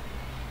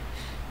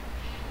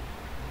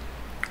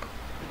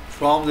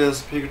 From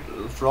this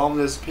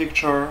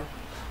picture,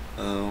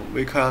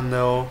 we can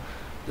know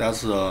that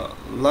the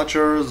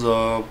larger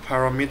the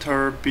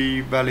parameter B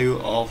value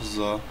of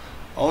the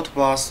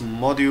outbus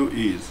module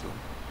is,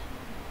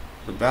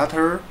 the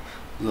better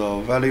the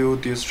value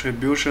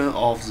distribution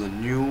of the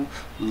new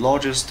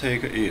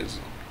logistic is.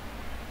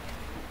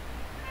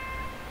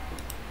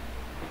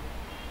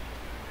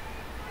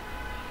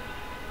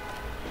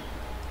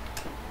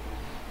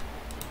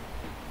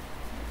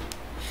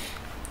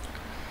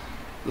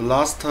 The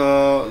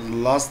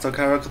last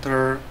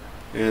character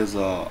is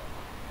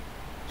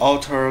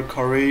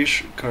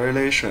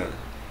autocorrelation.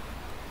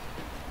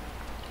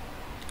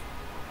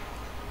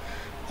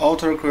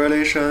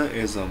 Autocorrelation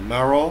is a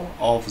mirror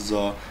of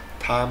the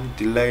time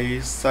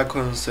delay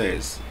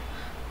sequences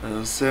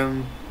and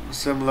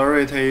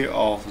similarity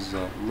of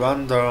the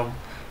random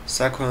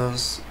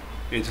sequence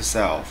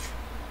itself,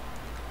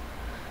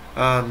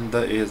 and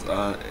is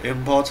an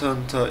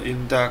important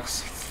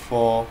index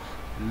for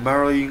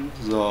measuring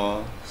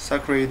the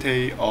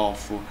security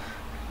of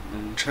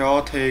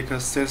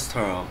chaotic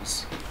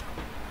systems.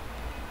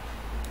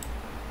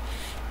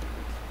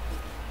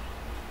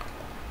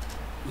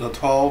 The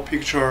top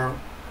picture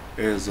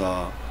is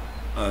the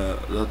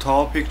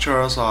top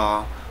pictures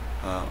are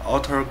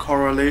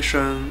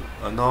autocorrelation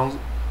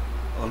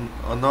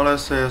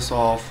analysis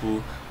of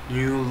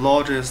new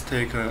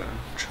logistic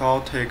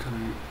chaotic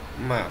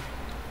map.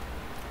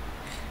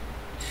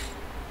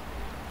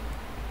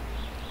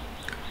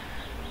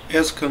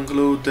 It's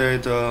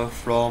concluded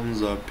from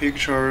the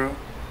picture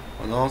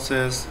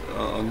analysis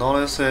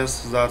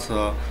that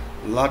the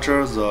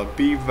larger the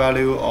B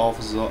value of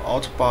the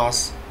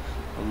outbus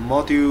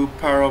module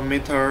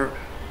parameter,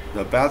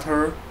 the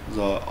better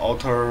the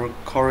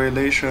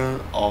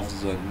autocorrelation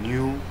of the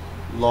new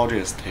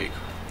logistic.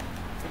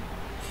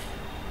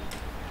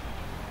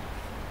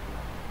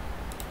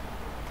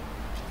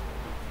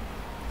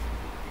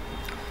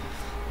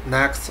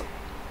 Next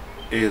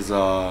is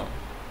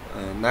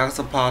Next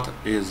part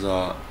is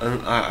a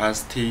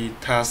NIST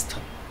test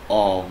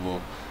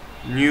of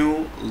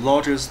new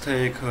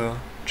logistic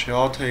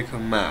chaotic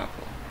map.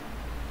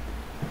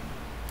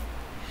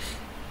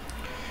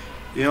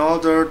 In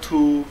order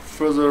to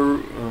further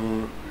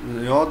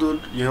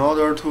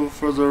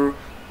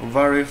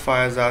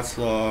verify that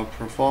the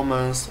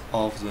performance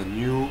of the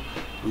new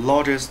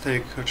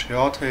logistic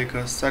chaotic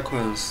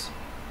sequence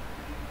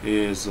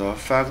is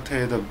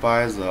affected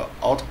by the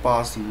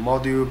outbus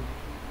module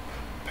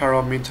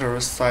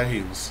parameter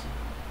settings.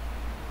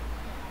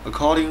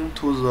 According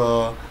to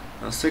the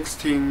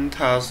 16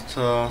 test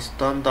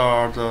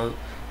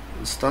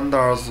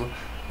standards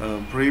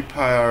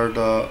prepared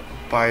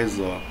by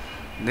the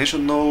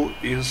National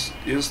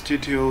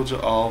Institute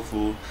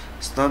of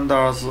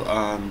Standards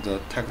and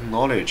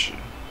Technology,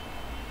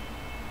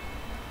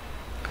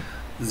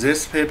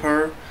 this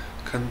paper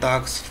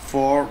conducts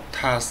 4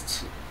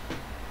 tests: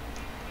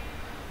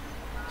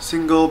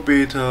 single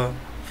bit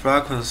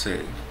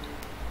frequency,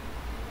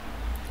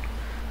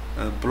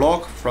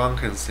 block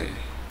frequency,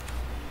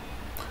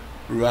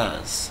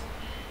 runs,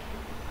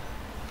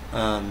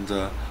 and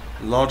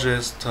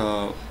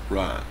Logistic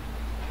run.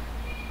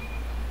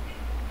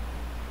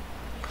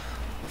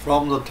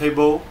 From the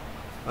table,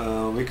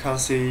 we can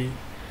see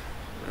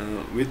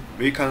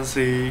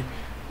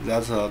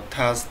that the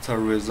test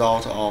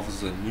result of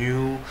the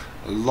new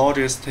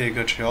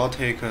logistic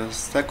chaotic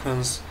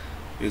sequence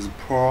is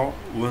poor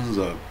when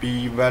the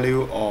B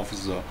value of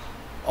the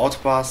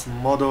outbus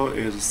model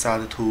is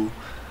set to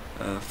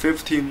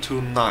 15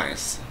 to 9,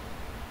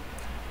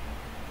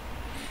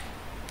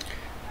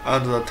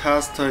 and the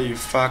test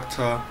effect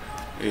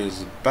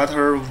is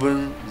better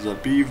when the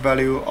B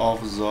value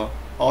of the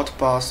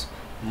outbus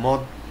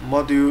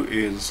module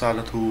is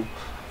set to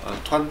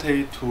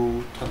 20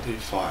 to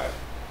 25.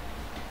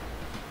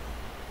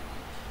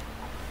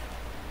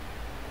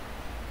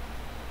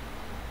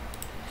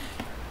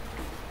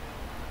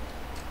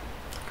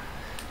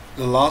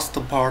 The last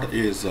part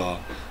is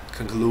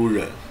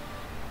conclusion.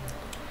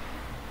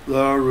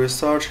 The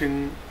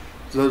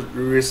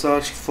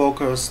research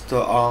focused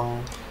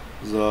on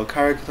the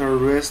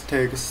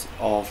characteristics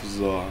of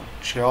the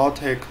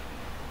chaotic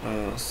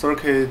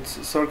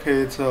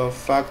circuit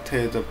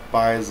affected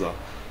by the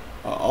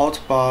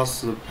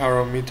outbus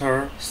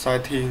parameter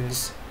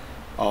settings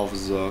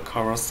of the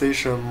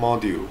conversation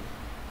module,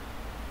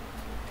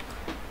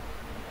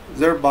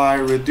 thereby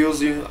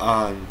reducing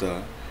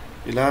and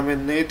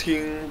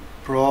eliminating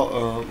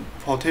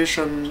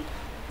potential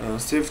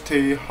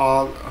safety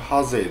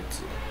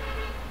hazards.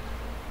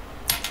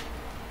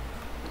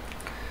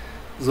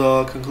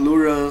 The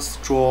conclusions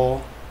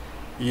drawn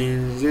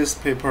in this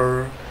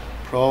paper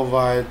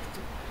provide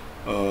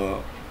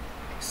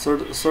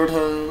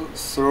certain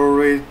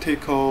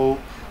theoretical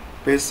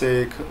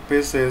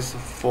basis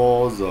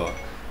for the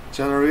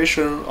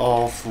generation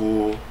of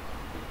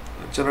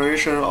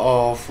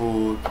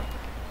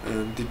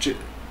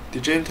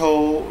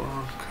digital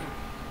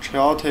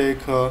chaotic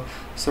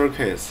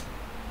circuits,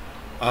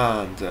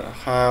 and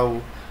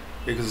have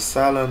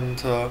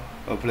excellent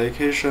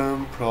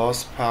application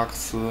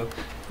prospects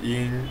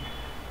in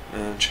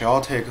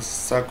chaotic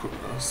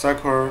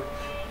secure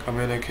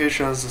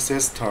communications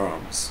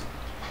systems.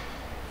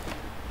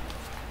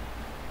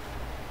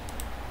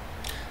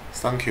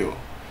 Thank you.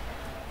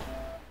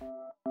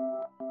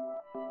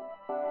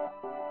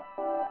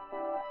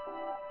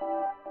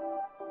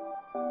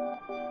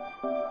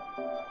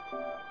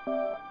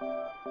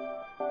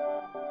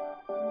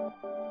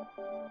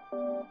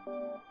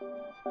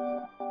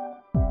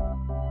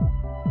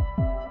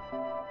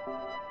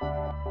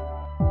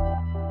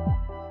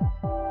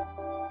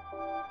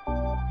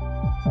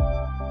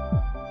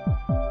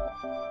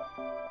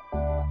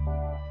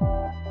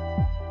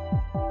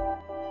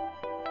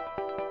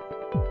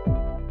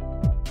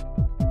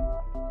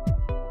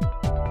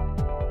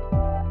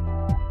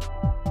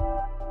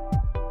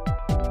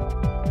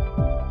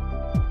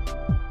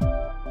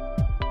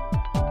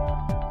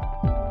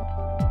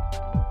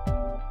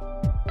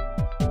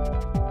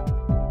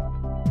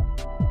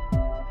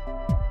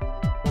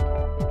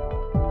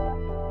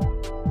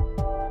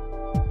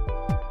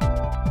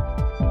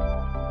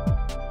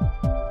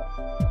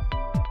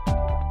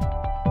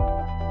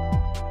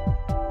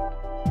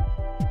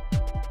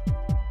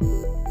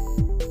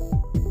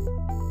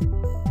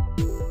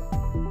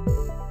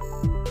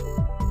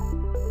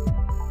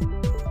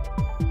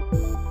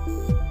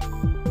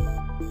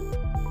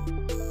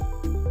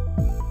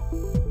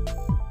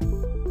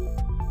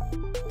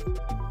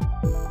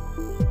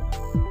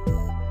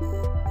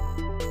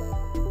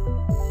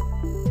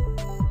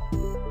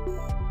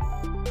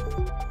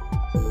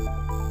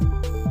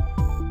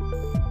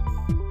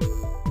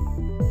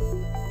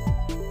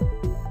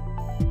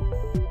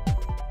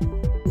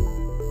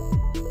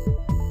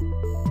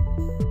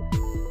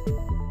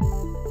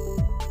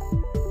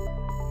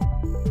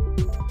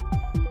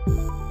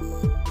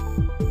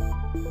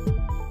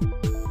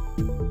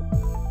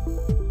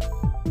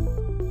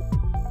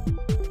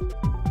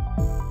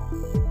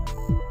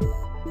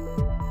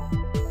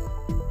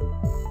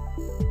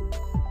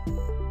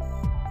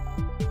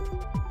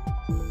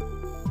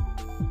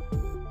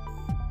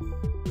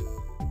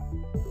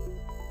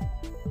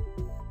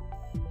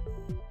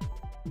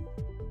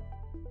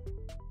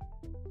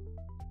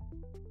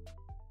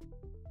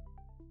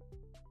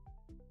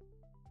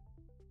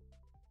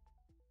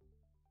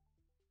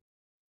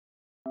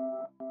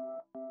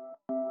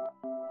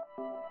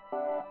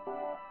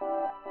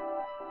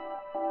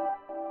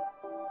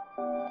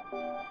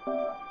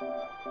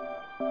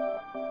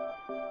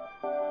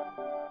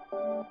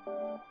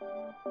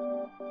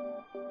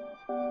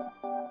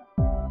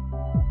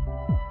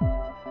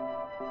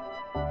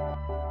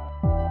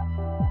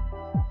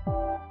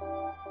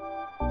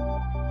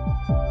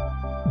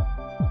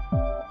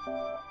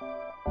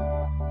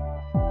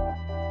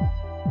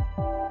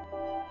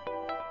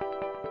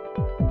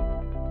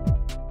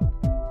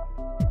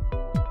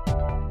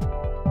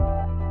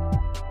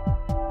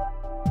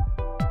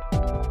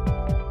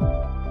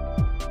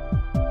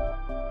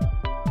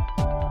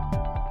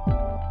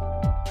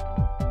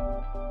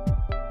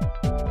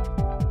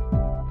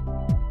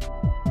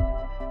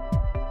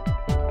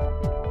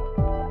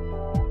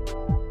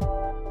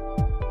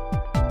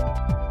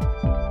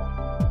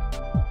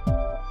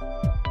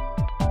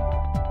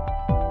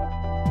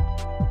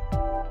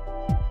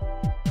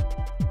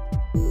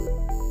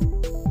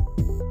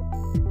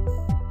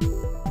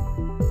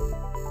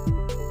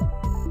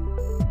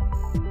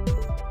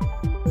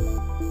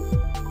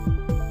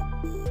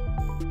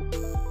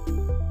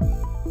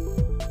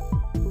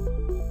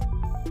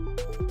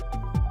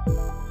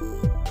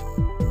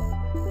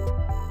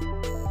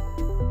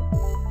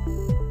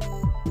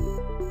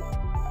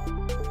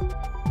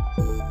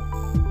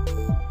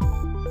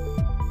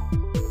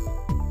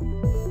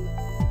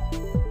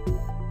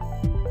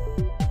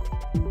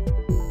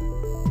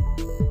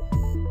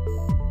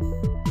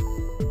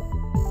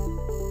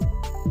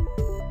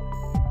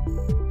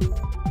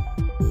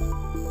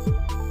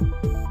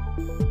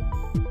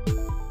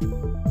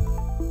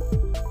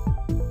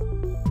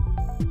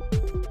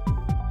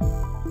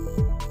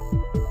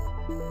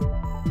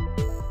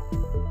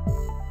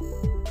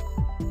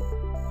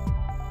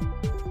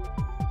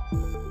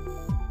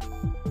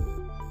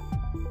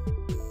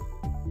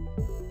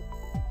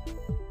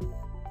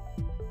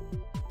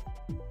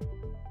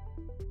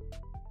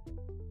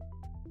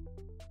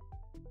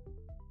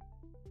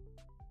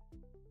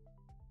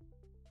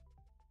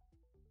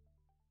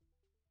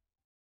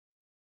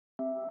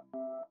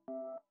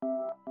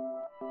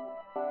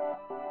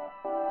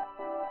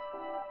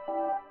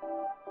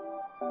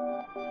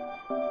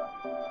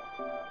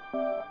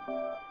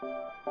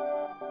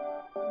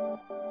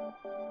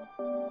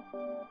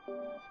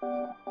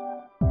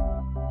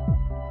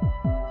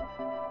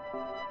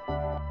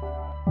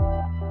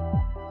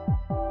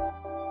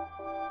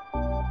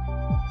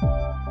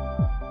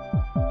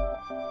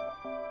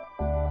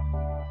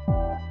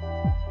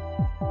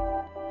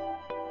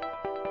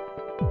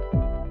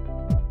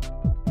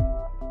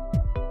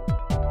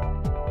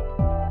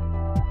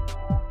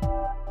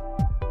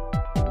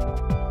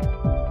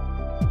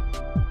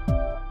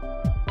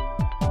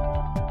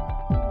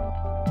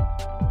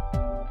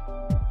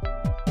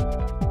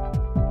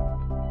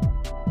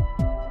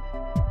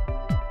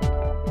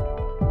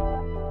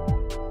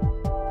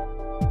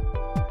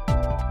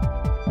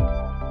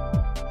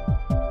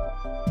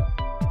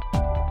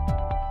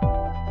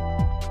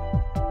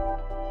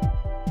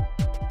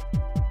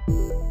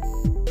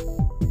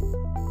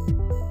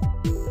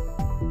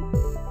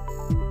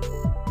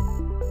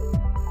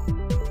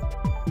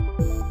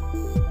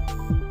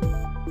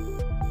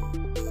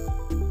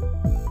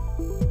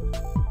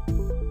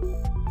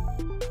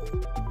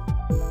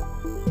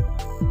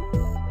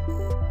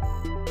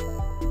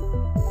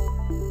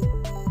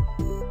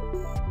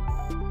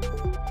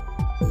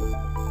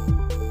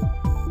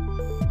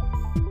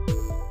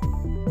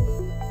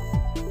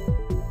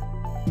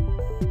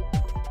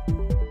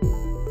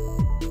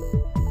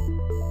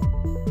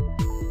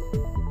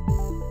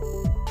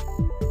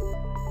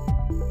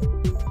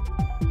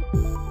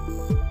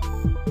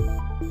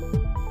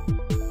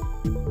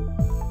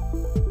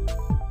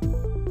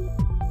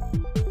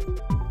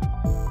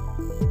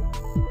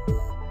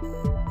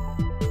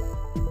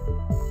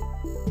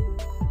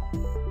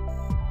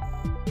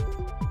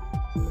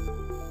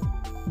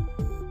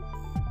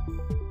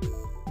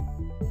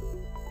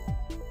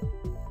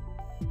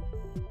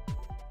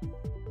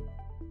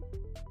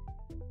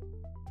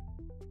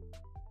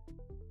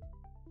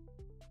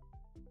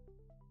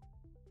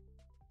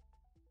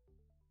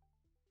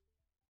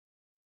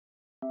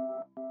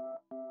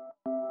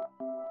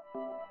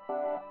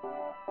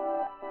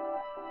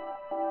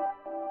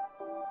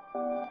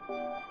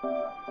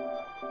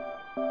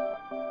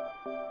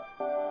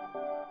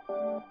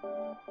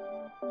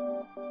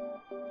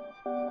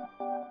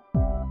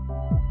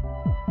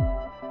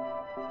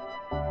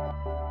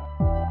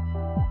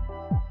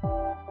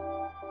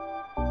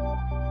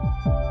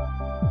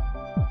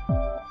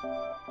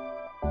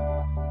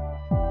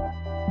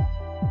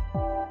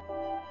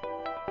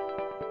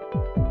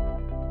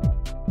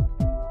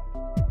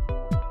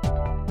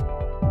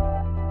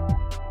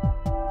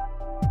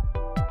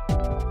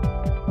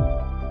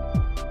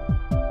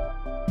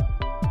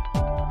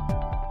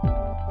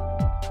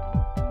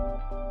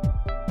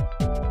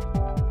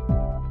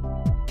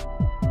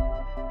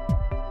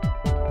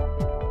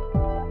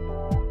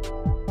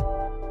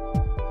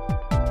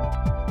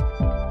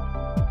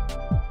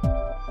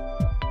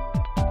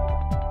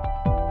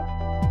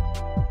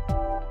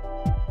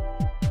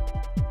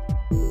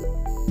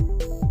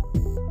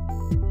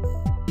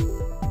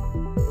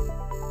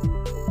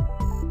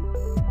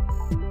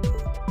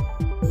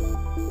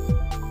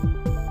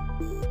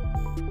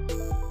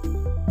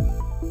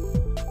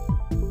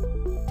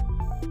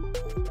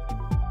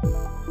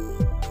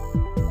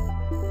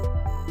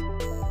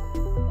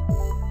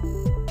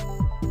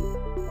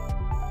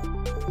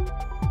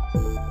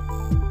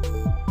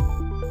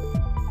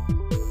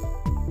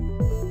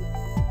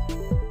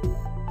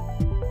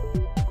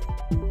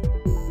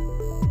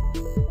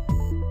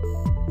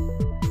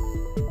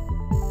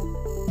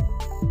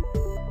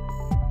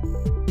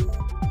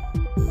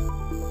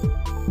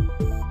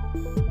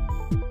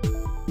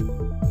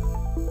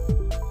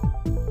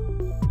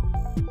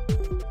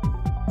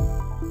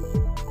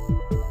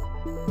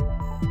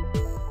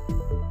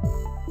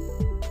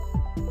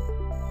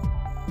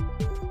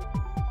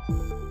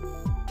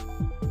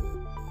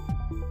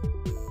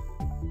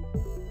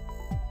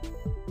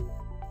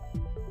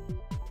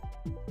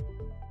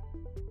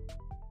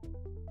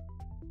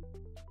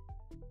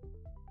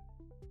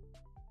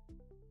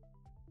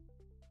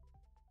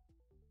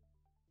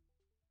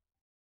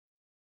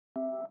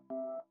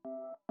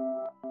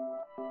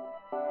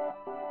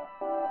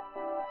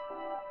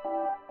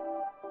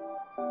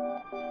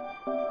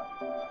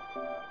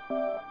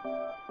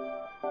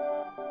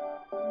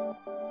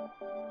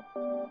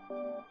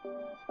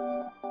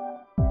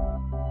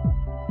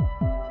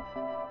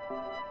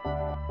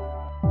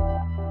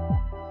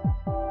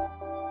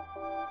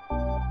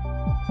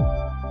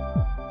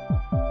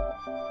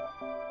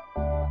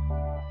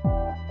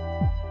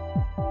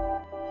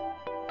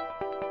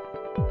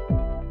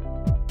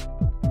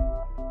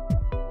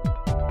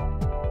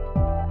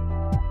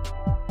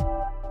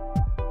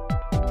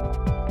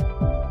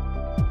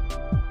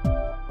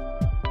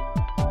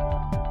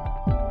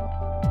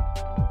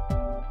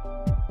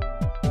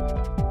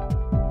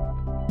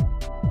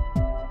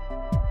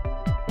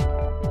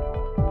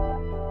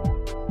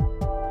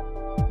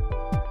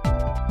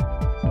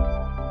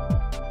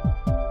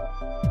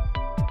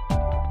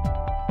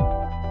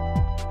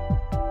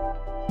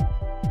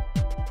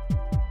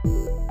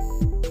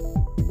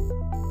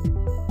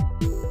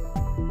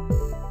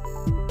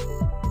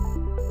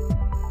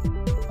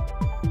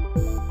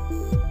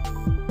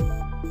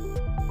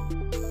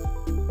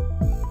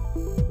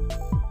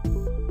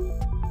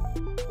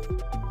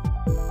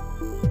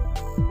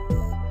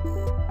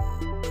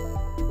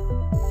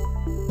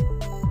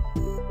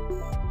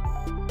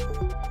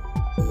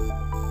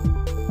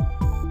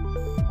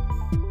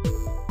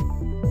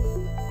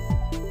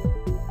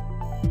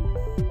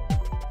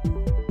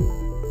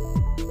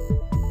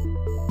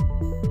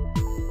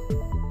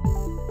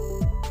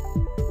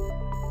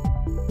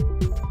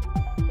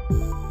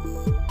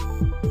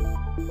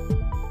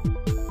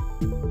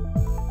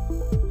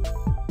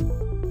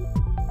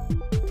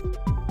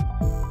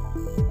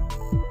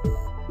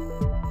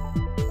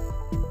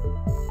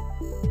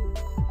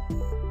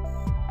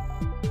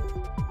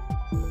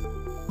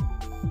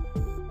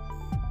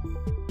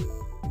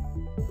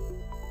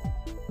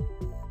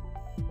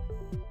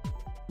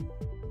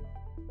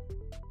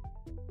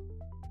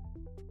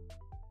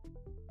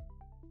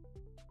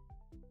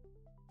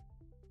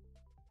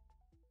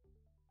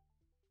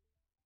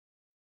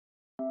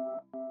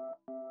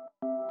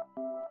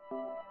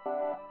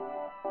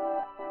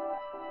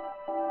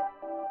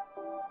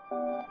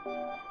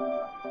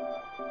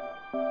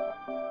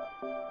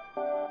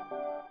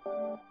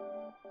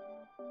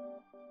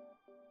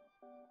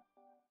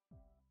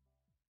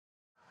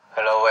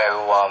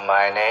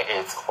 My name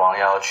is Huang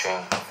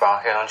Yaoqun from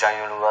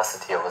Heilongjiang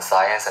University of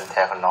Science and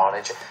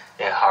Technology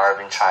in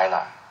Harbin,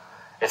 China.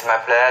 It's my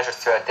pleasure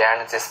to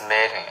attend this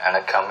meeting and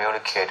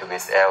communicate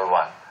with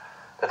everyone.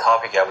 The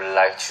topic I would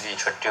like to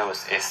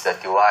introduce is the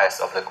device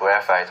of the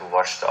graphite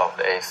washed of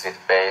the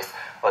acid-base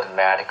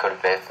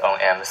automatically based on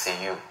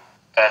MCU.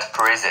 At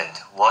present,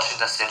 washing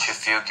the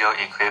centrifugal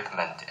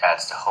equipment at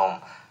the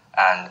home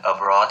and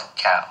abroad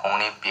can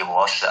only be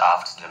washed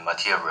after the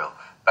material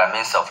by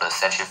means of the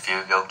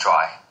centrifugal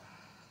dry,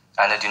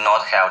 and do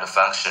not have the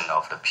function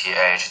of the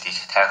pH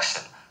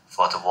detection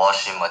for the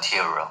washing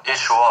material.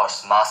 Each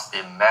wash must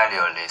be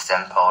manually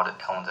sampled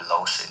on the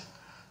lotion.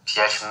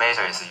 pH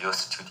meter is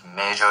used to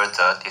measure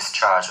the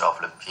discharge of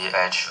the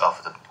pH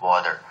of the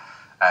water,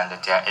 and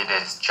then it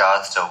is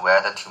just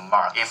whether to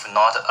mark. If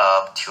not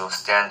up to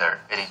standard,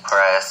 it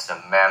requires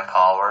the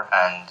manpower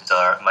and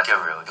the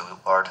material to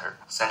water.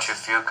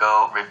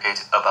 Centrifugal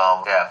repeat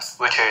above steps,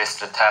 which is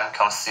the time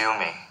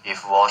consuming.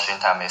 If washing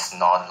time is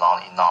not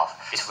long enough,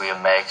 it will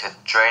make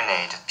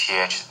drainage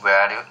pH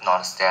value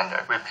not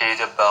standard. Repeat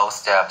above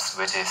steps,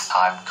 which is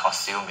time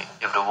consuming.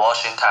 If the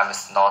washing time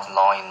is not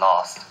long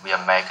enough, it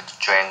will make the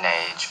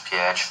drainage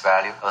pH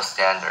value a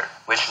standard,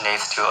 which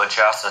needs to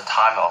adjust the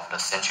time of the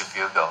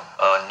centrifugal.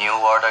 A new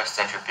water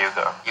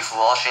centrifugal. If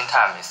washing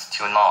time is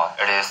too long,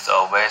 it is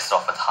a waste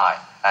of time,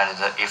 and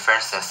the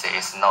efficiency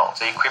is low.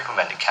 The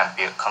equipment can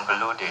be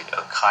concluded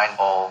a kind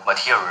of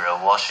material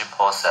washing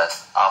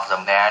process after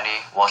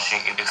many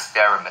washing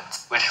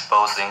experiments, which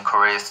both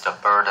increase the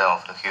burden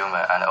of the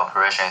human and the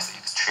operation is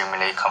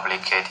extremely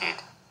complicated.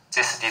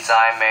 This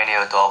design mainly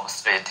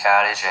adopts the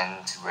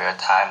intelligent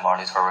real-time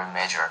monitoring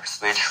measures,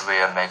 which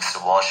will make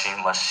the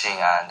washing machine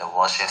and the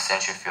washing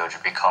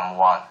centrifuge become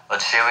one,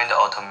 achieving the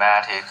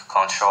automatic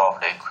control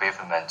of the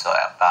equipment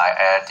by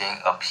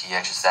adding a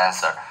pH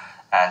sensor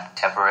and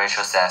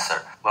temperature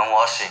sensor. When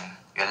washing,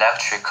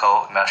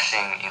 electrical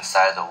machine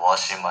inside the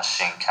washing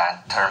machine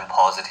can turn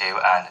positive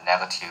and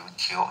negative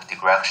to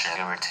direction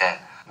in return,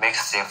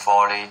 mixing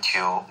fully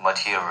to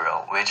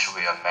material, which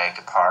will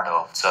make part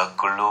of the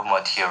glue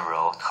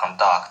material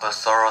conduct a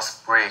thorough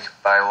break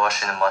by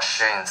washing the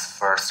machine's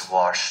first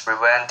wash,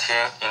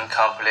 preventing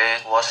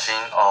incomplete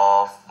washing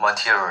of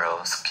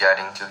materials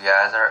getting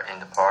together in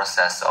the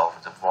process of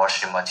the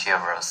washing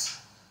materials.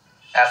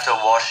 After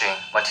washing,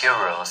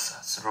 materials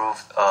through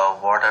a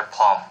water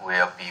pump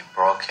will be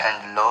broken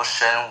and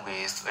lotion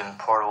with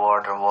import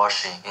water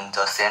washing in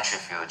the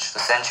centrifuge. The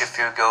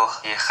centrifugal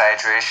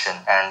dehydration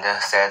and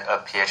set a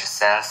pH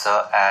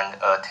sensor and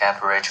a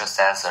temperature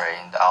sensor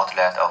in the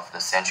outlet of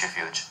the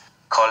centrifuge,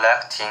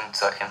 collecting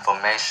the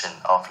information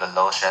of the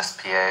lotion's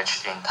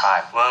pH in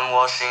time. When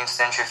washing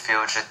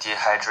centrifuge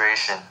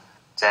dehydration,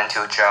 then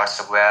to judge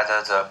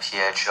whether the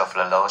pH of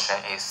the lotion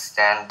is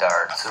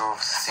standard through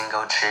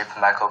single-chip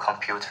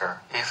microcomputer.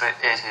 If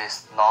it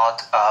is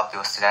not up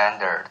to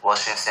standard,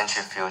 washing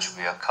centrifuge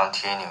will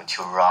continue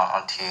to run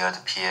until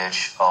the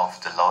pH of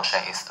the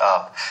lotion is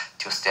up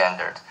to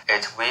standard.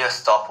 It will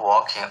stop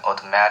working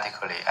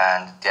automatically,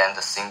 and then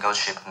the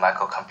single-chip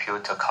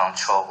microcomputer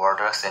control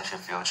water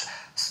centrifuge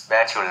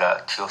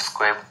spatula to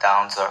scrape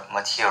down the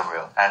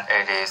material, and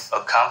it is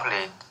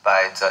accompanied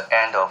by the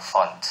end of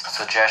font,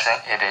 suggesting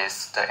it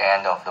is the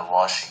end of the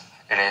washing.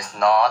 It is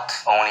not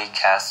only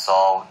can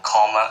solve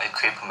common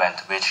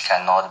equipment which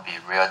cannot be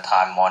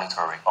real-time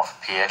monitoring of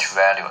pH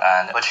value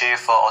and achieve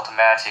for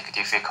automatic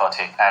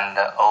difficulty, and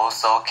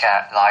also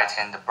can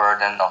lighten the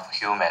burden of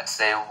human,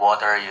 save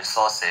water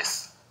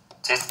resources.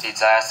 This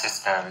design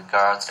system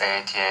regards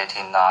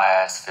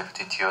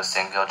AT89S52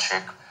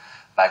 single-chip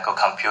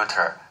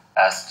microcomputer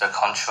as the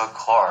control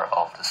core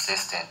of the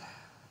system.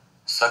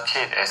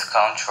 Circuit is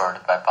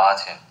controlled by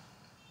button,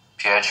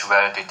 pH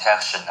value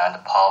detection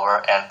and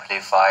power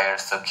amplifier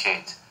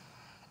circuit,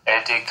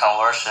 AD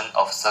conversion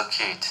of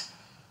circuit,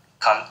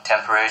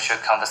 temperature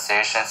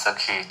compensation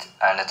circuit,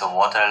 and the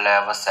water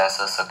level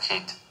sensor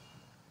circuit,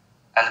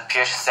 and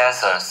pH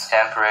sensors,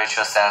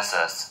 temperature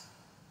sensors,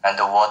 and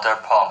the water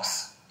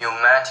pumps,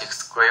 pneumatic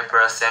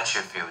scraper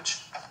centrifuge.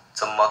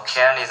 The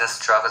mechanism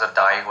structure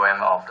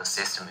diagram of the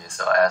system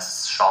is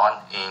as shown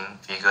in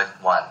Figure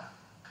 1.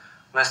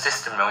 When the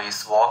system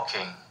is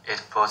working,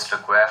 it puts the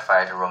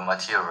graphite raw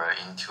material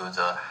into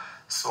the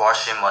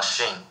washing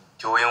machine.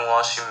 During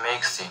washing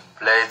mixing,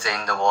 blades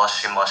in the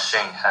washing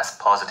machine has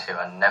positive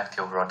and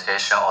negative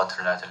rotation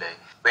alternately,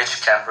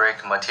 which can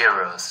break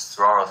materials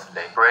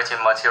thoroughly.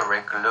 Breaking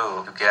material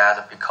glue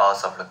together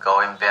because of the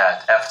going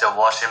bad. After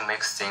washing,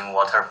 mixing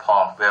water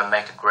pump will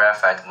make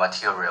graphite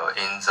material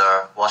in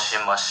the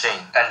washing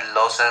machine, and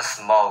lotion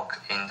smoke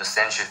in the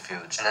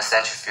centrifuge, and the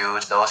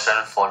centrifuge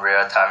lotion for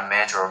real-time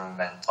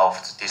measurement of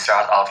the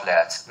discharge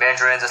outlet,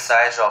 measuring the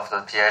size of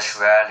the pH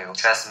value,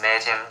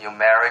 transmitting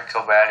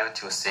numerical value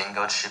to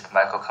single-chip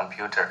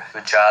microcomputer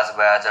to judge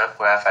about whether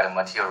graphite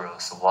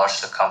materials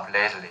washed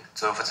completely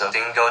through the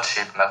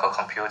single-chip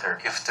microcomputer.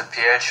 If the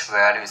pH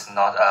value is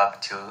not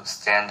up to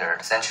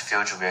standard,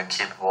 centrifuge will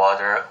keep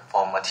water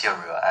for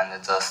material,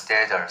 and the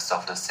status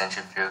of the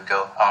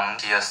centrifugal on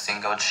the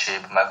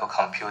single-chip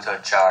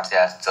microcomputer chart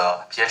that the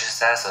pH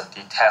sensor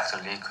detects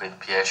liquid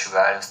pH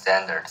value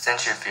standard.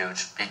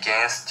 Centrifuge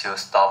begins to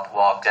stop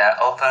work, then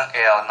open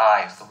air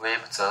knife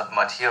sweep the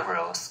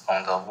materials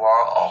on the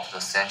wall of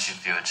the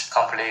centrifuge.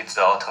 Complete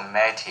the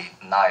automated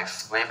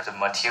knife sweep the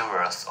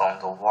materials on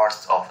the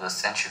walls of the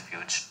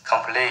centrifuge.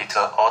 Complete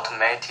the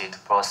automated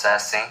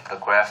processing. The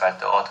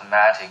graphite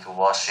automatic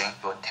washing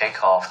will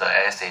take off the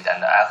acid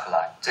and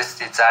alkali. This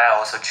design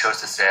also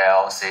chooses the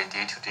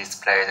LCD to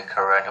display the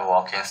current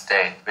working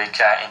state. We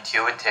can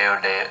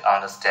intuitively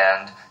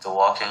understand the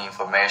working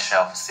information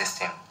of the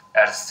system.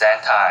 At the same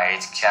time,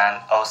 it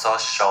can also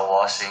show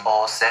washing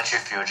or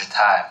centrifuge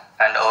time,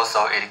 and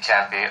also it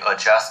can be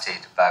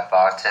adjusted by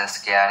button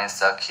scanning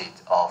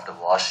circuit of the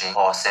washing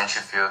or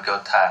centrifugal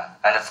time,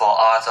 and for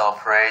other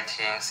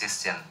operating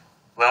systems.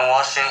 When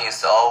washing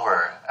is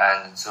over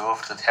and through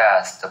the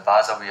test, the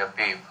buzzer will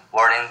beep,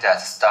 warning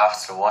that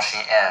stops the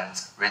washing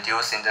ends,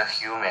 reducing the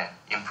human,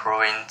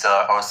 improving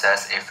the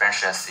process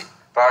efficiency.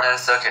 Button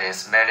circuit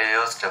is mainly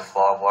used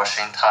for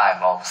washing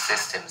time of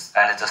systems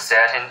and the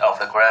setting of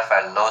the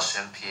graphite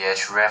lotion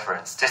pH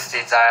reference. This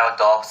design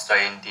adopts the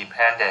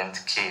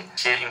independent key.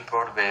 Key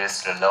input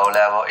with the low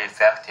level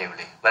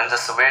effectively. When the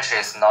switch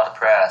is not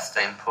pressed,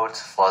 the input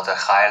for the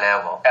high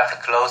level.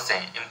 After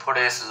closing, input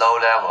is low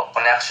level.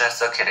 Connection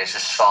circuit is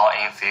shown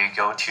in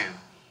Figure 2.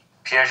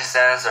 pH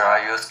sensors are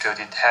used to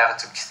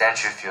detect the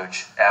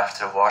centrifuge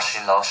after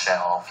washing lotion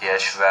or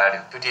pH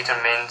value to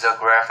determine the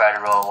graphite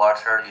raw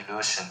water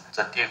dilution,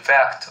 the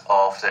effect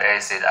of the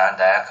acid and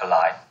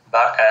alkali.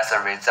 But as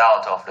a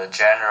result of the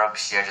general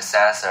pH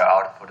sensor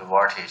output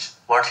voltage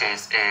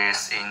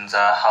is in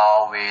the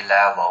hallway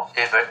level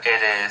if it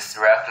is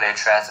directly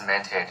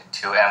transmitted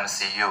to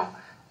MCU,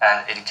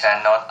 and it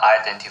cannot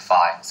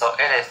identify, so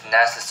it is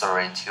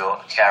necessary to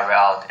carry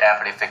out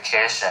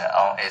amplification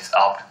on its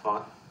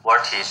output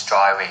voltage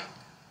driving.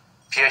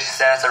 pH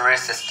sensor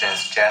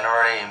resistance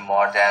generally in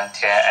more than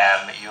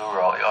 10 μ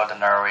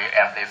ordinary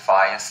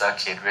amplifying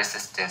circuit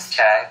resistance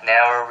can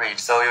never reach,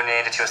 so you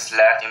need to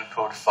select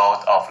input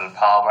fault of the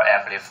power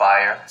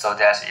amplifier so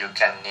that you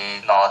can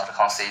need not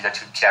consider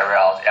to carry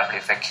out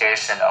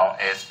amplification on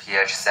its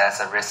pH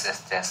sensor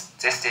resistance.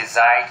 This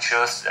design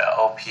chooses the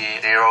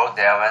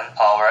OP07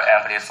 power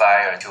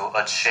amplifier to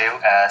achieve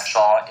as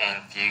shown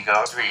in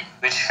Figure 3,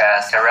 which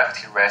has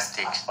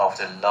characteristics of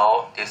the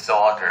low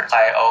disorder,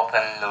 high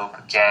open loop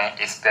gain,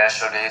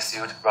 especially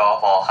suitable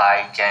for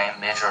high-gain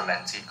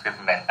measurement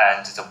equipment,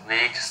 and the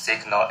weak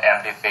signal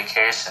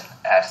amplification.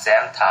 At the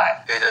same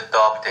time, it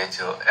adopted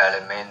to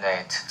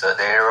eliminate the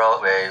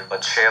zero-wave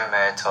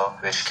achievement,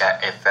 which can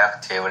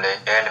effectively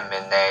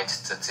eliminate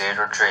the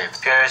zero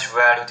drift. pH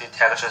value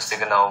detection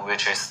signal,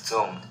 which is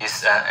zoomed,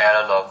 is an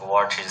analog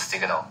voltage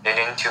signal,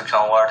 needing to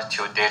convert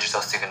to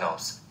digital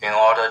signals in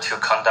order to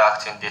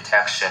conduct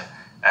detection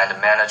and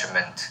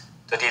management.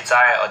 The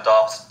design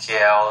adopts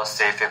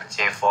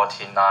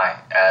TLC1549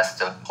 as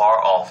the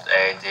core of the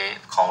AD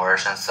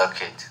conversion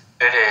circuit.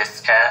 It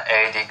is an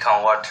AD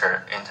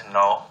converter,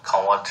 internal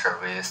converter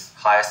with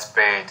high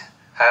speed,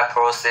 high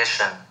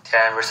precision,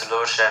 10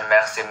 resolution,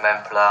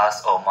 maximum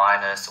plus or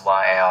minus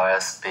 1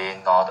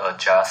 LSB not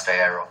adjust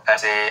error, and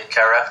the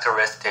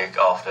characteristic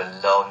of the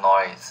low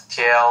noise.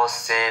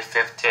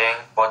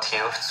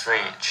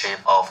 TLC1543 chip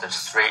of the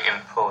 3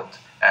 input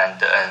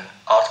and an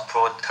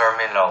output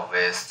terminal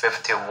with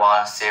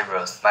 51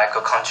 series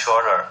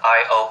microcontroller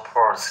I/O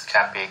ports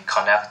can be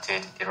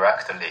connected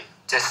directly.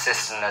 This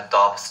system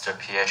adopts the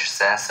pH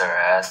sensor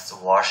as the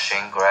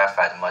washing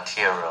graphite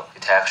material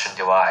detection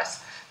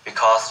device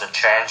because the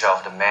change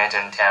of the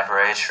median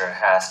temperature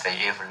has the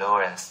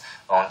influence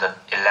on the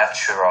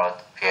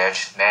electrode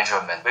pH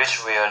measurement, which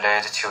will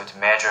lead to the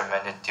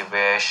measurement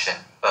deviation,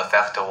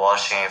 affect the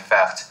washing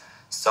effect.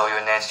 So you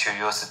need to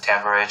use the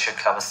temperature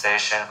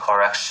compensation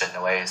correction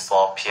ways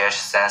for pH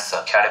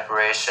sensor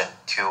calibration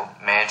to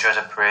measure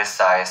the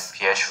precise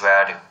pH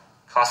value.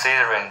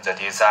 Considering the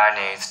design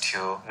needs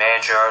to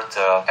measure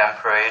the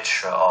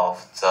temperature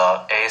of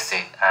the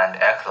acid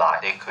and alkali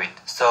liquid,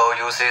 so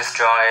using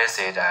strong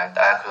acid and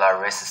alkali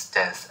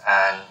resistance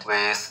and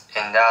with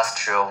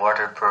industrial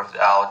waterproof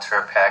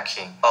outer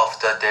packing of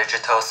the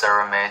digital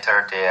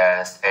thermometer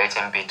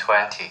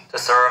DS18B20. The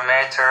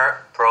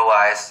thermometer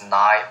provides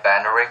 9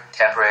 binary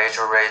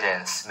temperature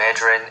readings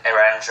measuring a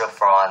range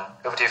from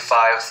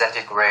 55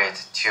 centigrade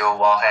to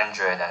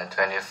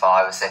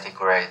 125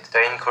 centigrade. The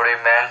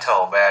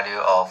incremental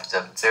value of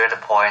the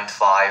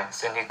 0.5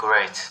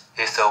 centigrade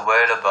is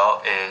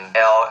available in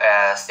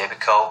LS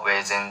typical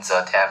within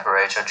the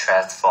temperature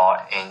transform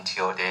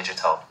into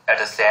digital. At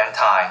the same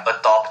time,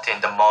 adopting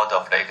the mode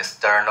of the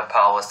external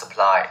power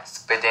supply,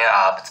 speeding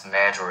up the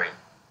measuring.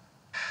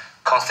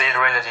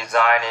 Considering the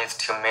design needs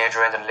to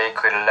measure the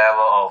liquid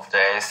level of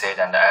the acid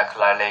and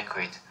alkali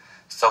liquid,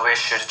 So we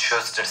should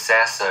choose the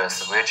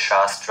sensors which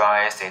are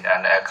strong acid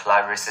and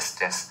alkali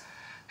resistance,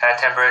 high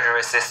temperature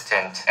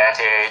resistant,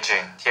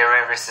 anti-aging,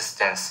 tearing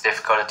resistance,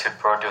 difficult to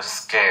produce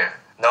scale,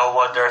 no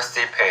water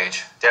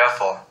seepage.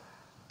 Therefore,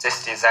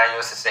 this design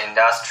uses the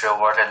industrial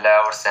water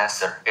level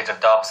sensor. It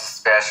adopts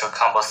special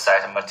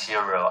composite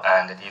material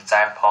and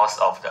design ports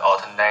of the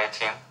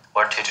alternating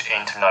voltage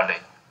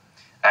internally,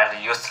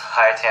 and use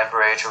high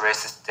temperature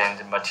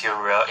resistant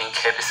material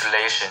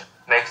encapsulation,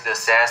 make the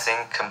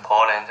sensing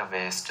component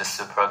with the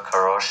super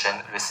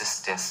corrosion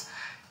resistance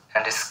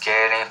and the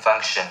scaling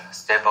function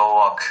stable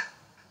work.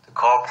 The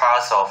core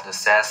parts of the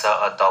sensor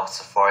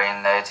adopts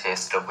foreign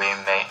lattice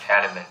wing main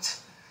element,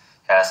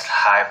 has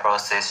high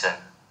precision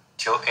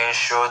to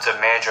ensure the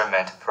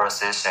measurement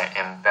precision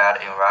in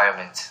bad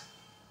environment.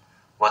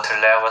 Water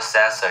level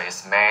sensor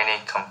is mainly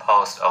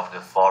composed of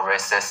the 4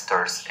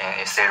 resistors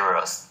in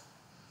series,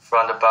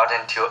 from the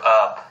bottom to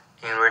up.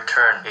 In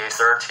return is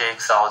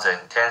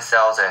 30,000,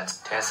 10,000,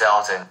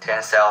 10,000,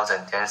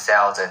 10,000,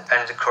 10,000,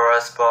 and the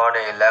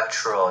corresponding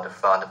electrode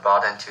from the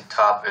bottom to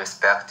top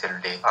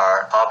respectively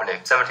are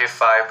public.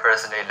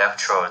 75%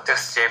 electrode,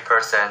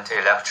 60%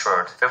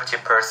 electrode,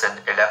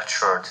 50%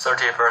 electrode,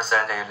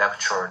 30%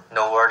 electrode.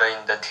 No water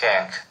in the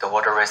tank. The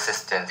water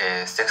resistance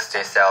is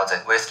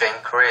 60,000. With the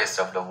increase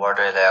of the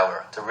water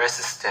level, the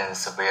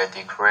resistance will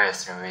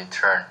decrease in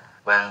return.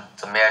 When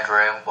the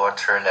measuring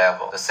water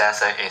level, the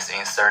sensor is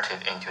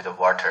inserted into the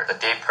water. The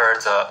deeper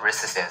the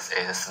resistance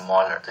is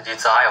smaller. The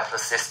design of the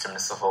system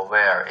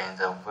software in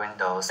the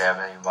Windows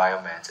 7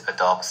 environment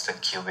adopts the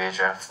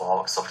QVision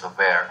 4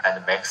 software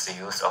and makes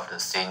use of the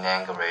C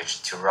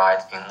language to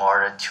write in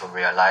order to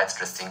realize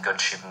the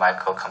single-chip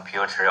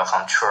microcomputer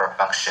control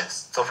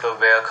functions.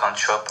 Software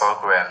control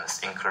programs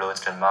include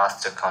the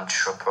master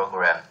control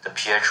program, the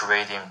pH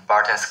reading,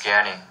 button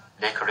scanning,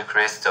 liquid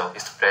crystal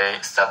display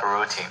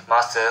subroutine.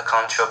 Master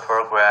control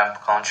program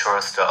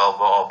controls the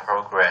overall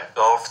program.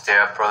 Of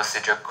their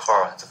procedure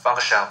core, the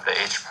function of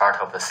each part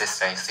of the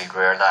system is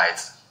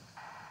realized.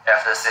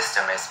 After the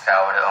system is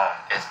powered on,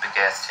 it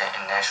begins to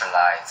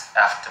initialize.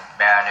 After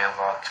manual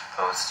work,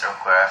 puts the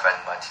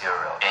graphite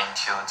material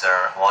into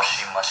the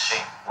washing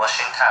machine.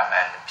 Washing time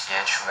and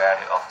pH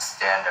value of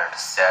standard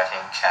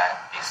setting can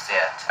be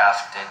set.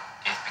 After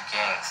it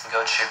begins,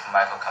 single-chip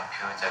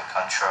microcomputer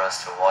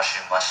controls the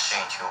washing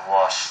machine to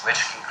wash,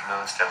 which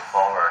includes the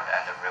forward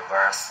and the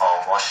reverse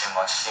of washing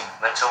machine.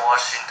 When the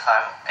washing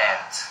time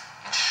ends,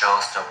 it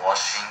shows the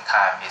washing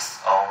time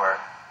is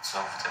over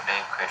through the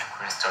liquid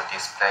crystal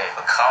display,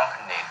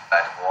 accompanied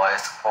by the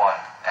voice prompt,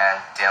 and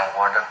then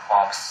water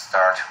pumps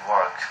start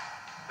work,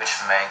 which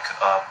make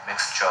a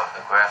mixture of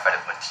the graphite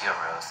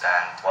materials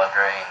and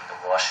water in the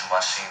washing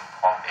machine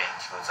pump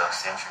into the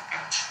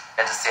centrifuge.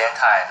 At the same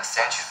time, the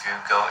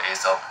centrifuge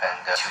is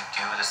opened to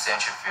do the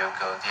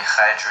centrifugal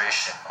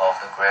dehydration of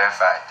the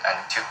graphite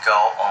and to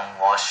go on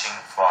washing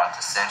from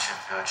the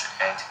centrifuge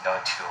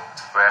internal to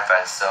the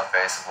graphite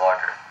surface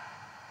water.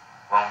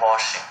 When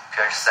washing,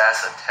 pH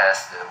sensor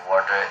tests the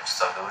water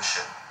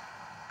solution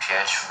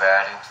pH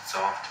value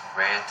through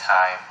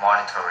real-time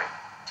monitoring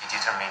to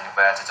determine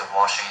whether the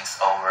washing is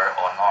over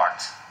or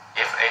not.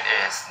 If it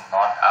is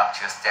not up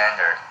to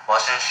standard,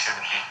 washing should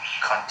be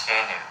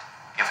continued.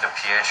 If the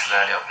pH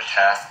value of the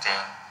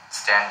testing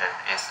standard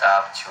is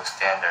up to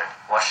standard,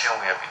 washing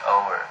will be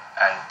over,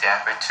 and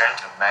then return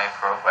to main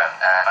program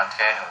and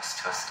continues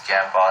to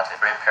scan button,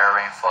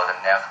 preparing for the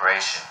next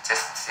operation.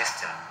 This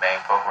system main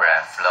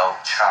program flow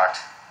chart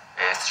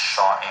is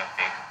shown in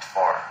Figure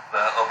 4.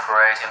 When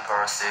operating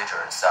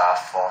procedures are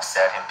for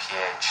setting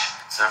pH,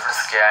 through the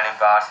scanning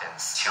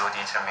buttons to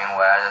determine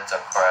whether the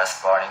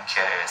corresponding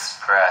key is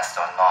pressed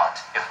or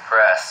not. If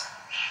pressed,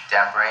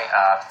 then bring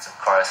up the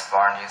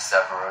corresponding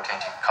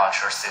subroutine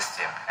control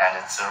system and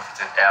through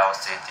the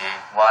LCD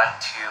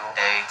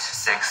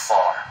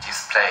 12864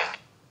 display.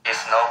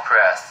 If no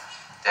press,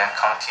 then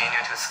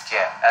continue to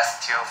scan.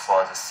 S2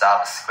 for the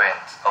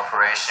subsequent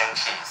operation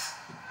keys.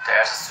 The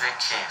S3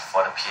 key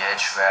for the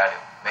pH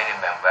value,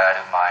 minimum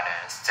value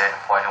minus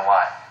 0.1.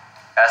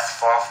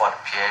 S4 for the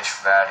pH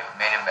value,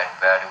 minimum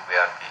value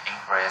will be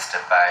increased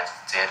by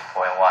 0.1.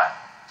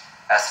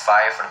 S5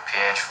 for the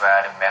pH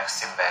value,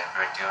 maximum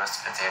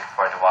reduced to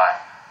 0.1.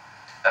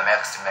 The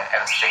maximum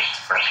S6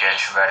 for the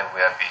pH value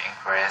will be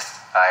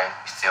increased by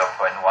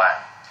 0.1.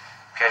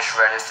 pH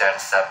value set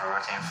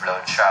subroutine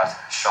flow chart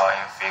shown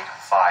in Figure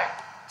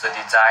 5. The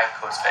design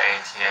puts the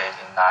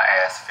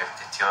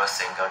AT89S52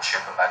 single-chip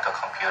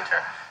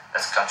microcomputer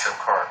as control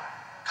core,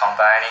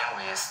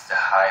 combining with the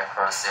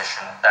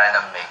high-precision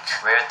dynamic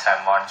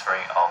real-time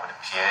monitoring of the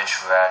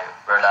pH value,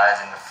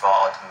 realizing the full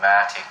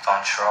automatic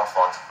control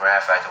for the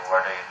graphite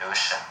water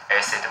elution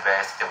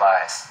acid-based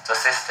device. The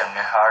system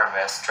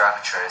hardware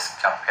structure is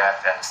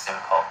compact and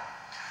simple,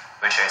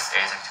 which is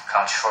easy to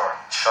control,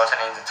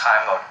 shortening the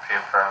time of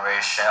the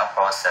preparation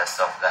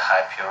process of the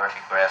high-purity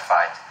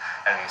graphite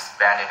and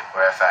expanded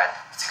graphite,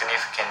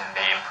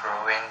 significantly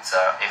improving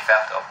the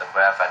effect of the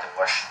graphite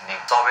washing,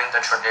 solving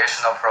the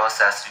traditional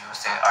process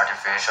using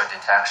artificial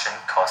detection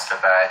caused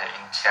by the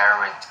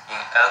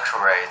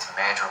inaccurate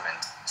measurement.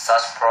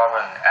 Such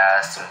problems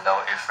as low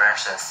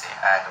efficiency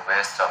and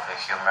waste of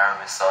human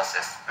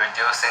resources,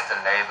 reducing the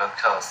labor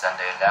costs and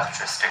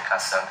electricity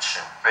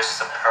consumption, which is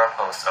the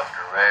purpose of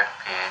the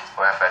rapid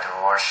graphite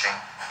washing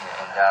in the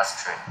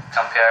industry.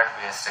 Compared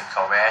with the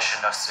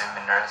conventional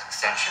similar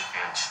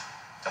centrifuge,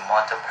 the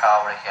motor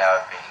power has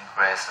been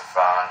increased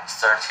from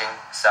 13,000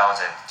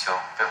 to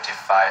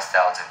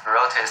 55,000.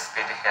 Rotate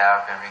speed has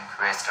been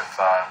increased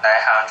from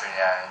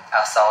 900,400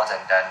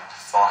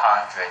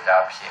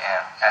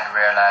 RPM, and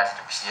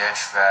realized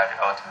pH value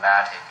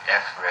automatic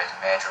accurate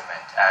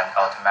measurement and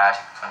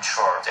automatic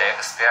control. The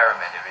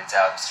experiment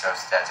results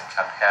shows that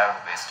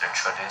compared with the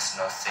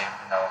traditional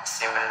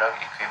similar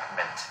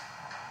equipment,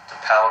 the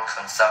power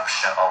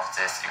consumption of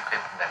this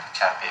equipment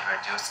can be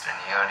reduced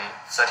nearly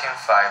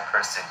 35%.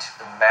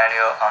 The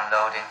manual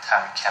unloading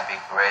time can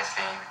be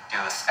greatly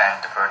reduced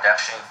and the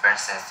production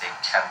efficiency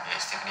can be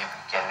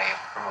significantly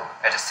improved.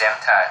 At the same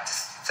time,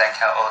 this design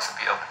can also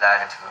be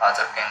applied to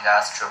other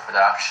industrial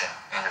production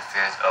in the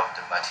field of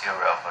the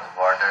material for the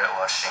water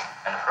washing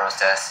and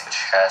processing,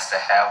 which has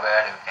a high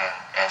value in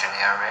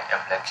engineering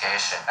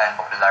application and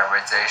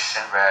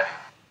popularization value.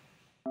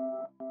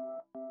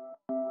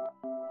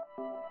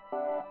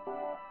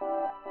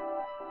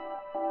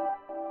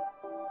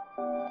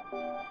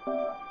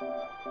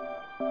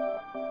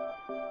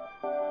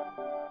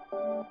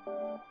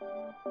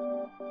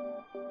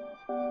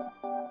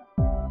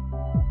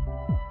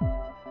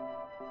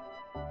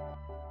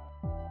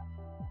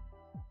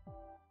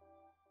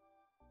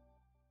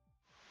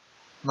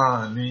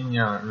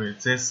 Nonlinear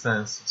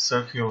resistance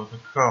circuit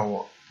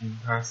curve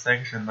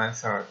intersection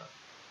method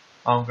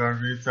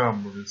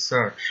algorithm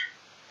research.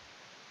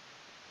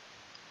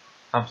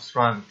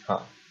 Abstract.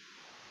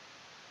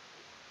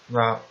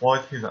 The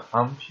voltage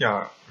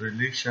ampere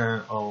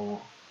relation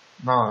of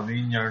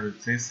nonlinear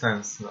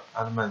resistance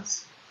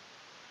elements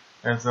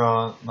is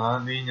a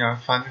nonlinear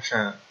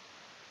function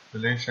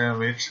relation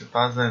which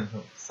doesn't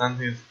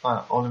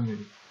satisfy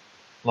Ohm's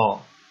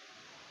law.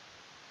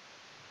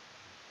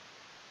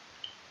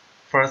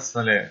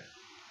 Firstly,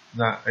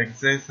 the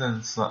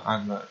existence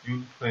and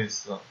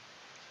uniqueness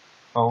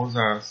of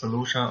the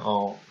solution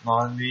of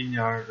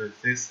nonlinear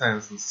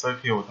resistance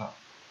circuit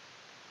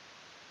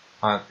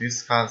are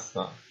discussed,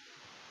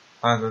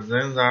 and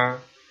then the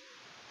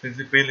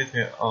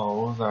feasibility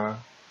of the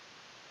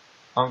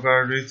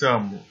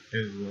algorithm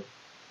is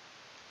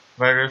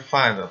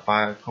verified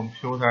by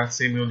computer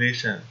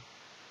simulation.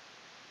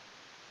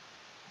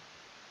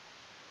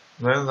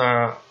 When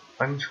the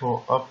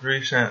actual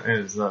operation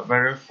is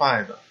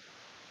verified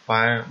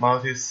by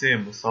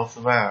multi-sim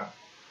software,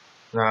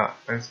 the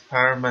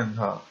experiment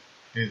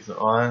is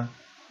an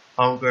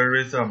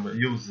algorithm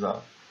used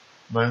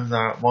when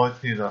the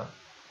voltage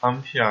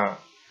ampere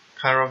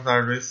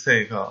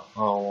characteristic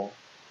of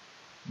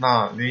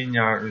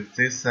nonlinear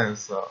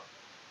resistance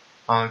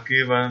are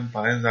given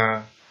by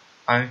the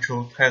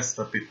actual test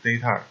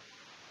data.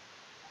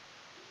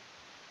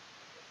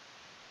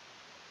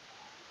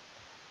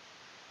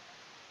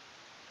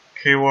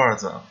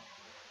 Keywords: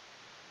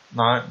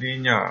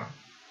 nonlinear,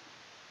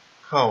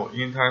 curve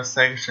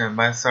intersection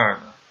method,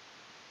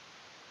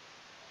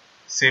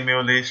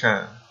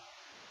 simulation,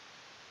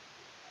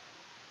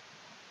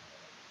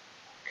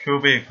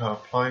 cubic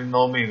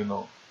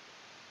polynomial.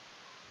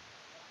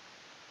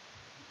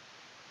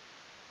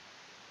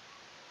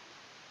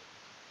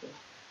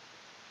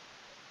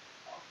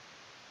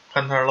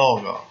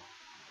 Catalog.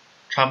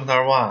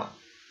 Chapter 1.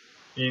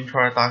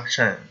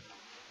 Introduction.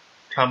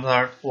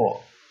 Chapter 2.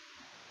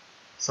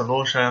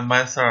 Solution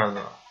method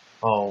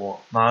of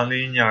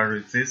nonlinear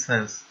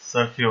resistance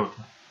circuit.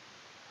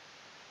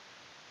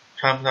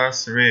 Chapter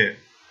 3.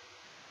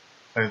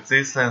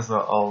 Existence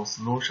of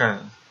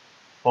solutions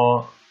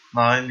for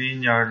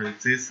nonlinear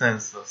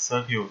resistance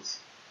circuits.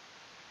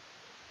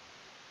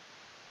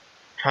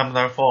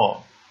 Chapter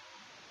 4.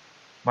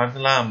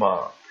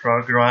 MATLAB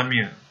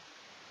programming.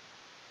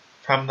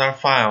 Chapter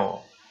 5.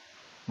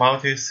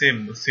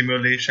 Multi-sim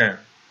simulation.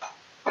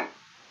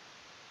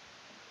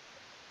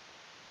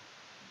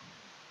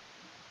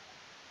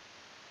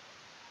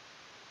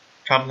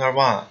 Chapter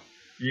 1.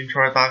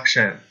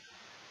 Introduction.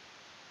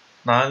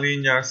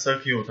 Nonlinear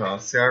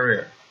circuit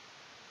theory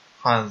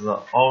has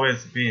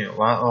always been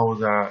one of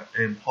the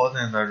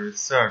important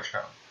research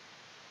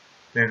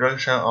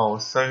directions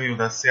of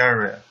circuit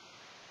theory,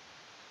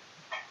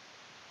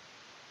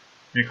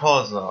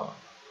 because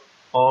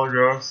all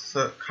real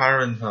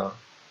current have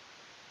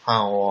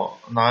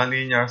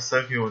nonlinear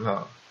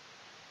circuit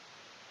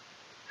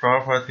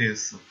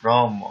properties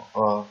from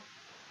a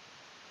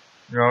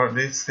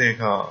realistic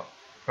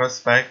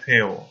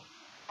perspective.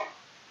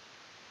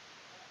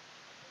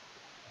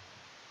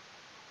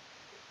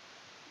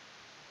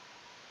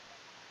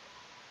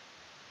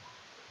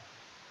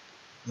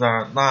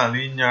 The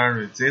nonlinear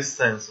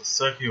resistance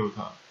circuit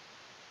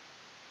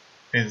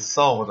is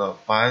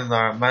solved by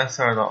the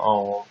method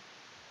of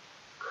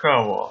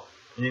curve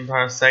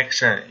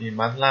intersection in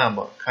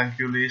MATLAB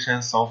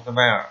calculation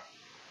software.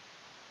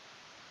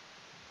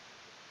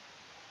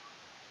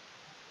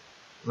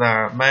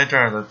 The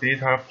measured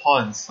data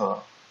points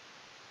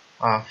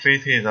are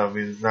fitted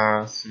with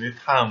the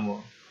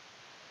 3-time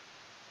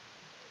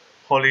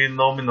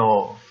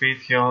polynomial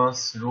fitting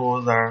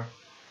through the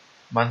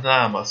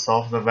MATLAB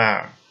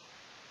software.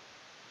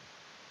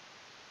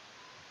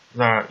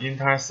 The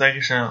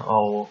intersection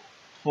of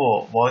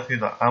two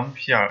voltage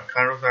ampere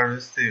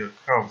characteristic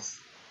curves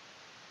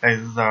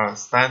is the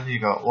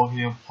static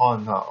working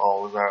point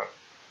of the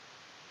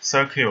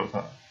circuit.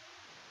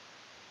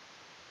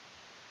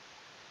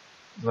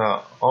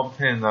 The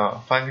obtained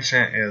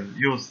function is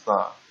used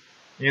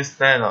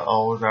instead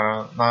of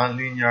the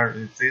nonlinear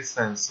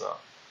resistance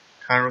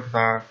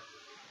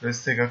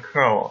characteristic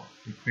curve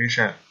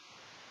equation.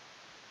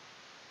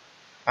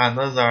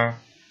 Another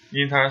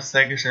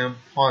intersection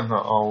point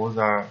of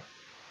the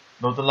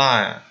load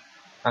line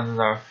and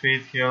the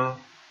fitting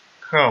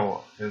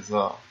curve is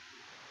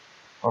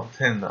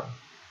obtained.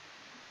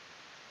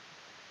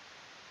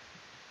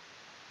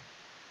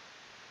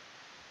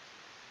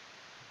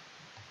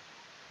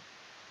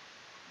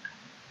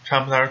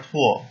 Chapter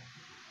 2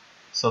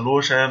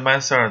 Solution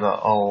Method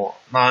of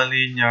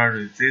Nonlinear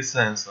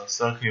Resistance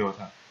Circuit.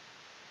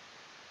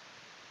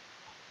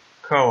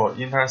 Curve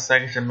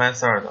Intersection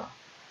Method.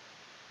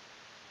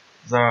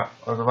 The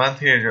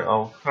advantage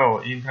of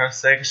curve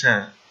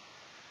intersection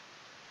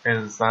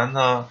is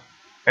that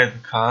it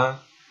can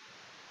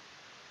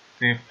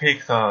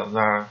depict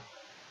the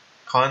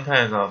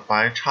content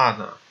by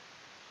chart.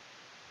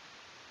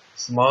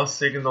 Small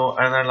signal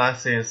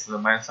analysis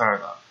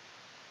method.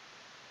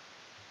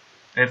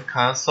 It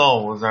can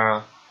solve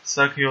the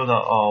circuit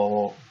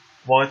of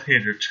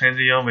voltage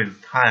changing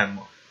with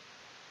time.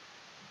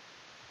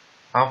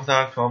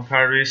 After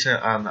comparison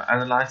and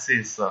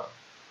analysis,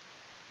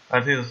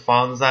 it is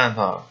found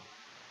that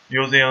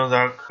using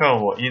the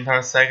curve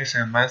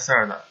intersection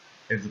method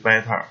is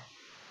better.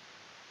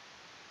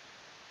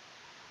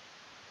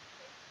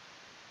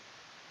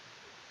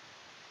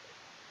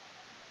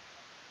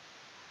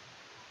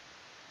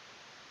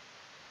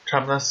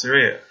 Chapter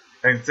 3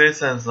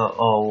 Existence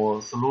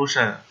of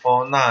solution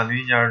for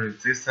nonlinear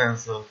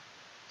resistance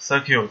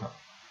circuit.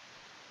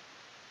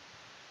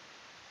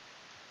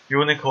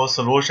 Unique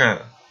solution.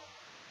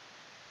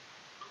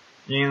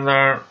 In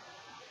the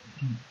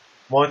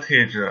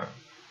voltage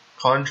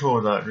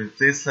controlled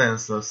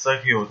resistance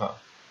circuit,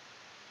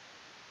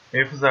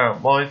 if the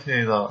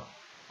voltage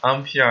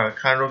ampere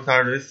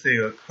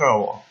characteristic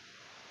curve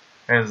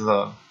is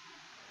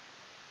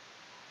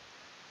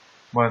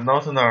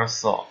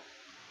monotonous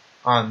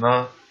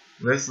and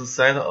this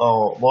set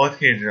of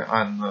voltage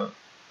and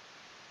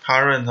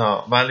current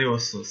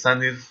values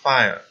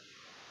satisfy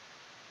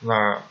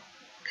the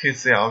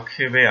KCL,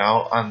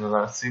 KVL at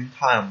the same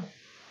time.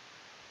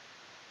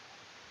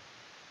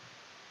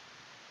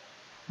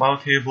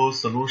 Multiple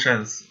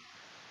solutions.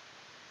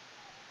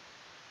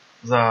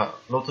 The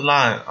load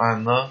line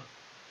and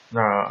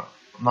the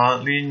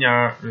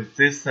nonlinear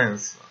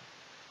resistance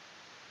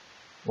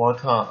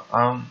volt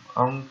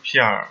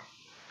ampere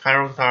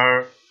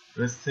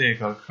characteristic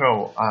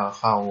curve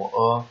have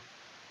a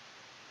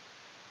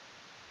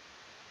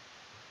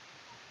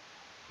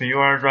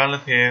pure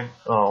relative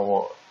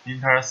of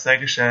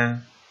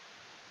intersection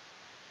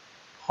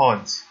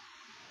points.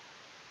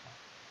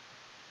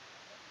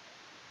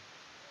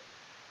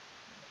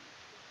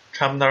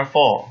 Chapter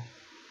 4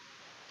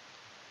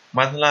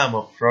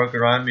 MATLAB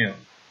Programming.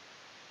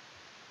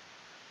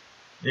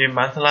 In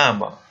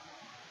MATLAB,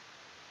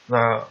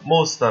 the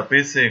most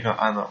basic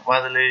and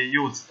widely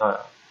used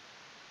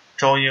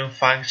drawing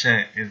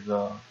function is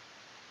the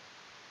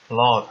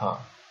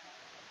plot,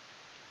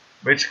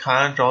 which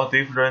can draw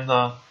different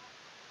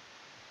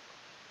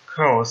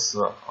curves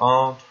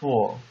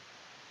onto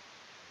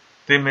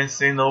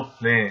dimensional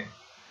plane,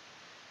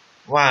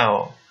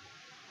 while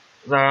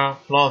the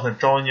plot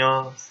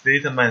drawing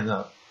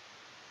statement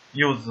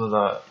used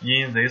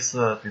in this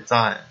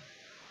design.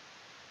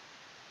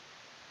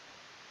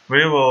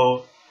 We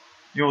will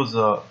use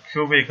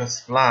cubic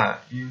spline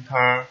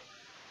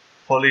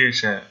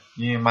interpolation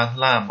in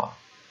MATLAB.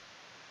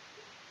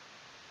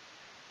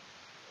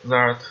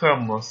 The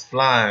term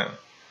spline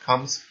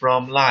comes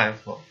from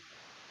life,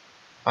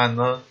 and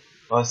a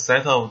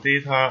set of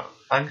data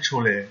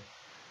actually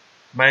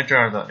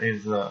measured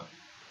is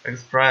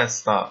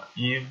expressed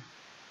in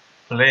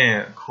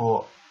plane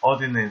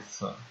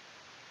coordinates.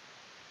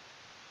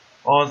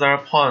 All the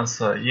points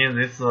in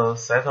this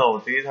set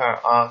of data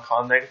are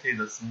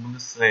connected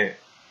smoothly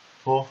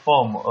to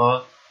form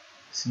a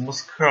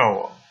smooth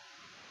curve.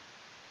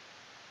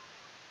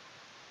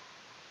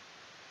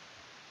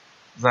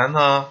 Then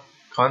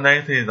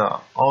connected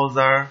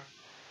other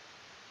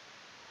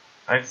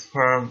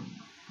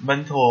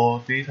experimental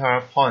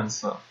data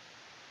points.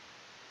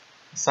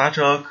 Such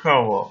a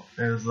curve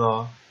is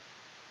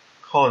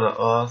called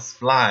a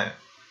spline.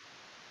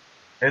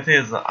 It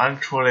is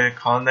actually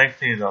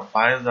connected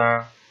by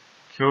the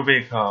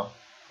cubic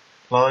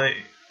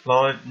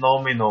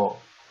polynomial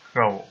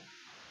curve.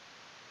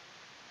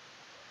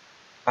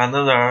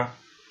 Another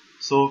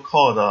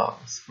so-called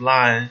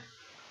spline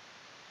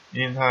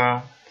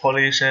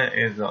Interpolation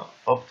is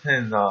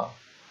obtained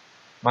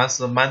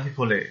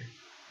mathematically.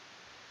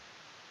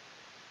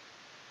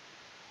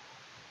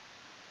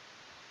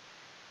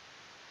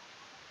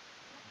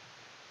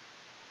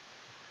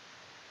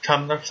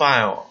 Chapter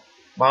 5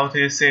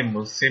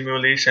 Multi-sim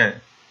Simulation.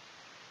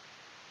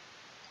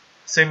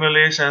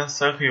 Simulation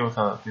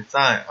circuit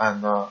design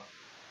and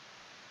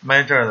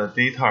measured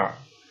data.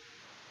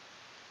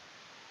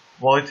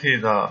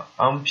 Voltage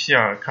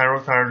ampere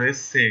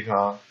characteristic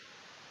curve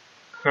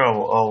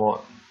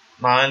of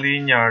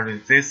nonlinear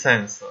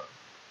resistance.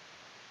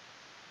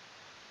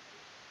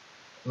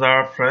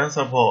 The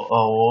principle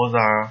of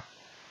the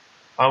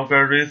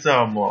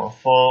algorithm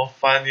for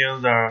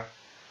finding the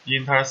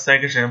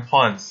intersection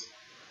points.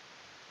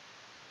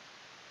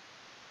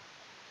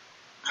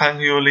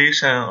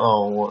 Calculation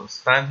of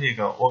static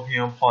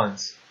working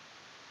points.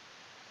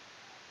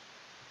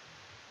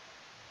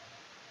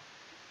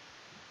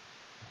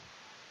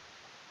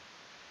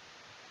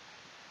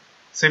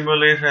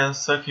 Simulation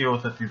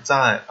circuit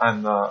design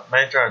and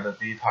measured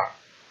data.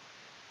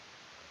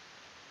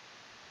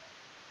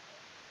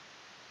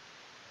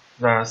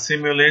 The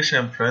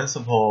simulation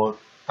principle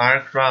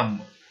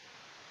diagram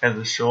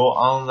is shown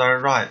on the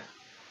right.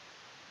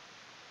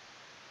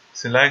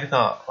 Select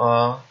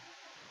a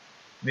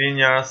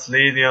linear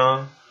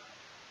sliding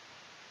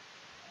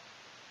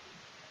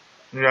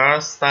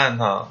real stand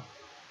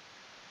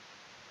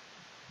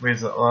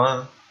with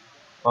an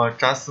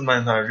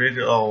adjustment range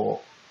of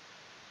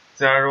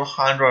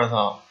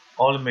 0-100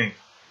 ohmic.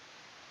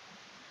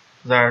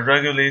 The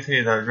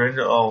regulated range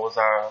of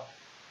the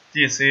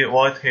DC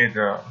voltage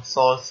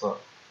source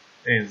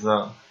is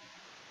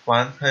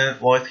 110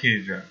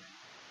 voltage.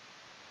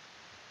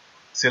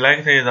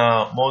 Selected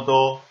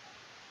model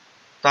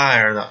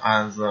diode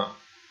as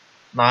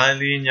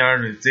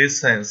nonlinear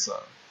resistance.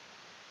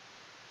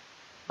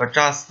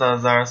 Adjust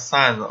the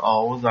size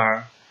of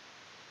the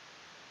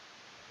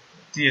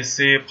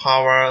DC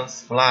power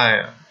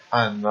supply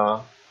and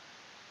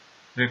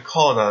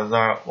record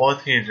the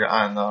voltage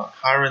and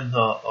current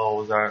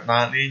of the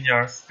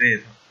nonlinear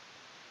state.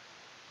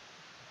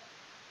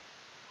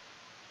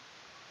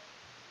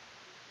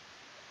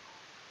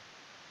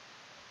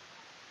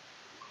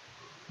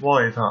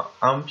 Volt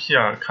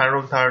ampere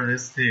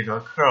characteristic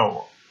curve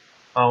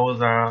of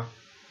the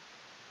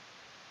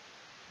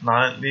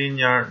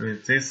nonlinear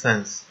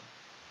resistance.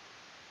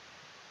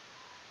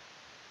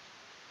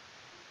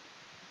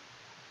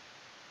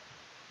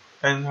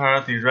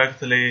 Enter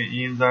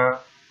directly in the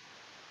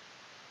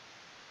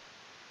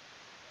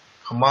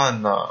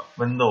command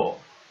window.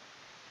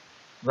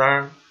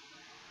 The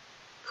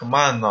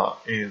command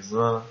is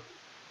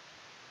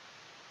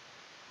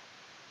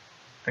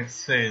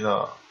exit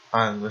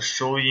and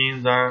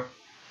showing the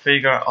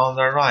figure on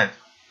the right.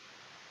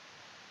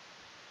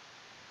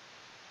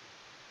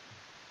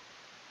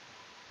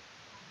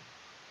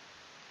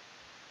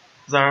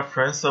 The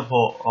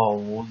principle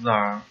of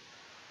the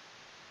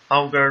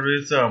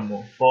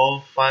algorithm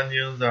for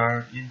finding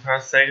the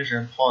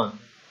intersection point.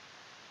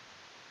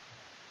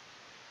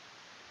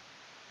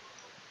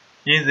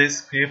 In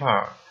this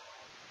paper,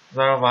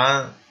 the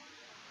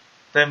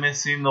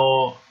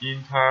one-dimensional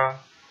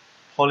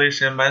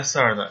interpolation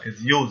method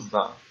is used.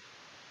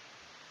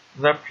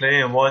 The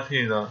plane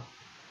voltage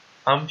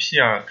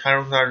ampere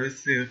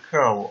characteristic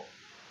curve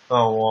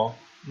of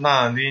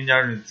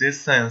nonlinear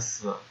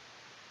resistance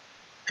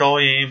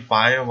drawn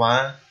by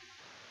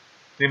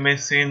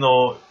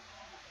one-dimensional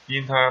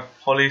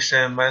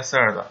interpolation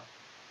method,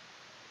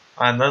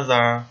 and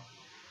the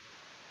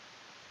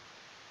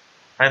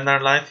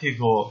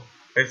analytical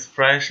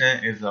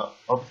expression is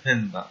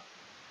obtained.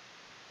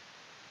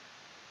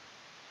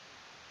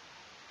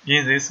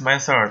 In this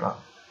method,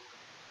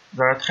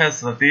 the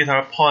test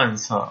data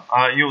points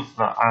are used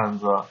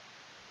as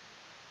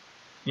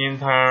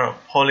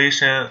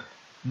interpolation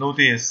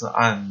nodes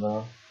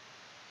and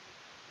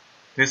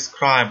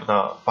described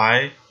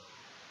by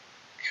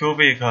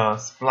cubic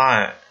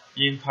spline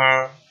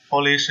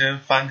interpolation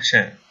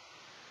function.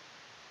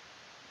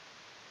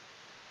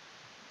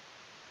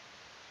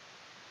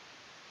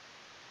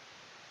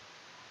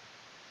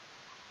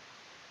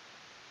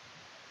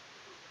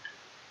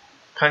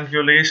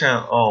 Calculation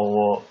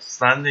of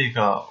static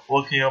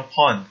working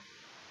point.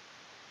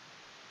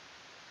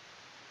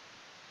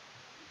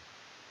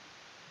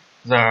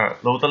 The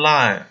load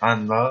line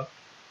and the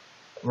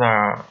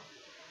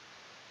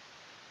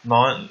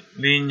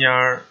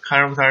nonlinear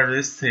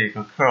characteristic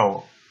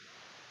curve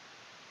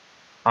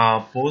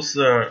are both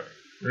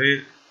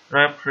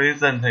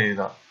represented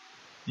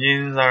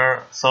in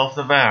the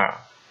software,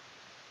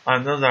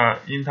 and the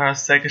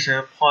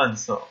intersection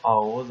points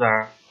of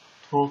the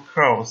two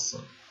curves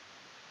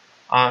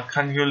are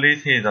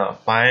calculated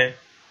by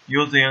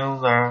using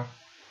the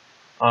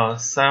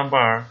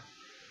assembler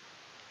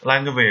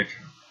language.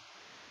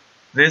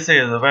 This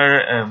is a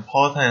very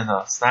important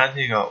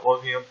static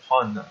working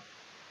point.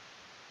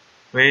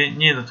 We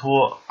need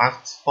to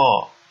ask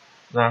for.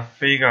 The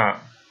figure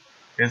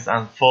is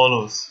as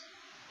follows.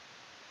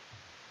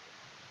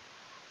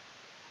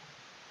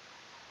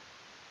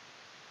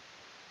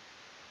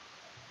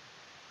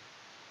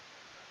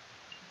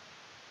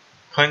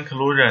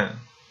 Conclusion.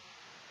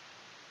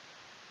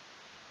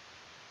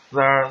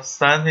 The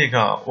static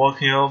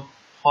working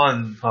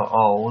point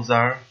of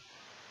the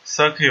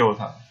circuit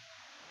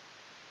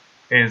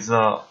is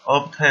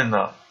obtained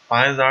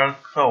by the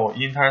curve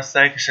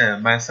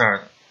intersection method,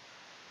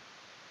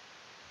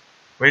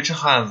 which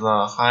has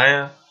a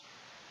higher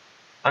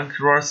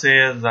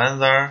accuracy than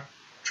the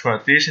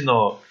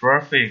traditional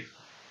graphite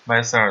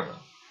method.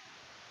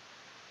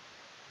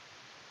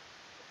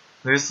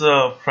 This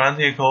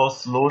practical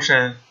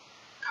solution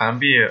can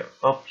be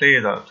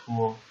applied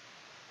to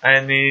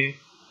any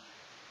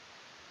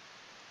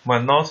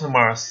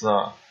monotonous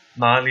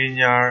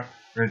nonlinear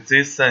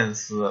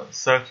resistance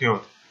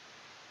circuit.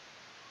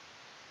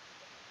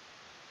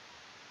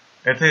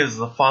 It is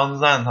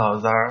found that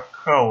the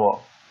curve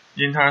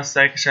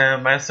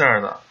intersection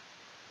method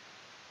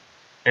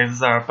is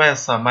the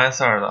best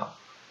method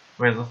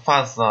with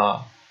fast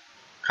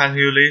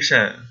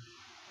calculation,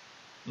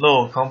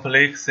 low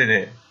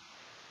complexity,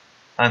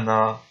 and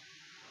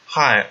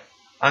high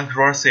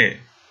accuracy.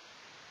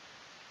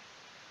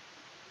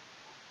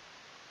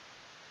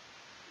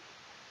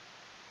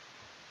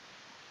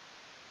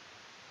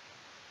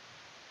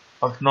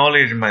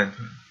 Acknowledgement.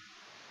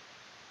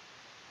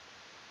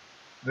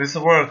 This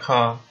work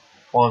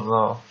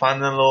was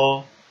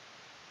finally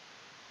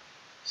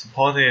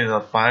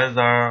supported by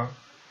the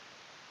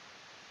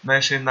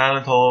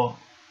National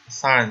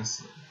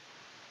Science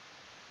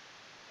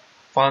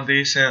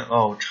Foundation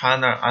of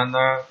China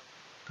under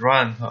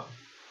grant.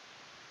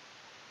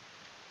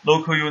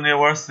 Local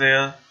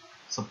universities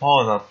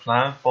support the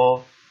plan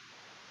for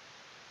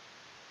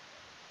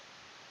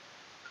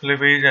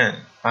cultivation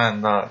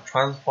and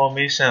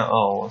transformation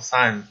of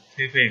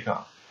scientific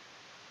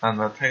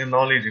and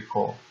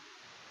technological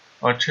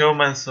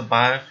achievements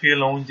by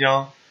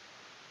Heilongjiang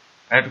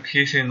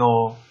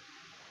Educational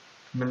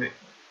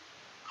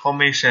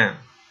Commission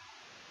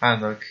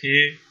and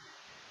key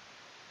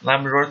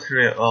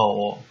laboratory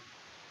of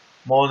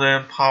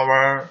modern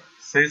power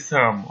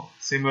system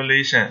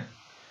simulation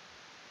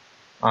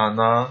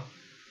and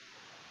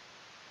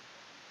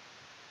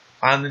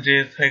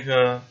energy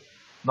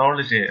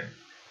technology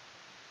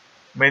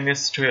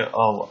Ministry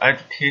of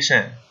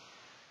Education.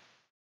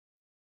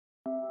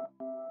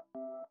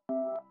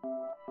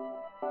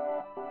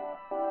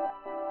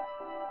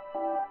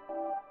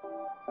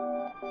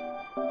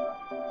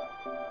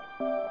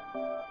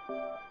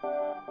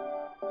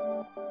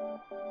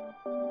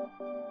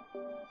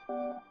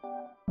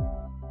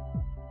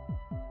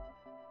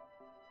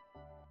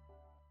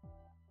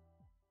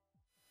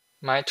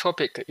 My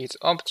topic is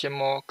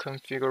optimal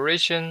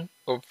configuration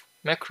of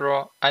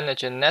macro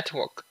energy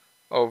network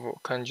of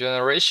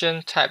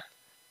cogeneration type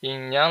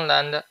in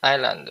Nonlinear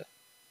Island.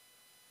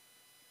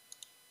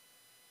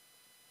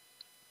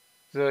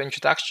 The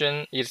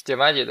introduction is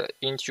divided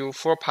into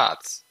 4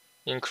 parts,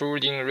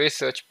 including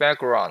research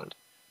background,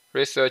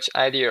 research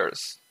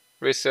ideas,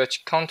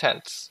 research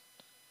contents,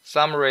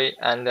 summary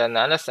and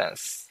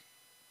analysis.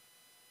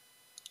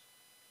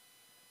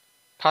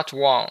 Part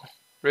 1.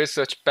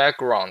 Research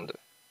background.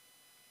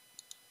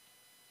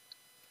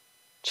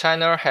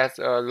 China has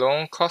a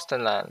long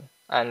coastline,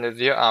 and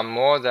there are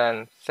more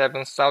than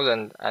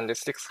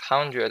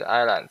 7,600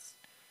 islands,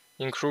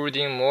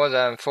 including more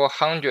than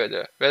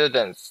 400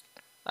 residence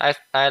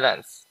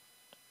islands.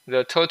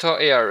 The total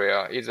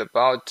area is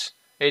about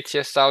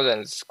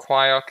 80,000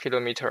 square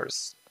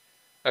kilometers,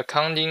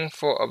 accounting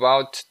for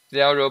about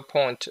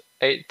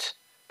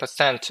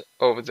 0.8%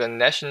 of the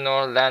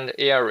national land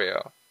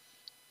area.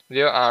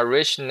 There are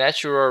rich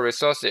natural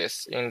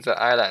resources in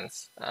the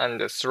islands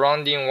and the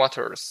surrounding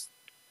waters.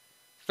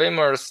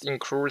 Famous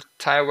include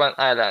Taiwan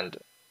Island,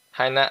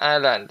 Hainan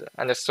Island,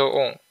 and so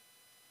on.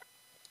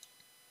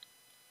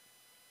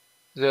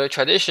 The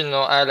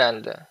traditional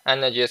island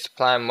energy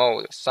supply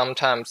mode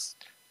sometimes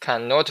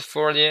cannot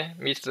fully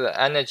meet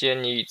the energy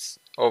needs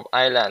of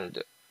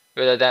island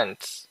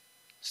residents,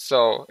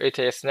 so it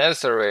is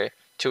necessary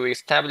to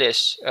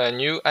establish a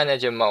new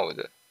energy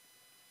mode.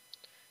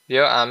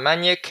 There are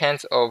many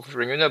kinds of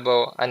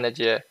renewable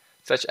energy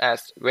such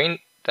as wind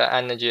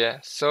energy,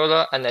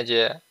 solar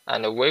energy,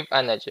 and wave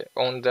energy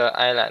on the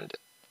island.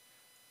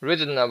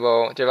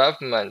 Reasonable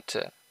development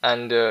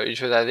and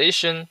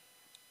utilization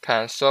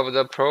can solve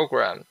the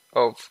problem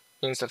of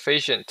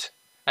insufficient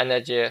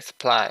energy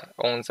supply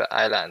on the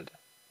island.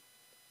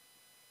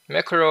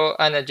 Macro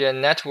energy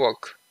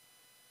network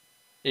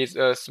is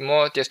a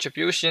small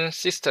distribution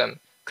system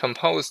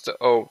composed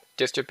of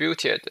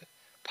distributed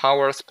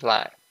power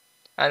supply,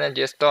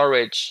 energy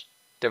storage,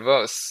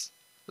 device,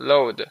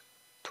 load,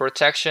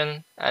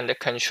 protection, and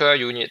control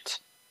unit,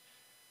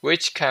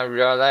 which can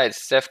realize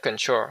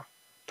self-control,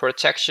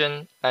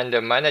 protection, and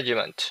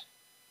management.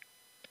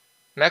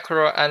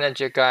 Macro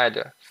Energy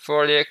Guide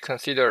fully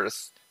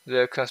considers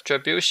the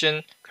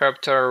contribution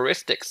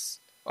characteristics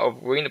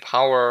of wind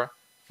power,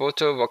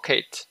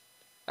 photovoltaic,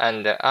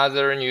 and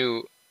other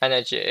new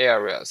energy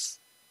areas,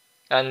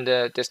 and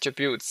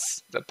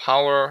distributes the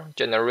power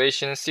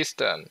generation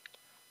system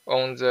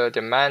on the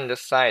demand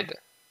side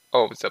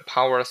of the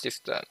power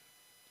system.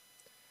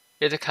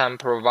 it can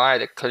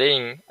provide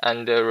clean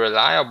and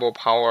reliable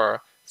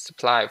power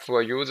supply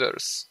for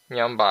users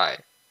nearby,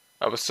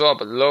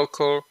 absorb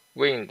local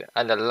wind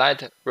and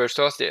light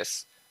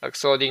resources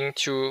according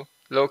to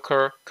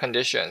local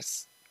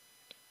conditions,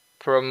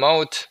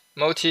 promote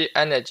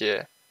multi-energy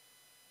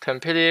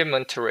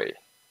complementary,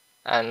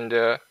 and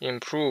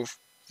improve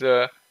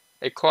the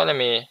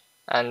economy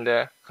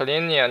and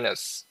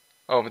cleanliness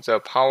of the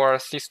power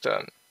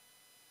system.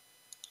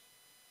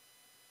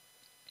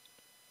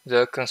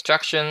 The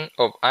construction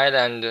of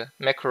island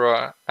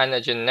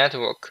micro-energy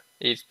network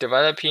is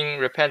developing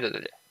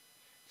rapidly,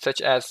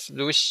 such as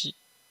Luxi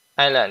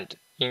Island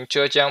in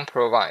Zhejiang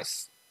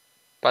province,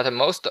 but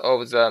most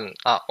of them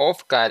are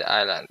off-grid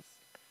islands,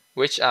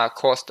 which are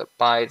caused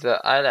by the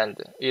island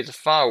is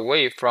far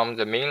away from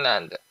the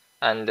mainland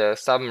and the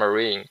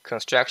submarine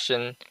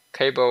construction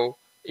cable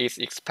is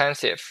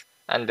expensive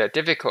and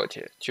difficult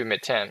to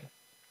maintain.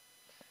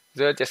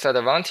 The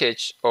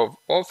disadvantage of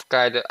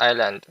off-grid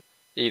island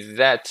is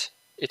that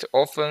it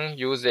often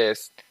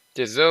uses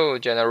diesel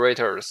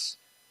generators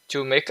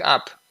to make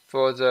up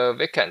for the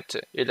vacant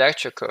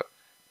electrical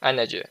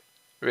energy,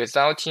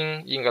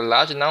 resulting in a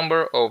large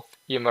number of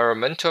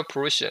environmental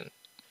pollution.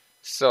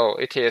 So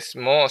it is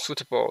more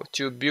suitable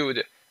to build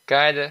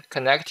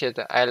grid-connected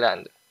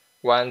island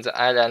when the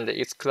island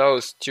is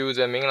close to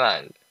the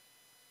mainland.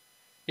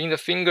 In the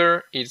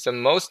finger is the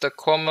most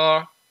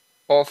common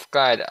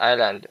off-grid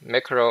island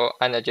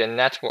micro-energy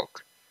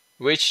network,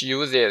 which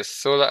uses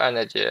solar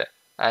energy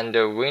and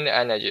wind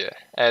energy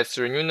as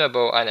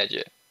renewable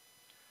energy.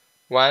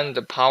 When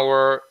the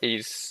power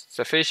is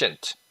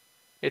sufficient,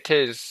 it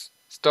is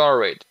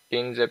stored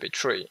in the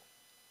battery.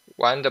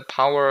 When the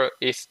power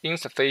is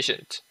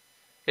insufficient,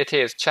 it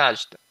is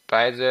charged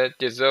by the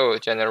diesel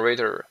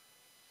generator.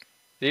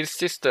 This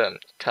system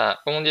can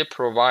only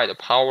provide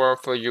power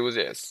for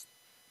users,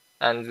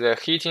 and the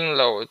heating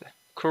load,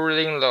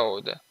 cooling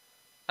load,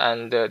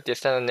 and the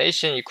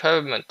desalination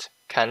equipment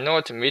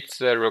cannot meet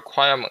the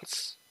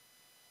requirements.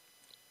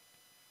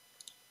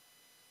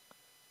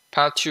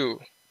 Part 2.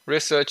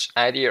 Research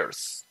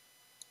ideas.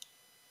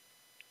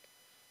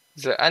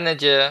 The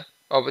Energy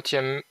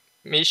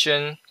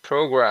Optimization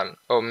Program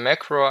of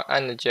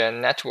Micro-Energy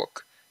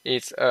Network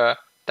is a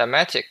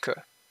dynamic,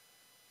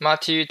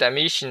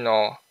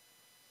 multi-dimensional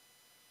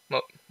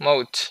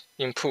mode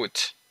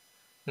input,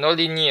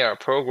 nonlinear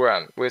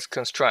program with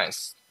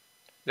constraints.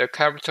 The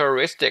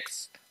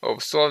characteristics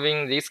of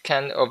solving this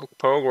kind of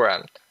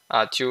program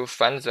are to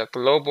find the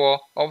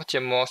global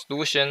optimal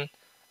solution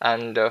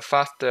and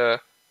faster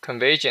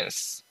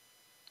convergence.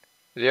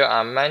 There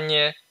are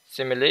many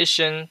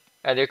simulation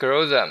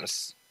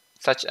algorithms,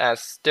 such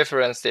as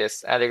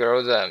differences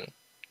algorithm,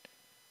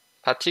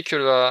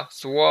 particular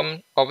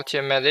swarm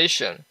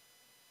optimization,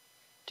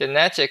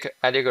 genetic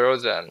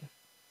algorithm,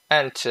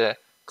 ant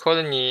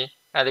colony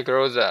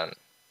algorithm,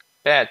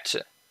 bat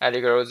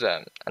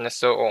algorithm, and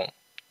so on.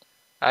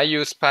 I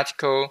use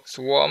particle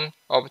swarm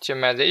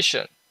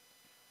optimization.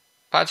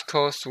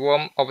 Particle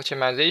swarm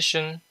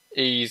optimization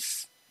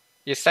is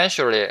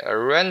essentially a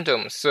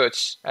random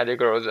search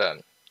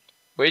algorithm,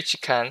 which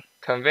can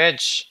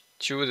converge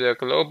to the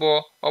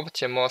global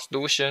optimal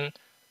solution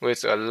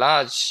with a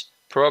large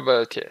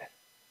probability,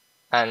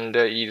 and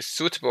is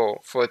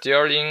suitable for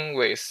dealing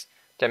with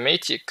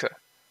dynamic,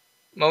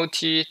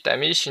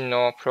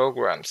 multi-dimensional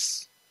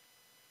programs.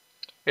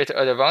 Its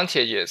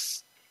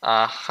advantages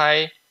are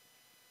high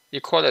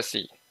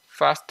equality,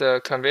 faster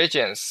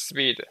convergence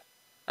speed,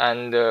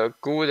 and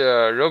good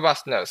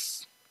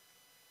robustness.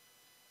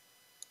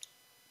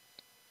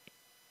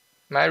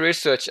 My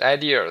research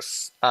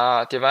ideas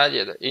are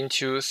divided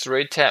into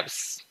 3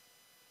 types.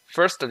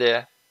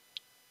 Firstly,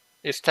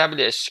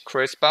 establish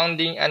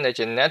corresponding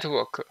energy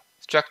network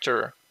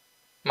structure,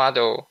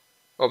 model,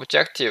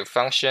 objective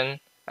function,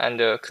 and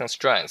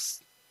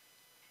constraints.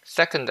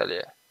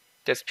 Secondly,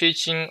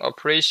 dispatching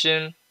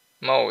operation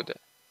mode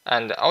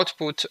and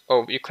output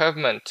of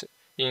equipment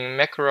in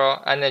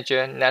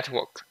micro-energy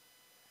network.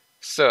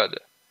 Third,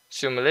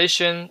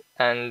 simulation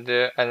and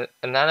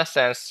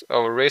analysis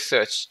of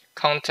research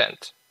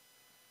content.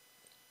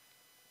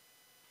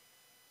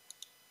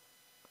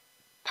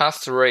 Part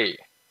 3.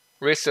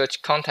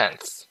 Research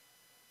contents.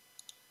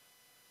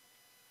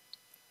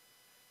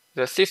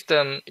 The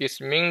system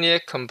is mainly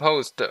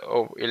composed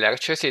of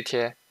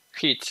electricity,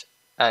 heat,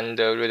 and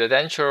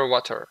residential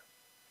water.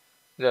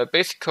 The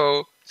basic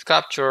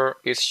structure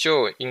is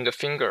shown in the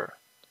figure.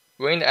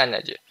 Wind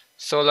energy,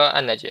 solar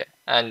energy,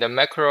 and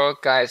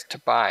micro-gas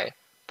turbine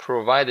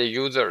provide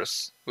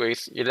users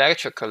with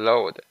electric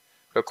load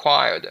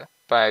required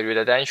by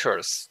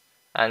residentials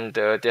and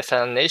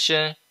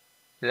desalination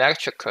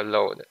electric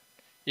load.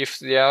 If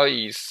there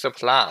is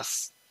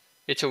surplus,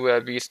 it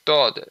will be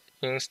stored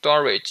in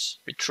storage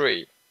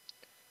battery,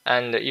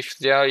 and if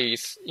there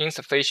is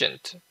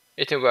insufficient,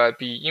 it will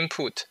be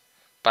input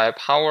by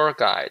power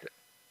grid.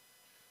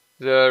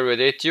 The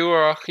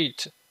residual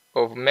heat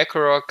of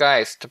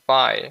micro-gas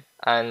turbine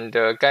and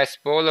gas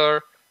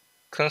boiler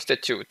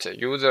constitute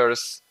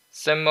users'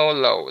 thermal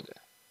load.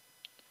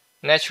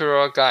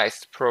 natural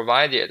gas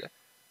provided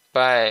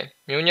by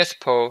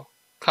municipal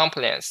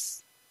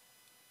compliance.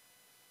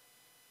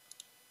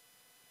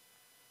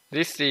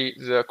 This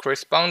is the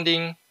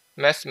corresponding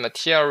mass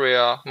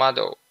material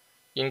model,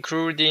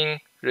 including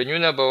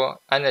renewable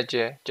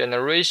energy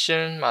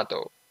generation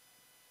model,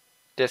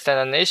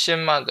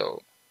 desalination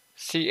model,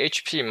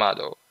 CHP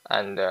model,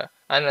 and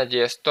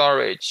energy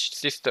storage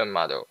system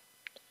model.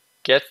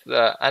 Get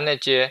the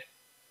energy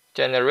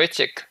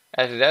generated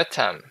at that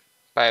time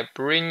by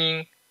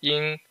bringing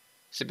in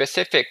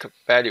specific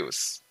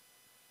values.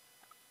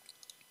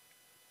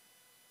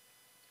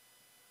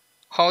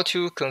 How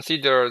to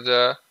consider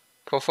the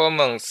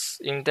performance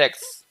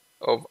index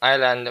of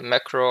island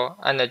macro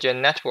energy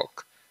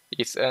network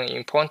is an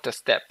important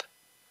step.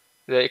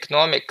 The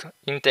economic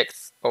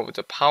index of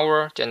the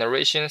power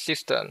generation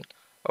system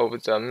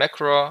of the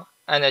macro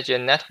energy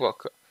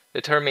network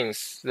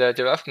determines the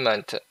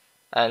development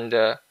and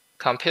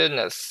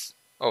competitiveness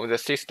of the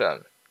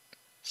system.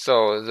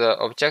 So the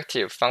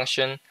objective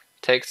function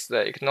takes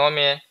the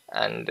economy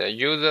and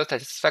user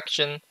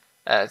satisfaction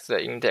as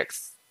the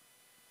index,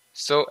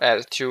 so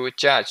as to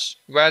judge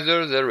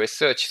whether the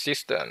research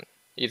system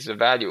is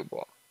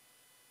valuable.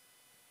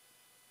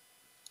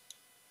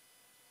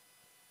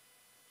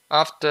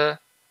 After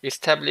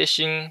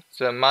establishing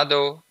the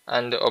model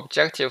and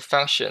objective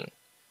function,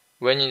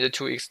 we need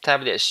to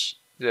establish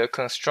the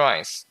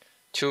constraints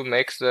to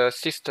make the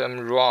system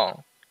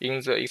run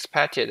in the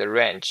expected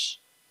range.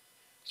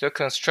 The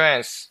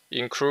constraints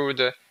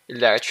include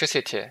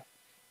electricity,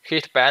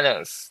 heat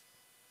balance,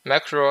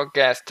 macro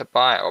gas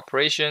turbine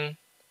operation,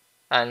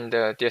 and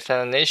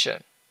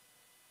desalination.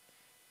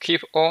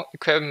 Keep all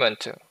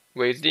equipment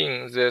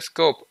within the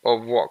scope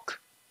of work.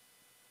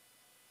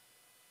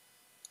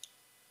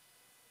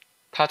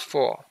 Part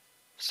 4.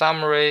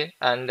 Summary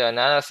and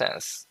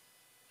Analysis.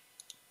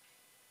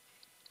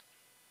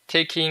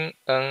 Taking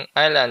an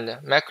island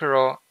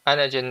macro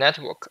energy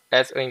network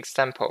as an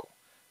example,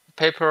 the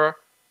paper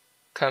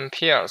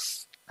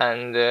compares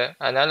and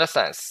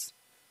analyzes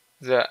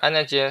the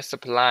energy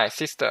supply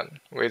system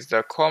with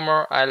the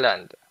Comor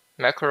Island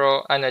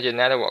macro energy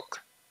network.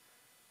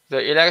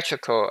 The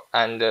electrical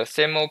and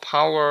thermal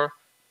power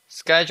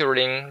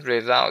scheduling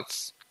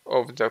results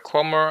of the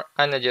Comor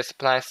energy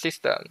supply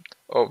system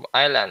of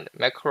island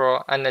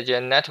macro energy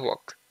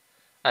network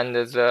and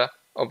the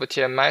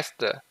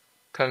optimized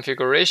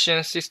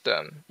configuration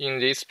system in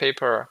this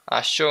paper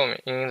are shown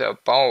in the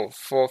above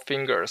 4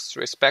 figures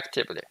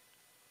respectively.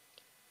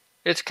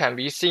 It can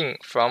be seen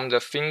from the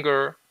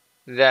figure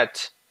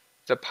that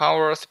the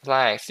power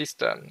supply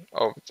system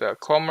of the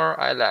Comor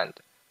Island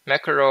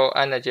macro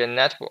energy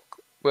network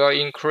will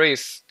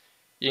increase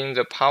in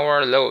the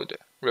power load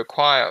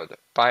required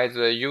by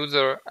the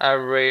user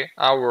every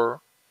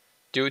hour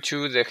due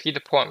to the heat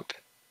pump.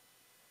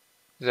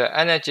 The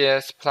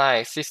energy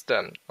supply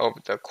system of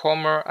the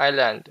Comor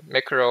Island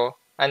macro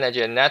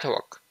energy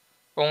network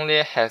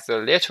only has a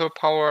little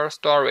power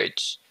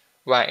storage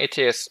when it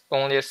is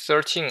only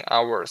 13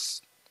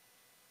 hours.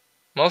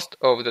 Most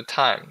of the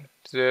time,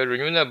 the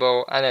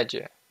renewable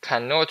energy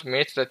cannot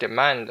meet the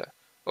demand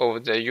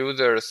of the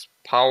user's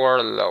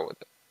power load.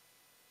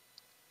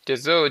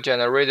 Diesel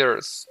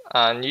generators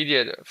are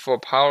needed for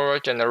power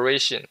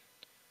generation,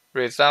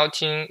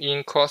 resulting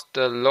in cost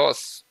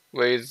loss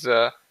with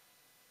the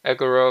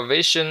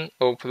aggravation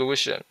of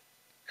pollution.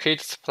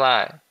 Heat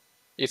supply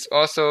is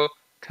also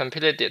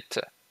completed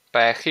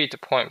by a heat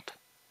pump.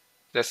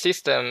 The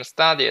system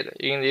studied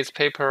in this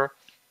paper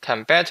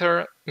can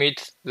better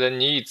meet the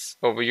needs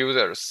of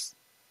users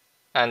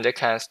and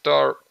can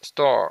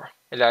store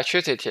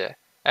electricity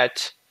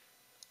at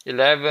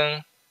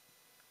 11,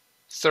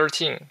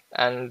 13,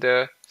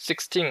 and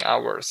 16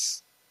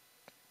 hours,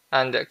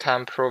 and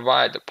can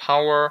provide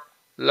power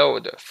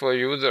load for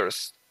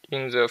users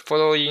in the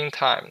following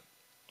time.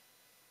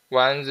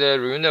 When the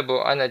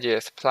renewable energy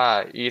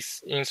supply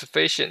is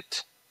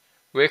insufficient,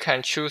 we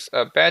can choose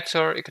a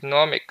better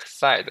economic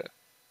side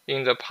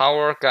in the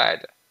power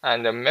guide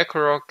and the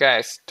macro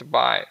gas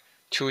turbine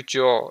to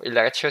draw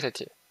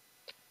electricity,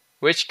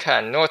 which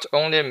can not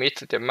only meet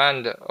the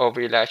demand of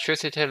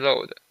electricity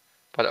load,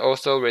 but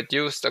also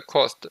reduce the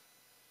cost.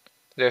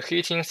 The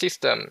heating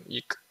system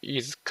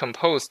is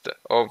composed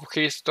of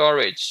heat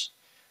storage,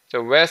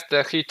 the waste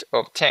heat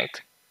of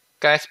tank,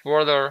 gas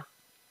boiler,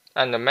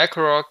 and the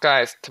macro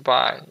gas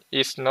turbine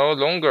is no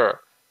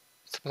longer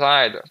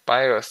supplied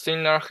by a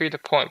thinner heat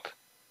pump,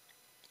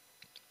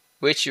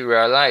 which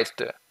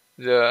realized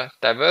the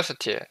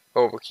diversity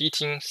of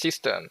heating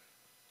system.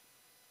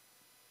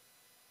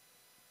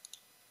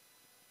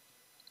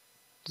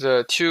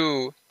 The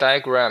 2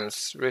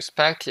 diagrams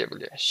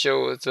respectively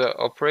show the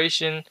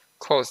operation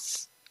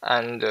costs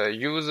and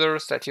user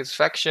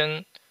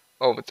satisfaction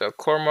of the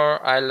Comor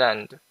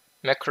Island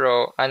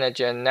macro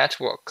energy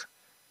network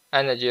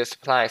energy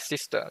supply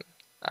system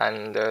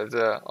and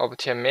the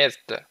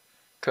optimized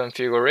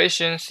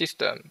configuration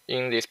system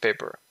in this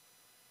paper.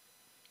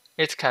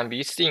 It can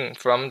be seen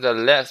from the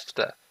left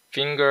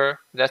figure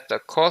that the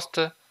cost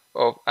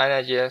of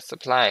energy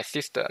supply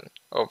system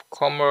of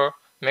Comor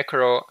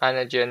macro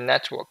energy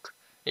network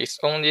is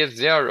only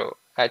 0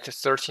 at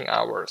 13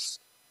 hours,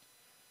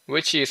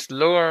 which is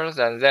lower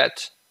than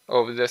that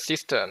of the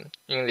system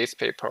in this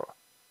paper.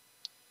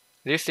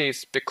 This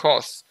is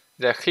because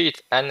the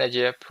heat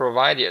energy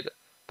provided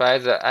by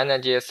the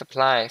energy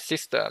supply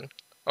system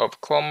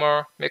of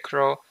common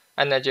macro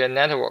energy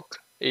network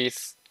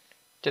is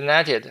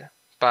generated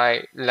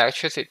by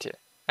electricity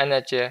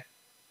energy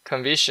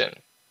conversion,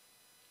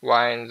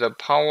 while the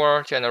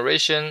power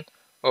generation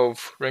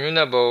of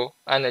renewable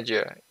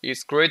energy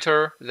is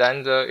greater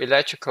than the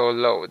electrical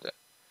load.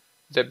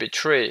 The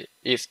battery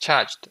is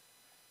charged,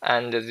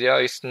 and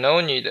there is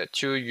no need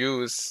to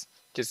use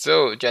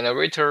diesel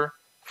generator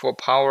for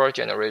power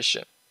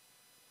generation,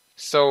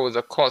 so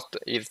the cost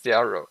is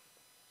 0.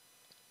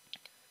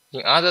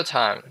 In other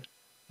time,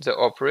 the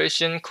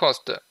operation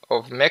cost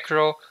of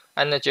macro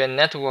energy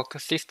network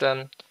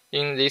system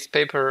in this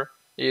paper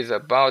is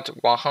about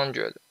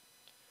 100,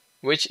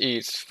 which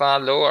is far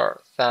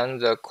lower than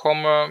the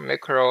common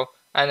macro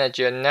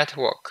energy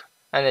network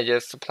energy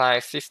supply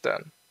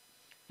system.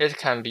 It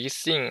can be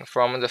seen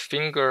from the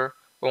figure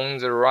on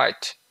the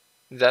right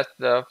that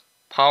the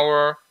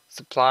power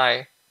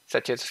supply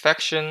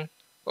satisfaction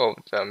of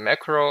the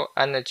macro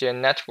energy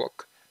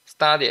network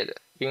studied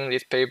in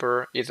this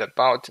paper is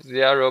about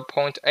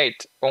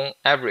 0.8 on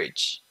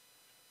average.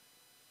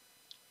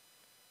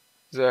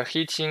 The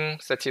heating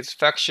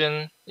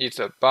satisfaction is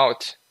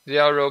about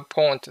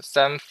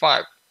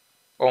 0.75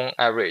 on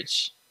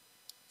average.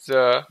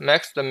 The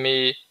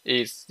maximum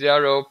is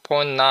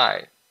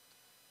 0.9,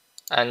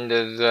 and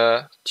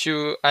the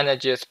two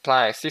energy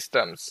supply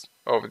systems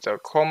of the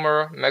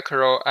common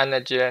macro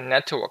energy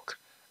network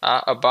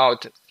are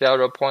about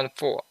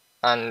 0.4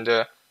 and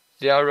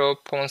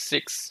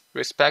 0.6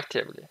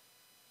 respectively.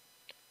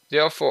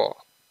 Therefore,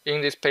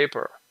 in this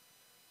paper,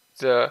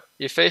 the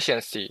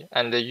efficiency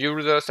and the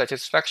user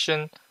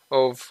satisfaction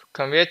of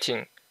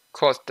converting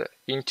cost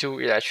into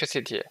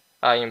electricity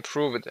are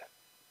improved.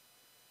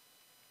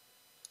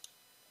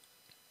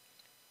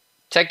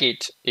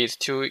 Target is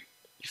to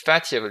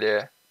effectively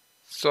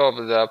solve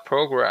the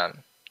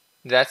problem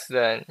that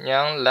the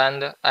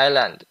non-land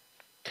island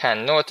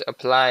cannot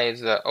apply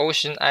the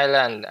ocean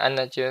island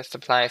energy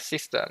supply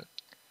system.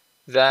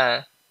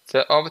 Then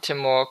the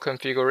optimal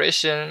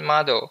configuration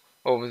model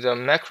of the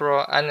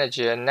macro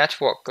energy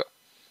network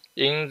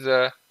in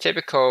the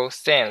typical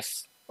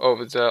sense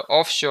of the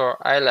offshore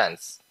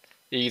islands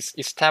is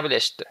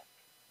established,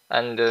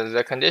 and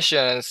the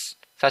conditions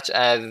such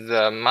as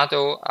the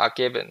model are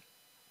given.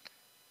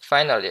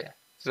 Finally,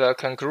 the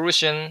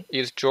conclusion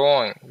is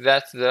drawn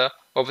that the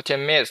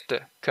optimized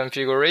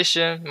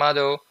configuration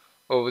model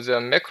of the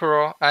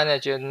macro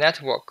energy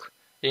network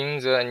in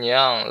the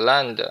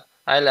non-land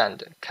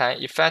island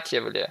can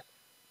effectively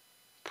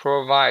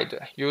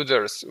provide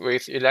users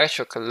with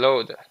electric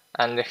load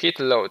and heat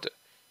load,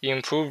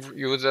 improve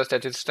user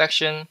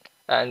satisfaction,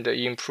 and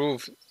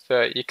improve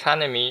the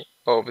economy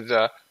of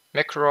the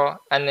macro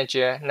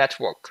energy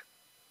network.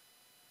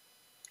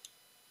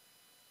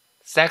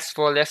 Thanks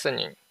for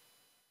listening.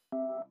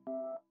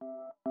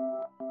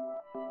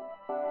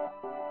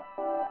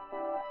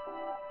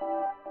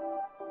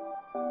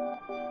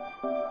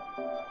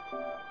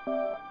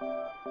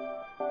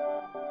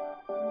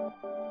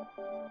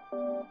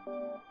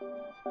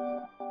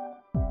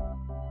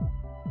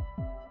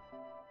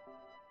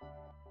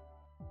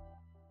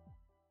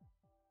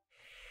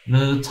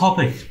 The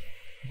topic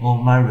of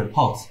my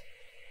report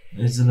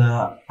is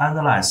the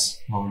analysis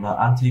of the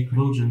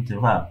anti-collision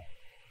device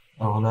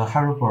of the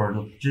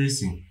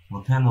hybrid-producing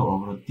volcano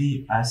of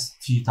the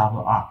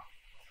DSTWR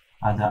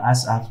and the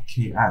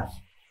SFKF,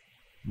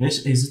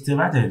 which is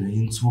divided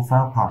into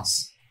 5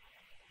 parts.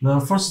 The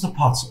first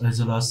part is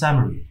the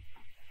summary.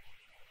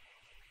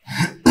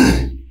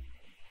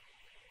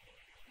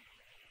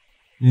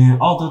 In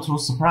order to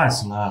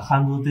suppress the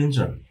handle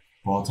danger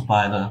brought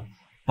by the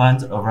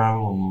band of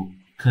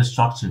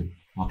construction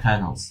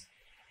volcanoes,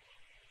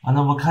 and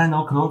the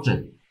volcano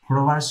collision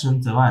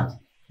prevention device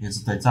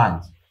is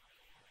designed.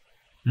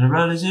 The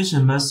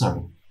realization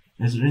method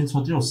is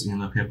introduced in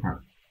the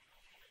paper.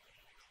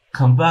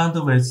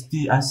 Combined with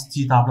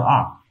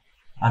DSTWR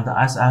and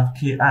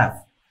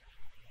SFKF,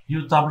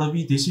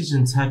 UWB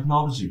decision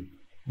technology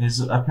is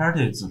applied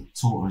to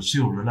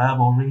achieve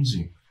reliable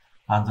ranging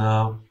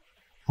and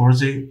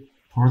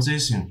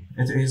precision.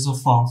 It is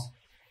found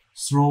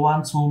through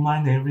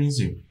one-to-many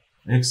ranging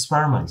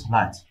experiment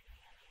light.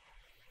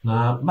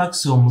 The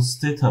maximum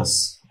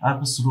status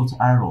absolute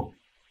error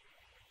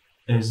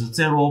is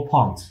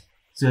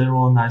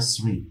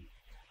 0.093.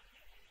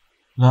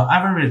 The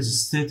average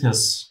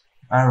status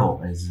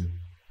error is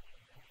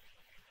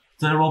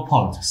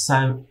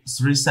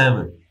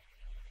 0.37,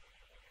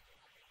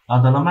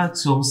 and the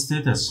maximum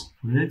status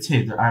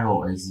related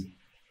error is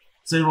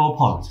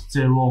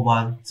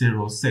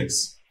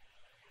 0.0106.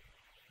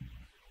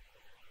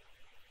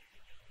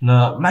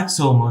 The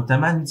maximum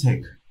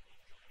dynamic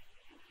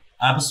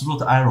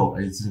absolute error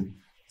is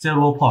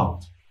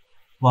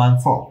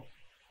 0.14.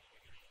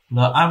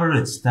 The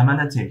average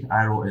dynamic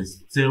error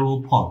is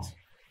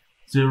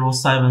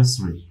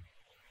 0.073,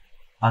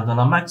 and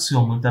the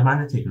maximum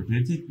magnetic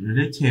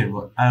relative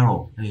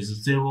error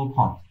is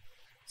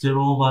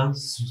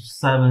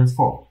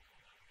 0.0174.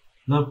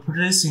 The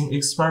preceding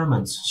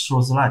experiment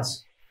shows that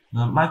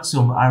the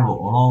maximum error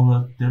along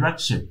the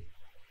direction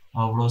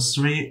of the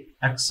three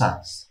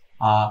axes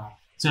are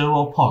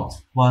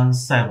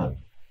 0.17,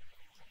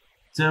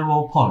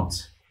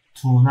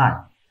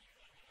 0.29,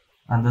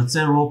 and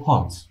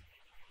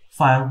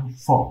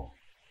 0.54,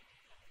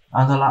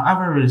 and the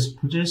average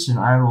projection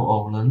error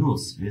of the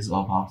nodes is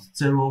about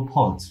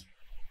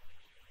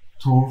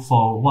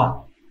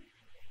 0.241.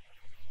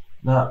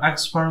 The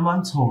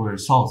experimental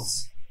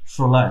results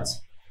show that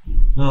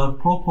the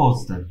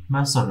proposed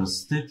method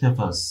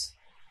satisfies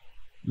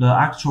the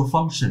actual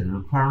function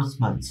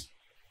requirement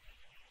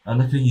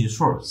and can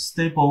ensure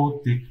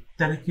stable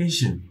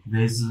detection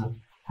with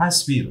high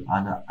speed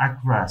and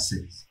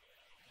accuracy.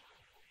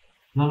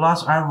 The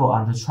large error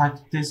and track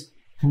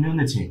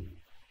discontinuity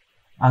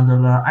and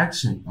the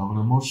action of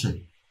the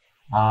motion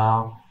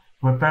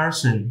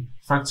vibration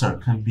factor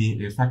can be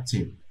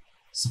effectively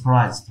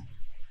suppressed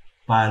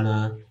by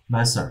the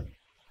method,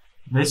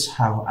 which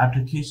have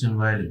application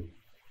value.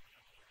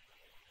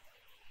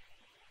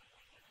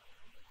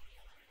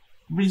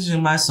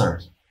 Region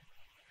method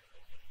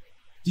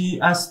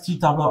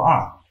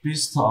DSTWR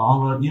based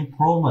on the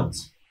improvement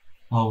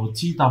of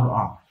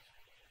TWR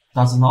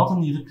does not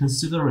need to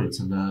consider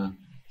the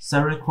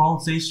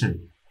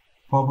synchronization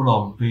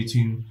problem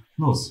between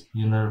nodes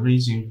in the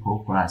region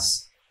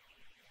progress,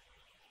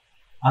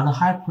 and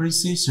high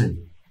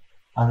precision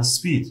and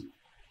speed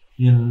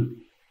in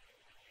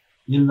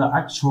the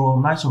actual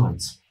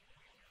measurement.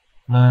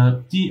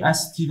 The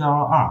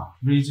DSTWR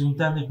region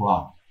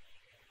diagram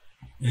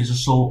is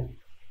shown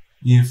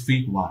in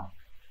Fig 1.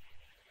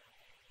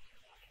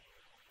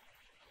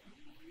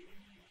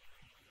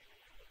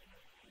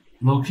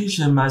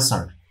 Location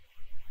method.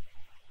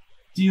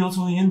 Due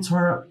to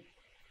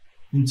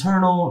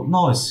internal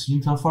noise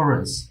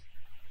interference,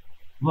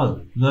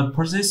 when the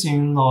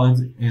processing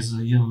node is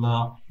in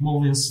the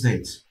moving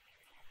state,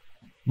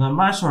 the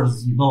measured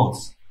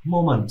node's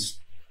moment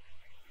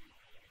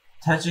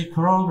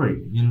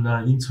trajectory in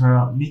the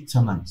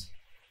intermittent.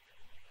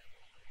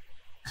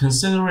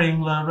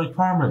 Considering the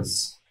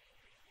requirements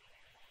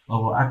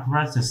of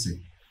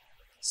accuracy,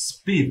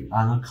 speed,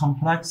 and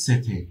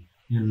complexity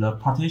in the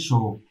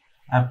partial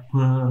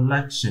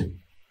application,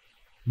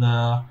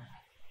 the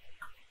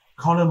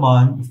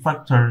Coleman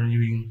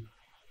factoring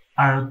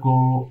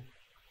algorithm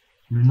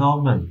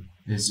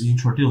is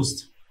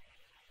introduced,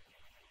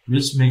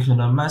 which makes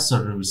the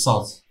method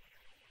results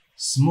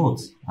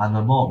smooth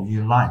and more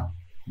in line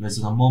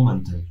with the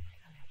moment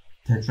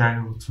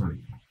trajectory.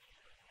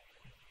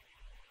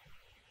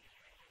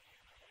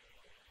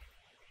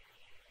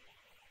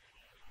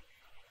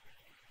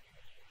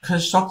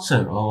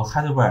 Construction of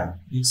hardware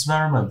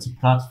experiment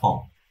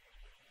platform.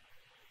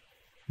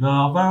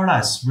 The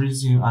wireless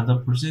reading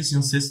and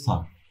processing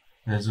system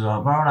is a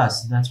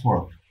wireless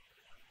network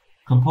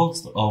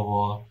composed of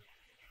a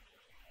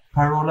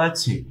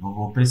parallelity of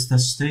a base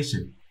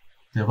station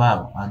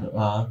device and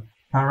a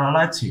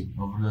parallelity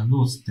of the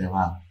nodes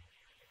device.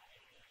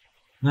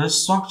 The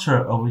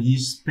structure of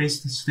each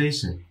base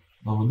station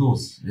of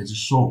nodes is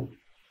shown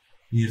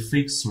in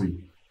Fig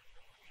 3,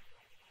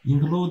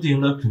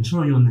 including the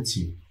control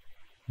unity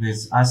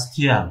with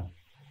STM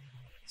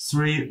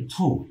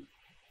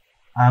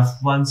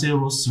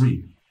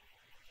 32F103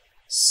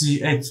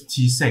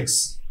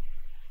 C8T6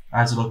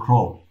 as the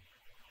core,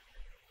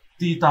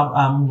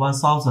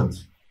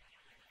 DWM1000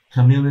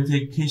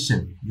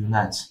 communication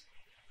unit,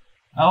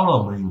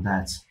 LM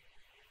unit,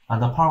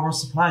 and the power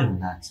supply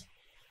unit.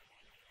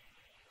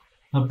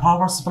 The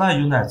power supply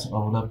unit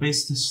of the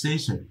base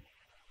station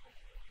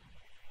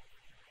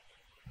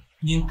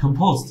is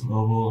composed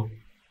of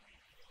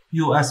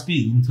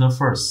USB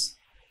interface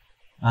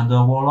and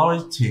a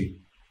velocity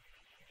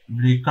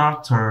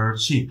regulator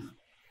chip,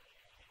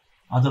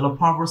 and the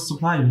power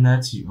supply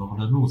unit of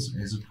the nodes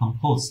is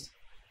composed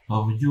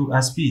of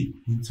USB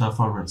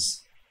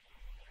interface,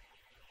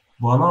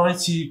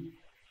 velocity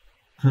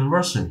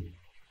conversion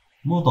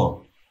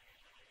module,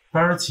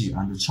 parity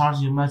and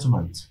charging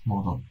measurement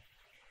module.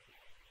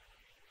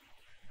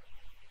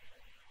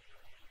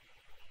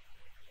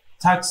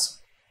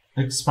 Task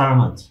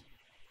experiment.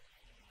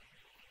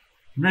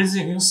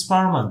 Raising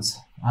experiments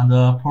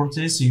and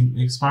processing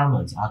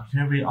experiments are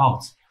carried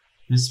out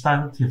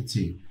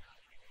respectively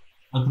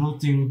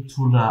according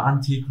to the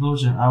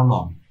anti-collision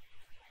algorithm,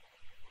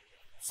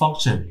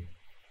 function,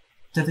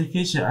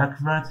 detection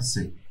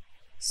accuracy,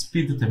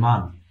 speed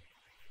demand,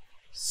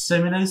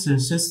 simulation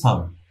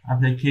system,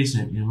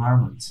 application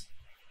environment.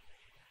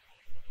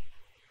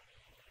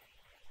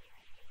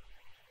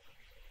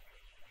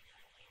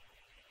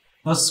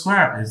 A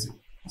square is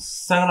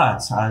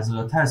selected as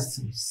a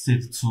test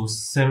set to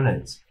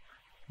simulate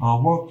a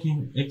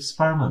working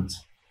experiment,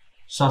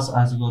 such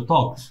as the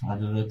dock at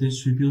the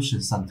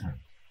distribution center.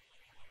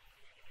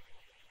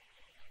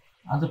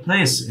 And the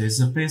place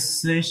is a base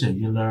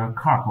station in the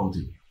car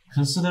body.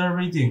 Consider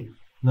reading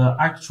the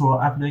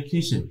actual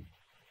application.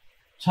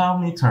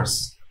 12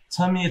 meters,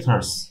 10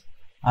 meters,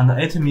 and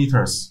 8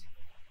 meters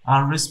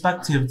are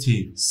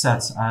respectively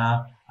set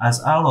as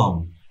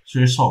alarm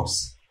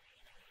thresholds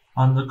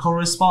and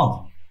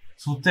correspond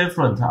to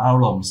different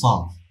alarm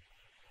sounds.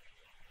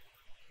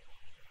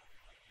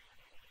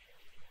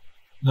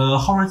 The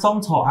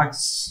horizontal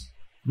axis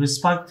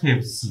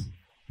respectives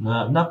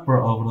the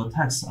number of the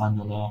text and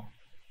the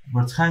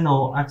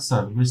vertical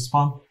axis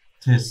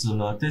respectives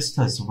the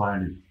distance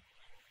value.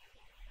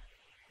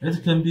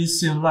 It can be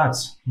seen that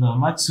the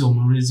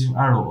maximum rising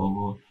arrow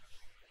of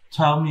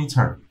 12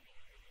 meter,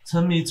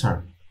 10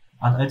 meter,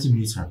 and 8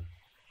 meter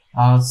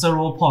are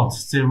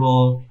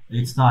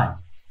 0.089,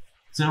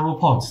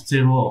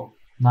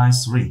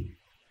 0.093,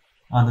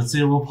 and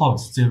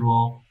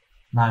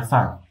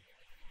 0.095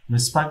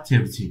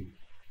 respectively,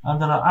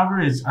 and the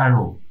average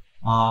arrow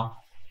are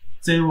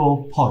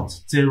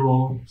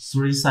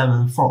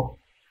 0.0374,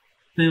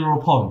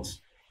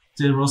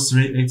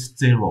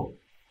 0.0380,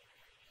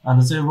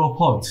 and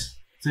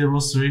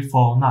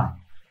 0.0349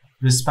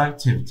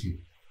 respectively.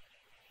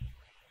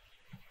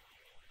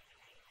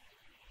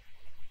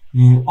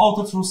 In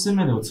order to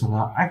simulate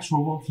the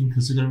actual working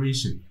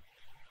consideration,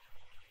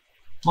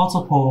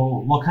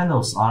 multiple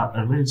volcanoes are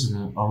arranged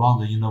around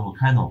the inner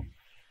volcano,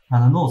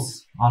 and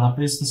nodes are the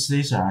base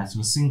station as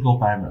a single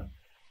barrier.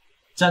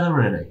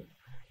 Generally,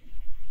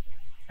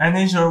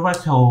 initial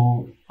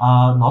vehicles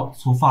are not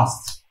too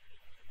fast.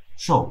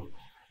 So,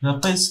 the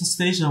base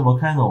station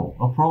volcano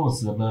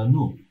approaches the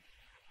node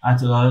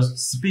at a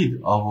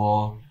speed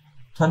of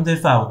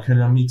 25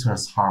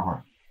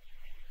 km/h.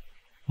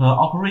 The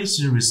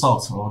operation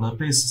results of the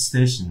base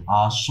station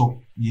are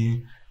shown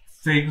in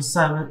Fig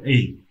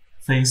 7a,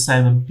 Fig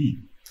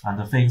 7b,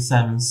 and Fig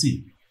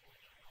 7c.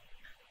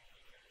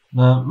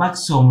 The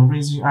maximum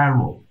rising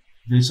arrow,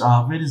 which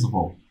are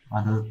visible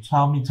at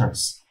 12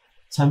 meters,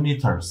 10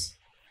 meters,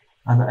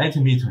 and 8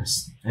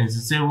 meters,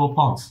 is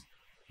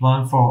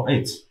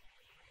 0.148,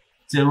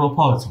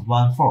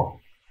 0.14,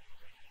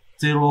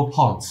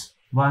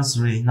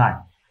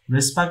 0.139,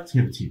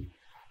 respectively.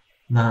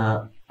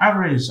 The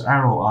average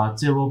arrow are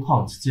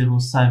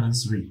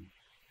 0.073,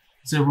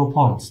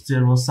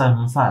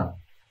 0.075,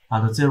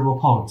 and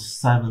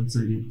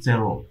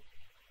 0.70,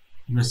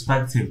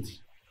 respectively.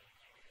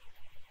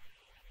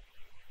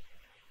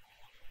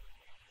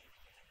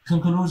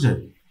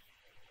 Conclusion: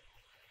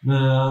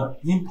 the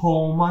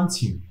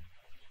implementing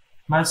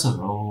method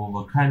of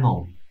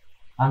volcano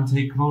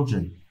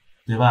anti-corrosion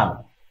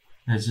developed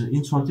is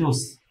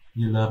introduced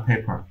in the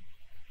paper.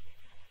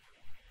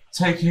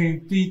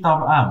 Taking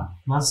DWM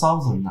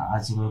 1000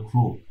 as the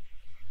clue,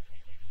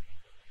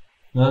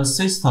 the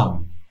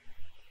system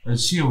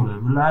achieved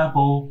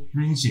reliable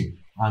ranging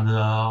and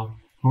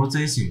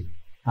processing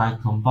by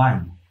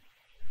combining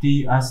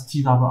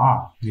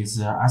DSTWR with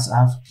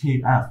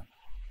SFKF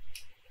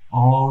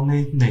or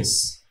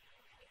neatness.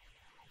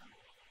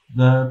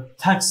 The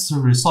test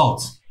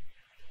results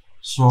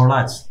show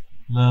that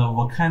the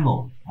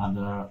volcano and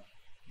the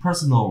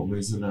personnel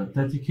with the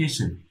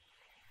dedication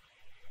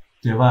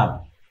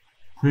develop,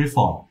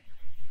 perform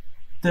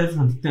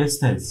different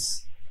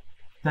distance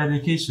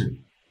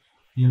dedication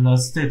in the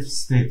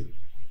state.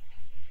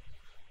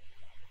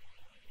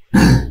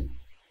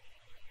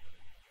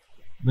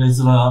 With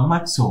the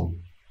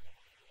maximum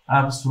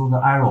absolute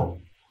arrow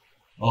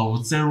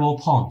of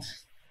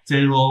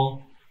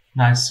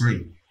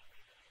 0.093,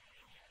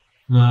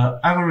 the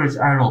average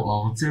arrow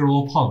of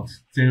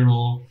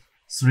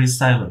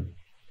 0.037,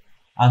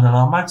 and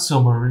the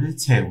maximum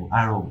relative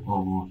arrow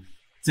of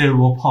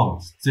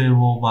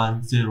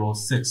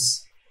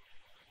 0.0106.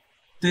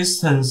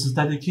 Distance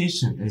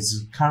dedication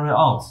is carried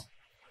out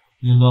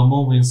in the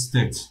moving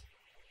state.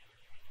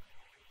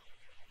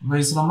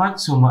 With the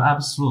maximum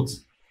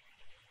absolute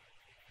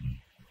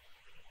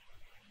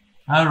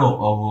arrow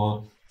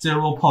of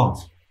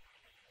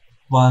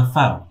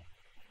 0.15,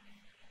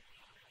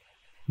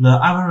 the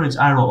average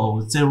arrow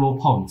of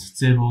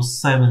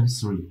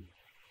 0.073,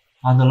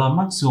 and the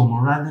maximum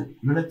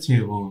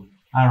relative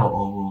arrow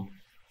of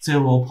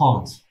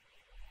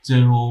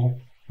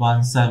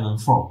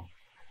 0.0174.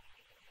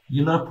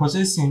 In the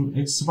processing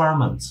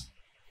experiment,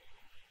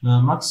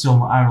 the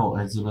maximum arrow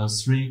is the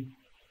three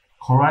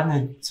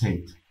coordinate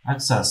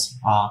axes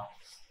are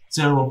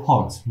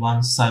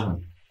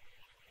 0.17,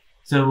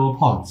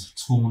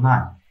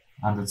 0.29,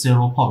 and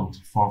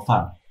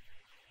 0.45,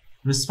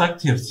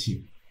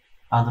 respectively,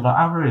 and the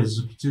average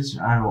projection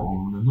arrow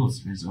of the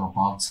nodes is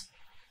about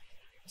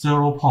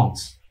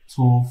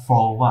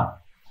 0.241.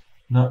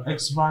 The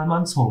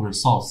experimental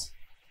results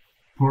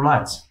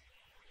provide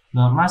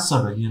the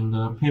method in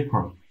the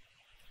paper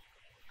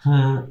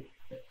can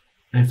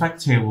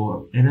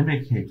effectively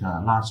eliminate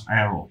a large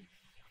arrow,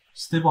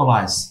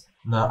 stabilize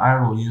the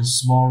arrow in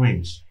small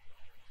range,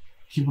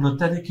 keep the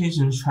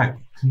dedication track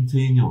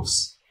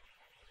continuous,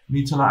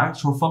 meet the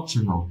actual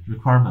functional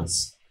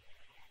requirements,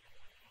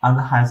 and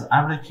has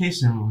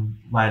application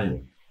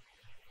value.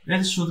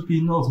 It should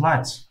be noted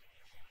that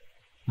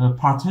the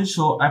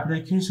potential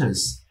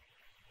applications,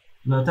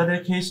 the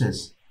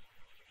dedications,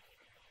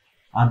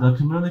 and the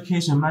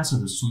communication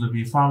method should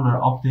be further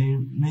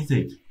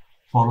optimized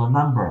for the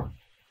number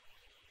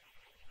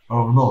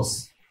of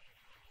nodes.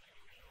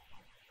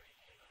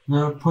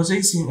 The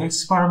processing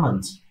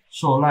experiment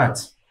showed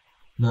that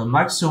the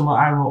maximum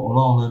error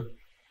along the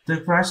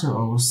digression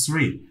of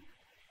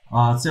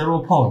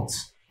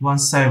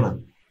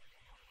 0.17,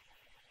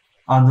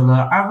 and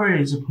the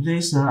average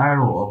position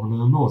error of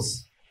the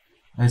nodes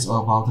is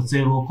about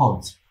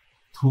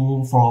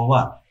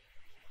 0.241.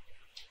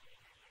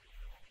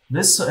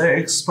 This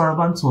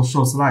experimental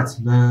shows that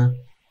the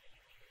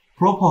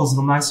proposed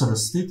method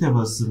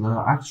satisfies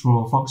the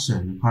actual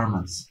function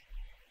requirements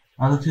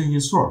and can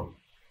ensure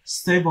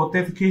stable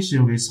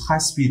detection with high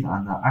speed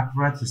and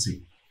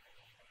accuracy.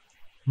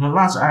 The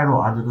large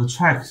error and the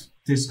track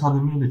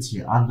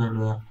discontinuity under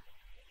the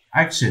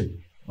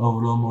action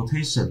of the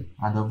mutation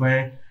and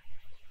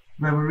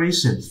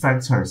vibration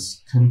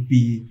factors can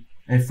be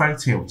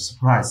effectively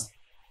suppressed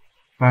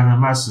by the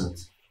method,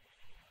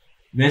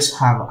 which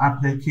have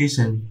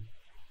application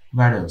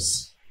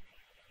values.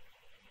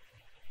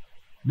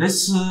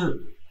 This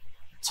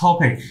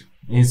topic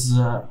is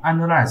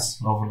analysis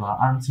of the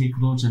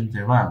anti-collision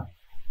design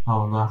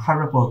of the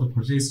Haribod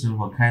precision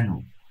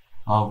volcano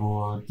of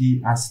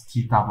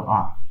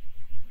DSTWR.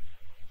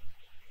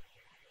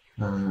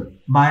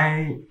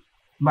 My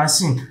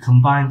sync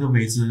combined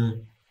with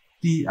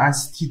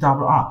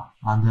DSTWR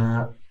and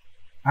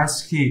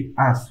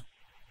SKF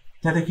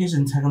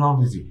dedication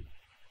technology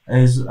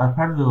is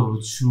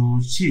applicable to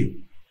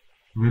achieve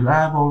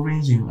reliable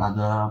ranging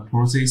and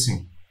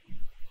processing.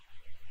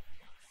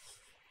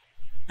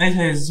 It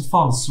is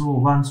found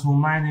through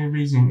one-to-many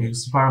ranging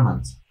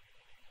experiments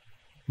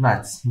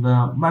that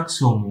the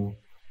maximum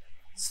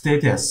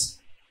status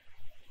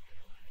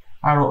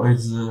error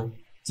is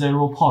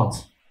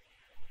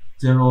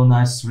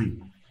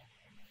 0.093,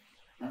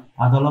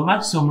 and the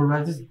maximum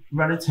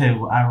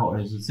relative error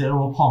is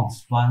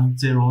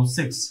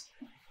 0.106.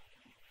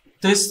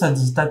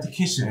 Distance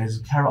detection is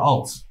carried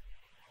out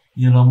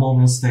in the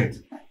moving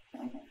state,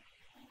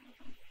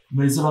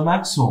 with the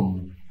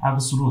maximum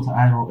absolute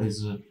error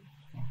is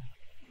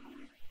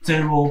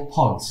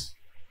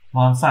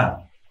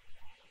 0.15.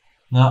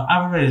 The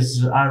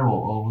average error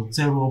of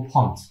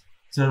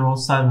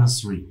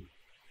 0.073,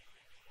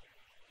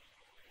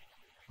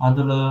 and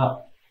the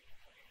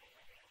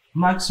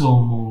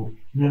maximum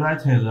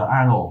relative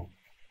error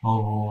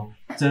of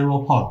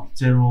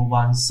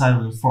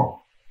 0.0174.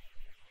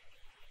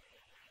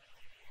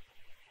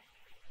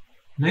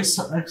 This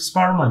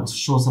experiment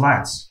shows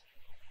that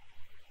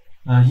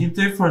in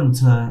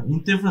different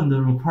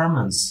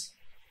requirements,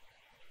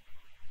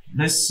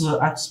 this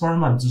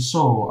experiment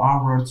shows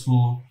our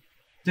two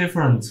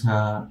different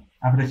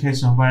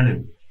application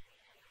value,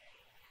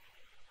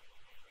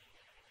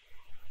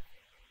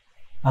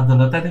 and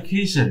the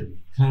dedication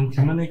and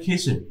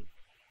communication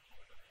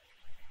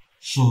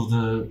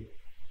should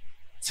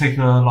take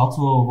a lot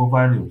of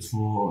value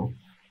to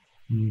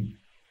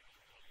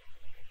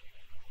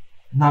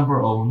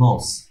number of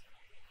nodes.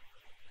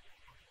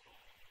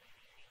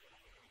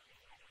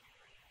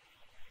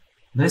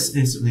 This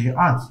is the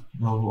end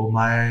of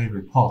my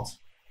report.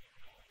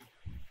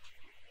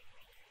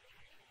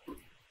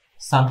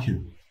 Thank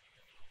you.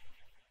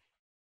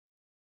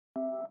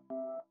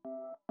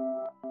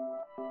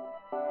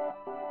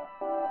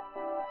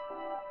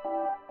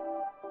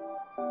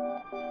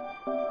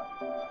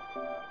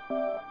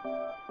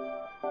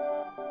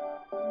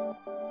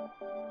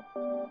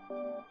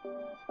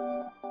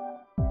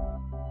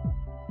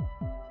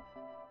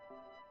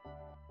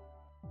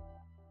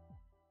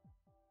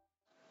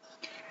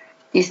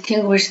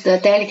 Distinguished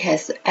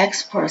delegates,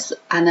 experts,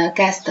 and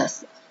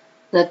guests,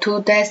 the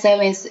two-day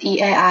 7th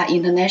EAI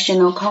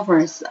International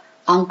Conference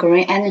on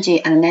Green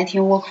Energy and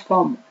Network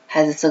Forum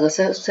has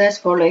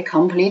successfully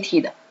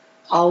completed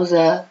all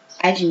the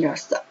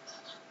agendas: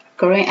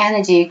 green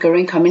energy,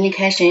 green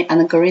communication,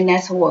 and green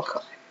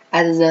network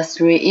as the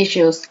three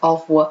issues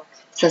of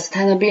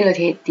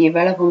sustainability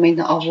development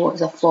of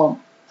the forum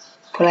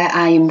play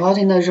an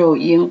important role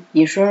in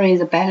ensuring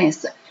the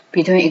balance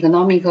between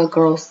economic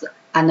growth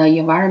and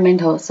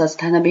environmental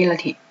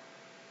sustainability.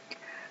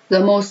 The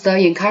most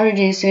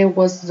encouraging thing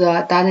was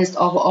the dozens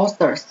of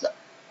authors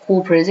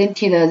who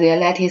presented their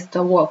latest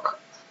work,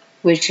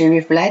 which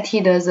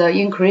reflected the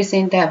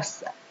increasing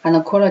depth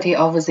and quality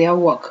of their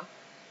work.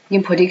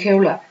 In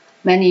particular,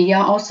 many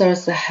young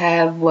authors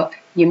have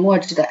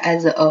emerged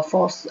as a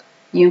force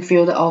in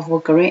field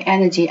of green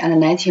energy and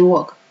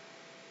network.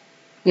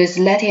 These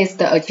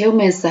latest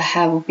achievements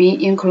have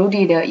been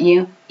included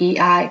in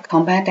EI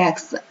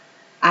Compendex,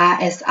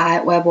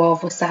 RSI Web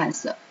of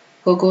Science,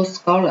 Google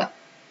Scholar,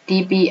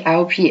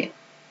 DBLP,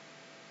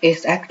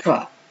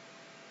 etc.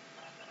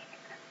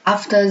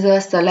 After the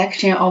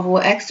selection of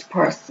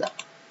experts,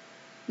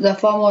 the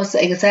foremost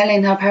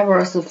excellent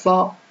papers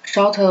for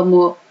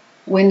short-term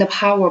wind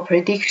power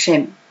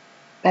prediction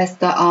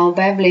based on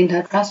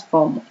wavelength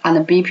transform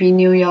and BP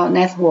neural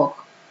network.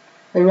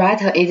 The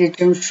writer is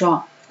Zheng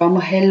Shuang from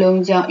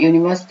Heilongjiang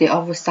University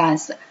of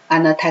Science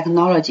and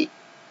Technology.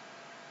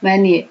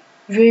 Many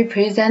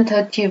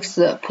representatives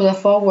put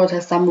forward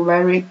some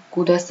very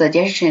good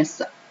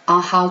suggestions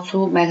on how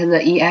to make the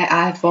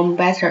EAI form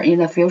better in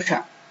the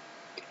future,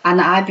 and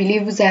I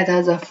believe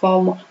that the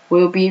form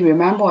will be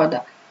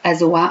remembered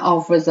as one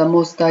of the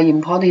most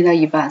important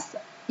events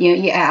in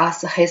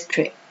EAI's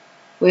history.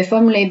 We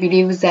firmly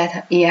believe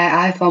that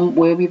EAI form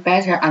will be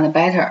better and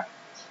better,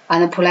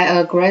 and play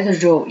a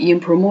great role in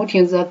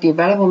promoting the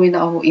development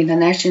of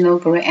international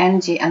green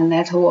energy and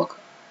network.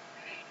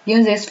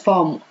 In this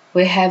form,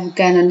 we have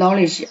gained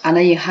knowledge and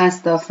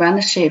enhanced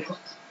friendship.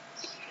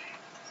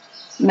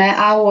 May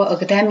our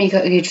academic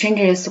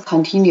exchanges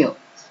continue.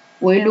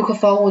 We look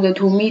forward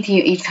to meeting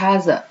each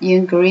other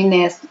in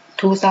GreeNets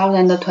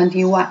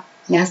 2021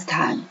 next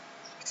time.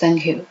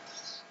 Thank you.